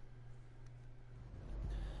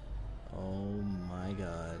 Oh my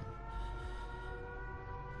god.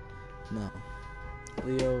 No.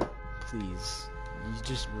 Leo, please. You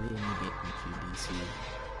just ruined the game if you DC.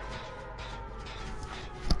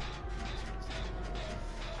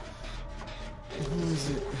 Who is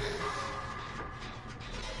it?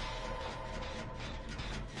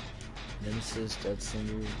 Nemesis, Death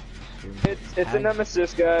Singer. It's a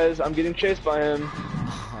nemesis, guys. I'm getting chased by him.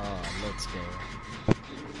 Oh, let's go.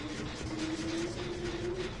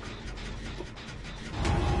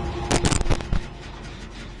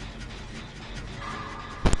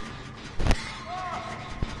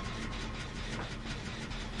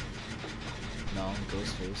 No,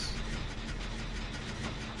 Ghostface.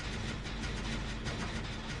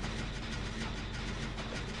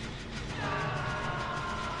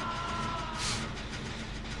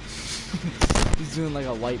 He's doing like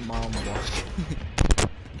a white mom walk.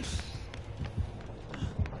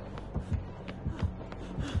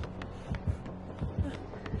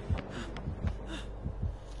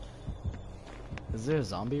 Is there a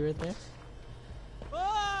zombie right there?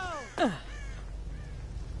 Nice.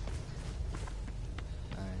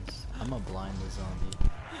 I'm a blind the zombie.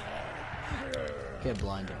 Get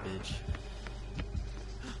blinded, bitch.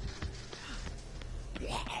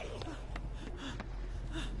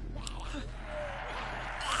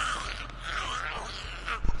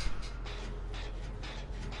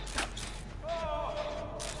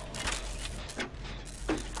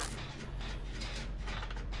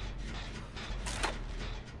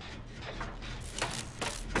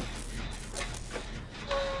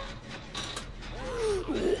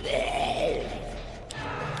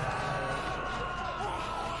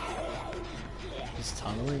 He's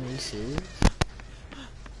tunneling, are you serious?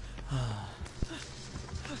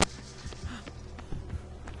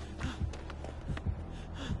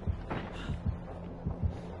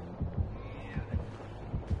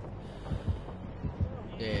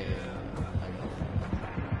 Yeah, I know.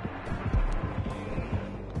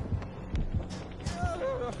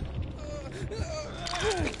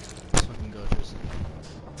 Let's fucking go, Tristan.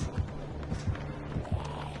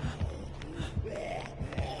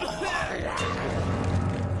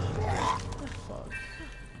 Fuck.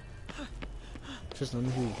 Tristan, let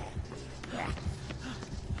me heal.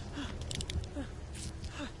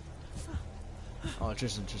 Oh,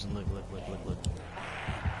 Tristan, look.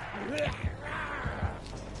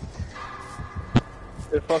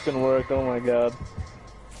 It fucking worked. Oh my god.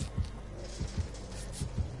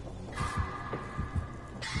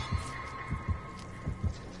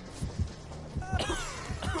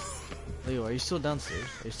 Leo, are you still downstairs?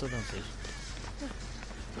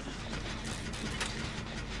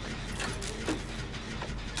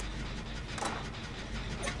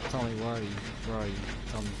 Tell me, where are you?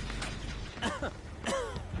 Tell me.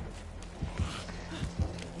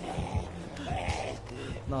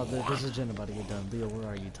 No, this is Jen about to get done. Leo, where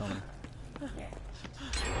are you? Tell me.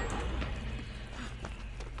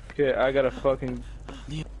 Okay, I gotta fucking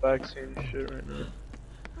Leo. vaccine shit right now.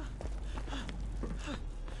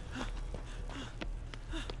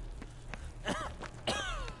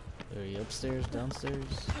 Are you upstairs, downstairs?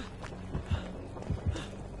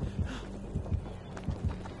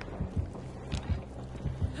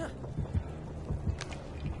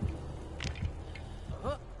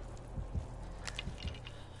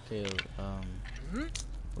 Okay,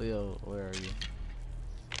 Leo, where are you?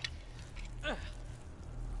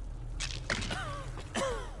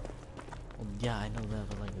 Well, yeah, I know that,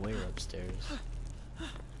 but like, where upstairs?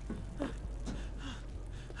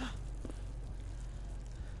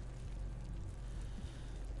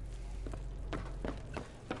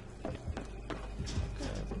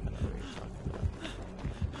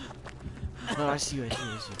 No, I see you, I see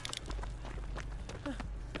you, I see you.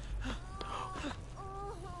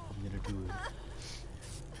 I'm gonna do it.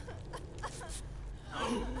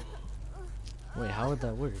 Wait, how would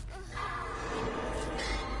that work?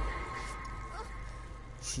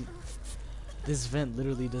 See, this vent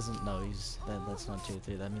literally doesn't. No, that's not tier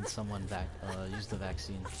 3. That means someone used the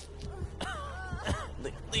vaccine.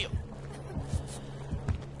 Leo.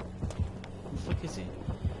 Who the fuck is he?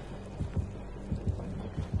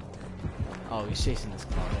 Oh, he's chasing this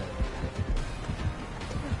car.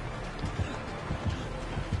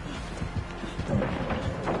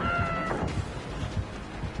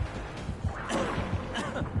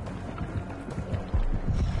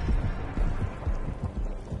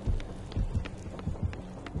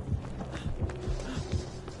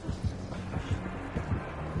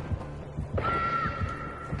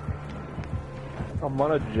 I'm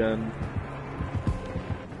on a gen.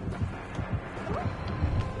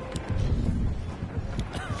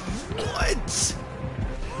 What?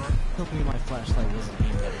 Help me, my flashlight wasn't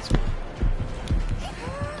aimed at its goal.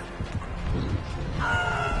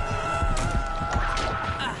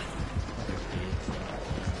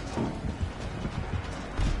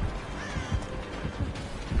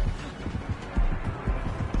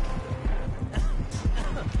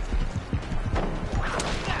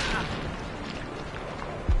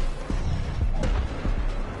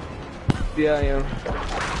 Yeah, I am.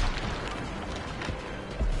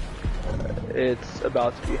 It's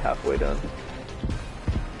about to be halfway done.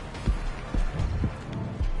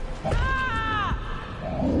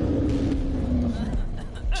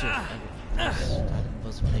 Shit, I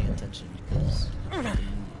wasn't paying attention because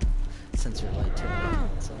the sensor light turned on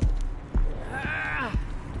outside.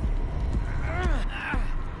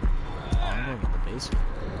 Oh, I'm going to the basement.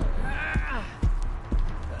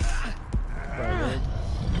 Private.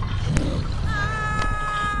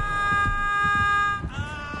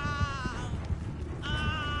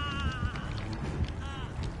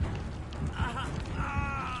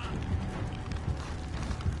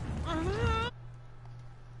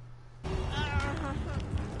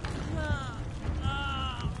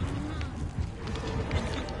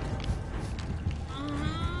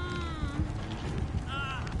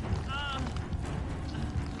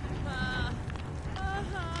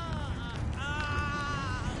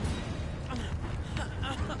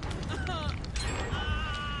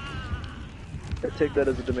 I take that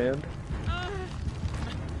as a demand.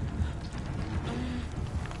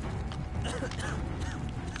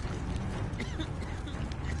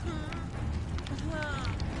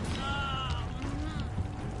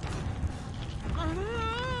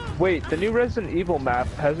 Wait, the new Resident Evil map,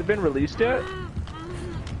 has it been released yet?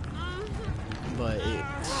 But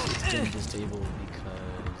it's been disabled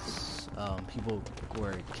because people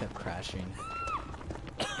kept crashing.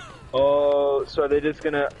 Oh, so are they just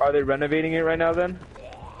gonna, are they renovating it right now then?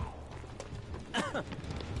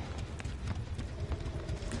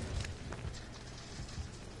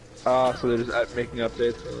 Ah, so they're just making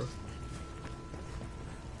updates.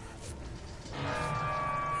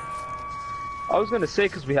 I was gonna say,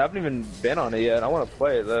 cause we haven't even been on it yet, I wanna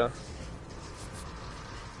play it though.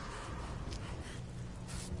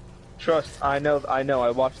 Trust, I know,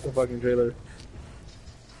 I watched the fucking trailer.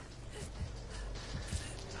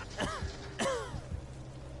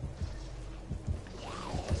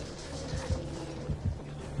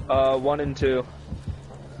 1 and 2.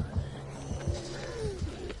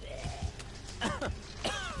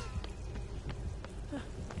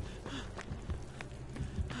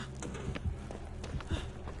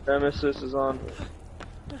 Nemesis is on.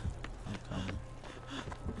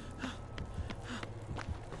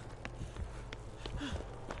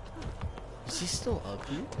 Is he still up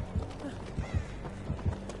here?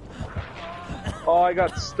 Oh, I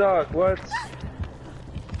got stuck. What?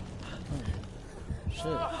 Shit,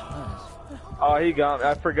 nice. Oh, he got me.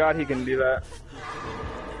 I forgot he can do that.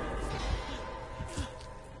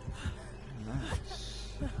 Nice.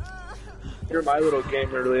 You're my little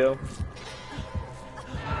gamer, Leo.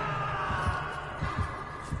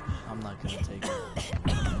 I'm not gonna take it.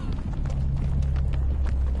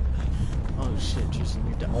 Oh shit, Tristan,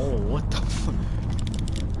 you're down. Oh, what the fuck?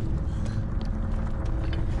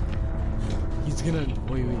 He's gonna.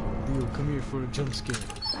 Wait, Leo, come here for a jump scare.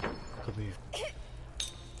 Come here.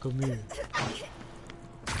 Come here.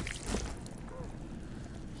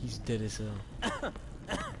 He's dead as hell.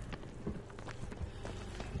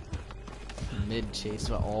 Mid chase,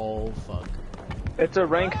 but oh fuck. It's a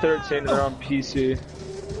rank 13 and they're on PC.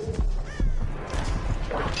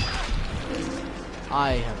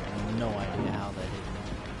 I have no idea how that hit me.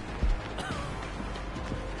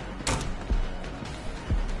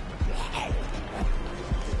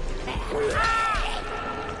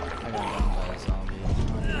 I got done by a zombie.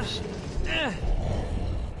 Oh shit.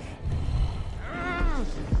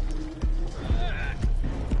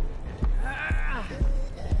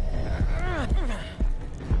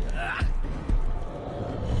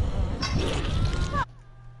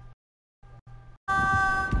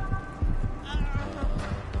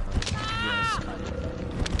 Yes, kind of.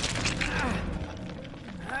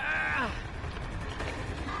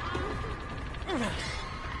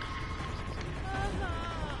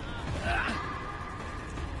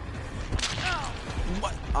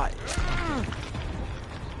 What?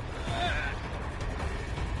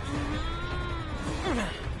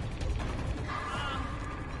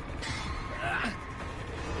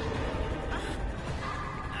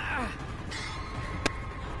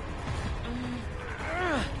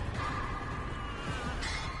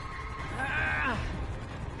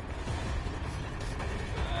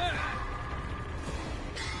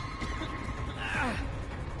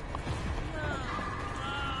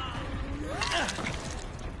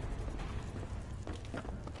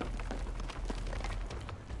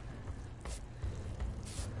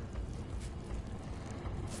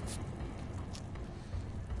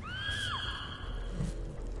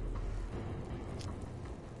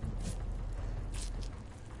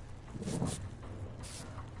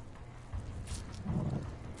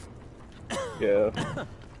 Yeah.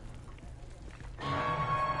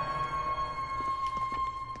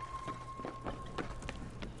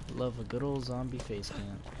 Love a good old zombie face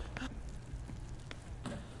cam.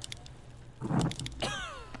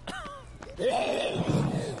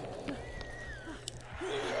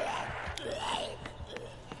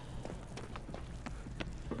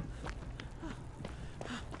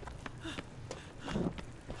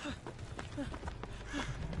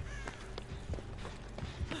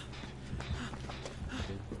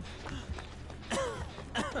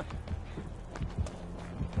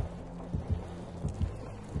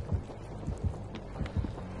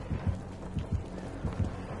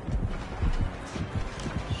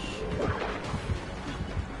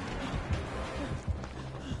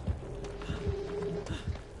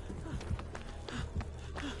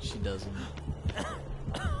 She doesn't.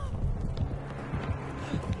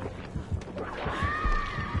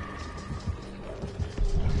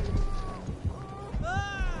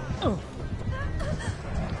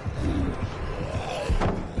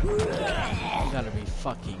 You gotta be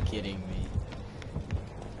fucking kidding me.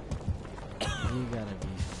 You gotta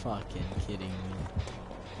be fucking kidding me.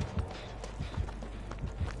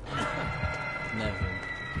 Never.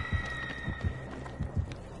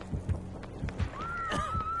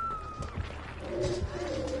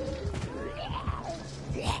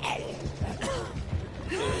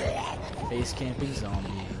 Face camping zombie.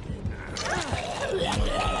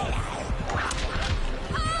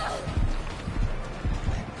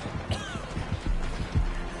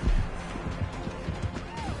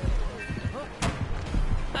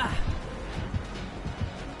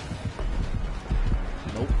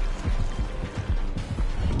 Nope.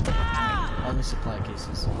 Only supply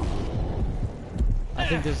cases. I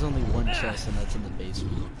think there's only one chest and that's in the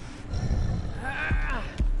basement.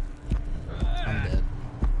 I'm dead.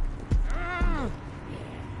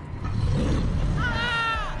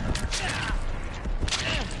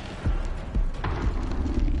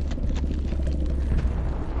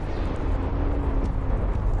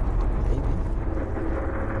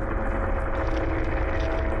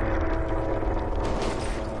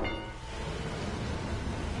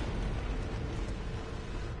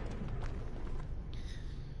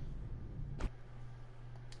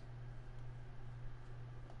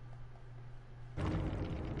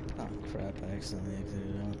 Oh crap, I accidentally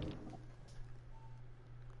exited out.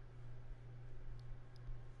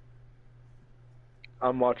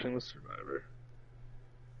 I'm watching The Survivor.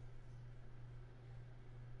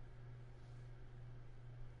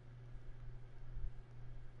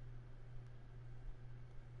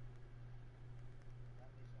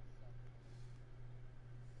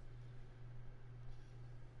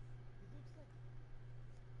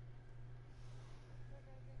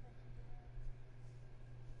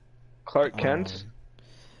 Clark Kent,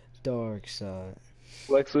 Dark Side.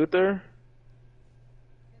 Lex Luthor,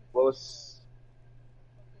 Lois.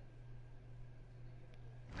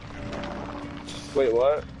 Wait,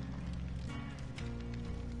 what?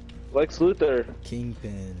 Lex Luthor.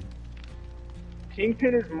 Kingpin.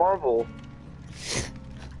 Kingpin is Marvel.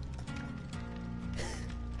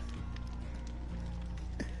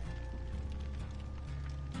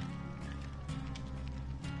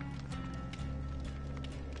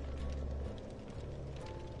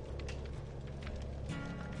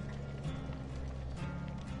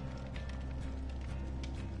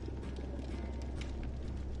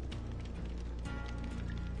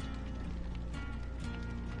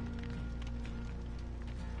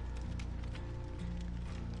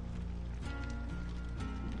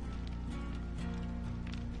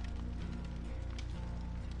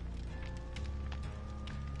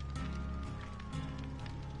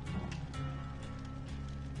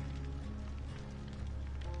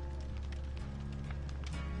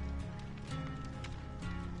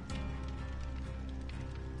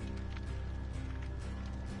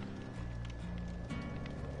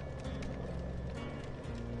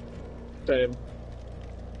 Same.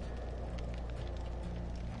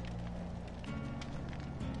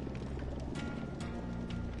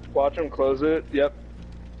 Watch him close it. Yep.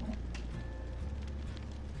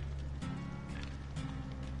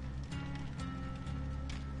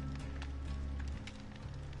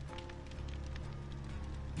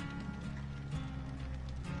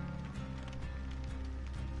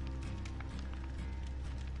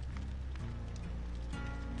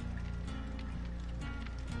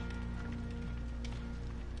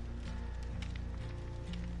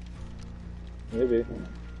 Maybe.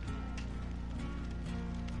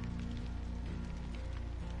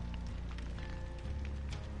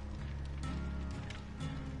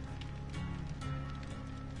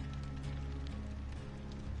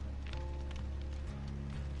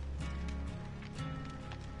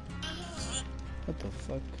 What the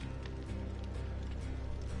fuck?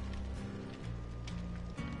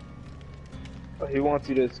 Oh, he wants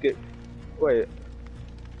you to skip. Wait.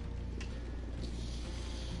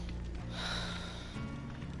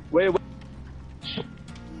 Wait.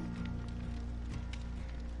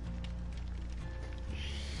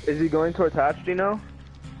 Is he going towards Hatch, do you know?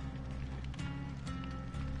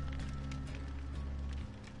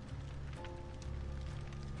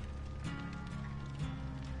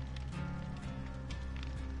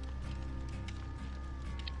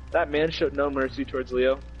 That man showed no mercy towards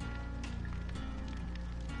Leo.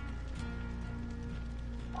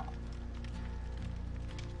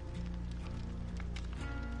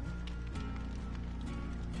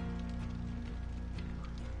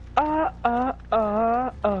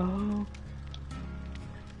 Oh.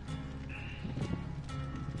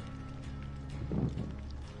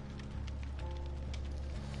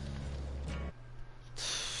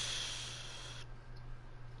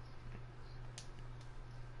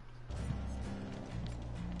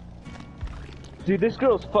 Dude, this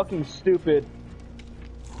girl's fucking stupid.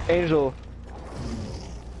 Angel.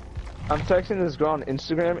 I'm texting this girl on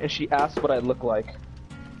Instagram and she asked what I look like.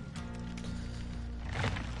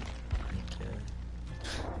 Okay.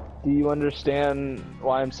 Do you understand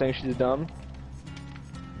why I'm saying she's dumb?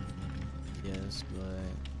 Yes, but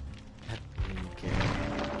I don't really care.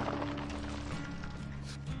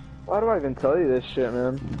 Why do I even tell you this shit,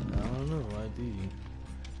 man? I don't know, why do you?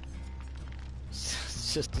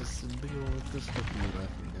 It's just this big old, what the fuck are you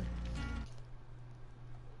laughing at?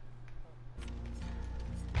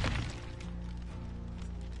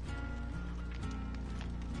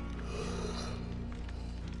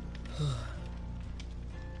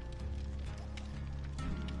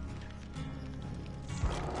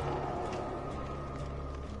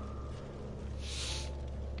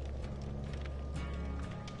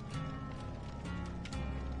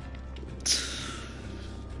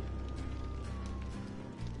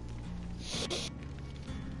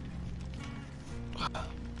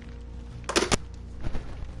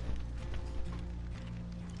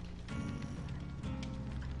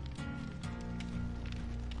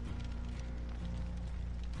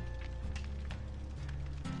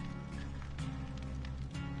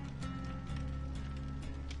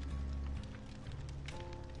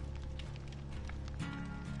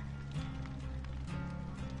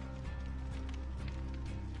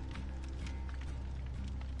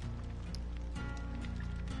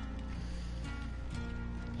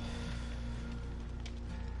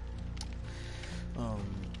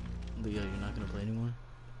 Leo, you're not gonna play anymore?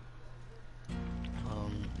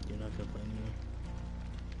 You're not gonna play anymore?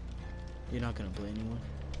 You're not gonna play anymore?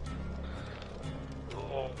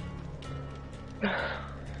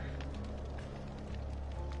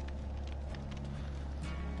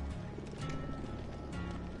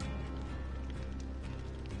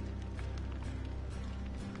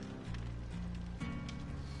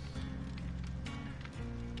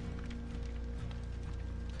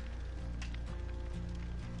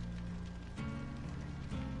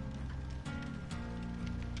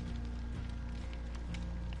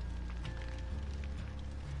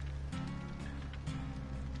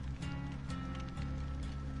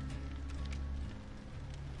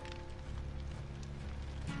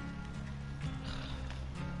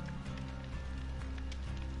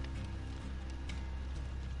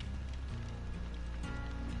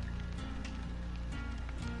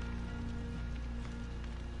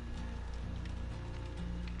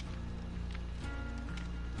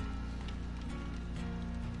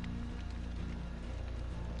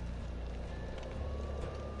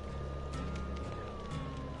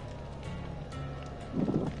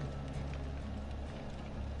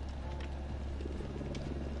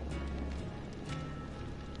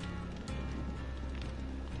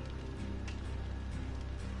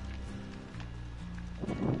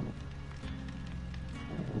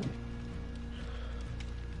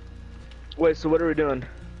 Wait, so what are we doing?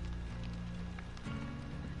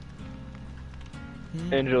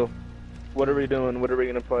 Angel, what are we doing? What are we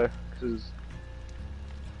gonna play? Cause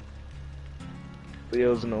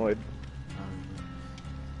Leo's annoyed.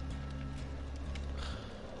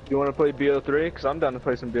 You wanna play BO3? Cause I'm down to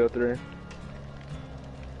play some BO3.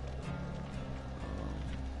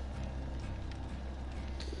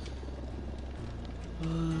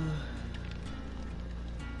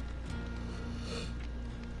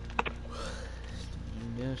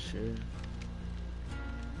 Yeah, sure.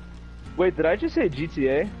 Wait, did I just say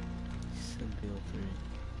GTA? Said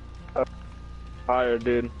BO3. Fire,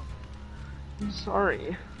 dude. I'm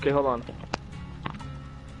sorry. Okay, hold on.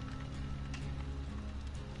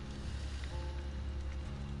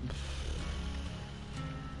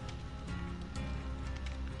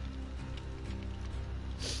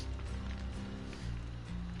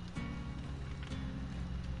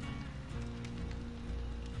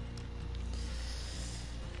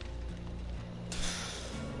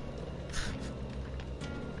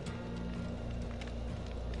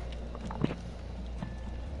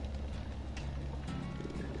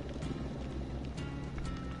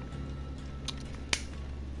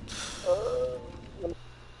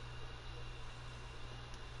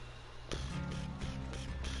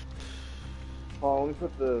 Oh, let me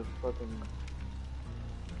put the fucking...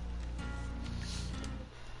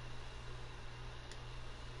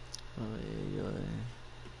 Oh, yeah, yeah.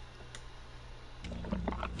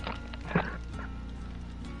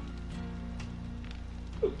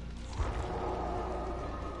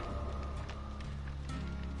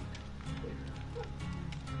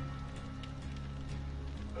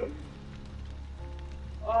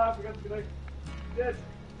 Oh, I forgot to connect. Yes.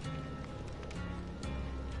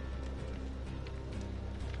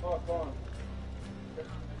 Oh, it's on.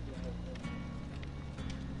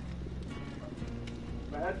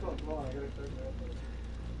 My headphones are on. I gotta check my headphones.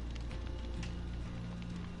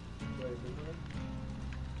 Wait, isn't it?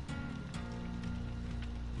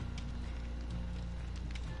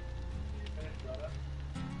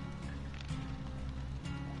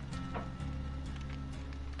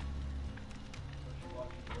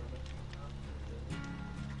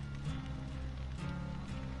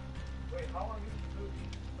 Wait, how long is the movie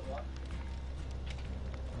to watch?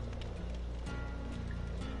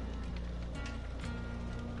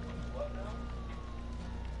 What now?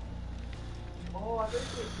 Oh, I think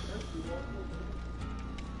it's empty.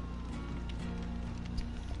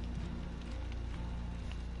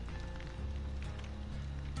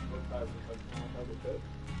 What size is like small type of pit?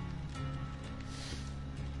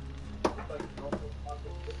 It's like normal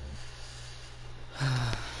pocket pit.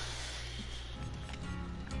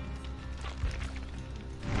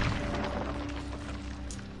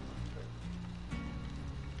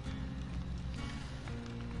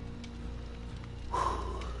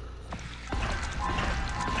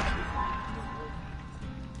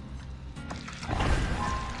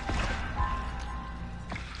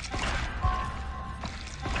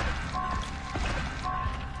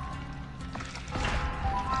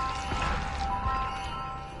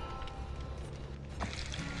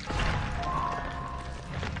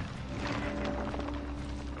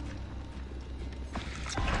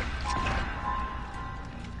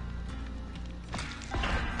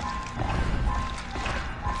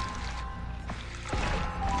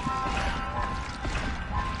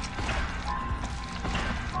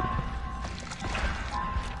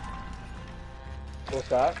 What's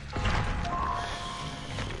that?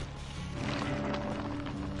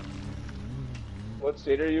 What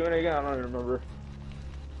state are you in again? I don't even remember.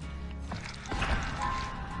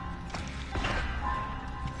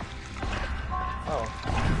 Oh.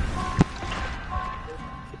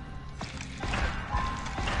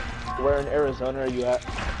 Where in Arizona are you at?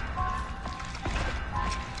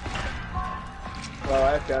 Well,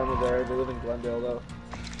 I have family there. They live in Glendale, though.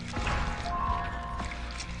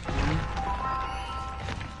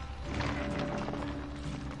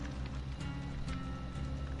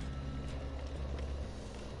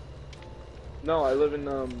 No, I live in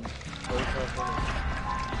LA,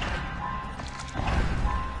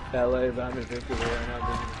 but I'm in Vancouver right now.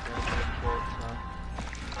 Visiting friends.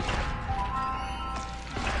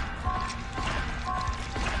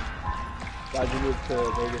 Why'd you move to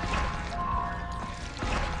Vegas?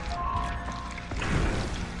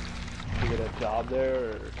 To get a job there,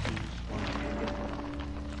 or you just want to move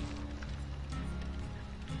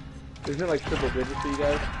there? Isn't it like triple digits for you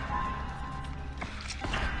guys?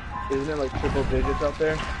 Isn't it like triple digits out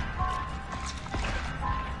there?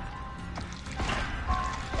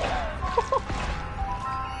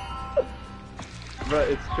 But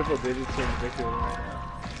it's triple digits in Victory right now.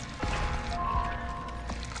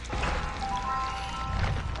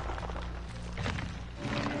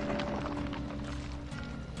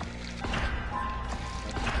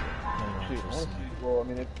 Shoot, well, I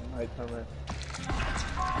mean, it's nighttime right now.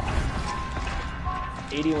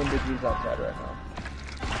 81 degrees outside right now.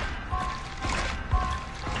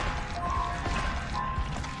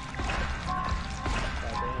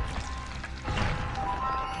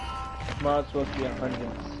 Tomorrow's supposed to be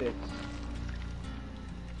 106.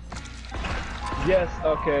 Yes,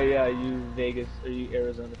 okay, yeah, you Vegas, or you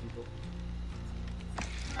Arizona people.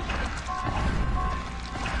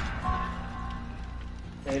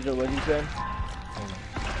 Angel, what'd you say?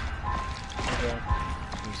 Okay.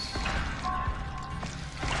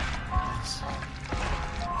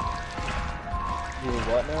 You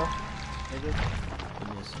what now? Angel?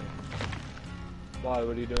 Yes, sir. Why,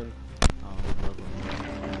 what are you doing?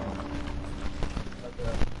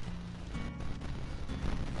 Okay.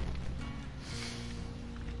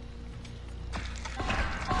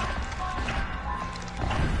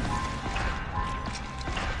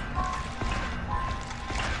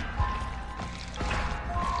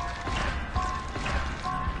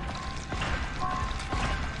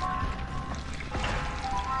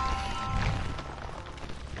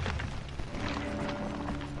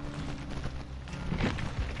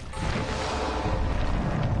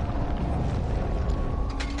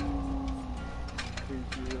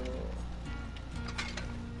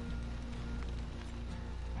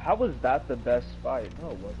 How was that the best fight? No,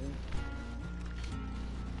 it wasn't.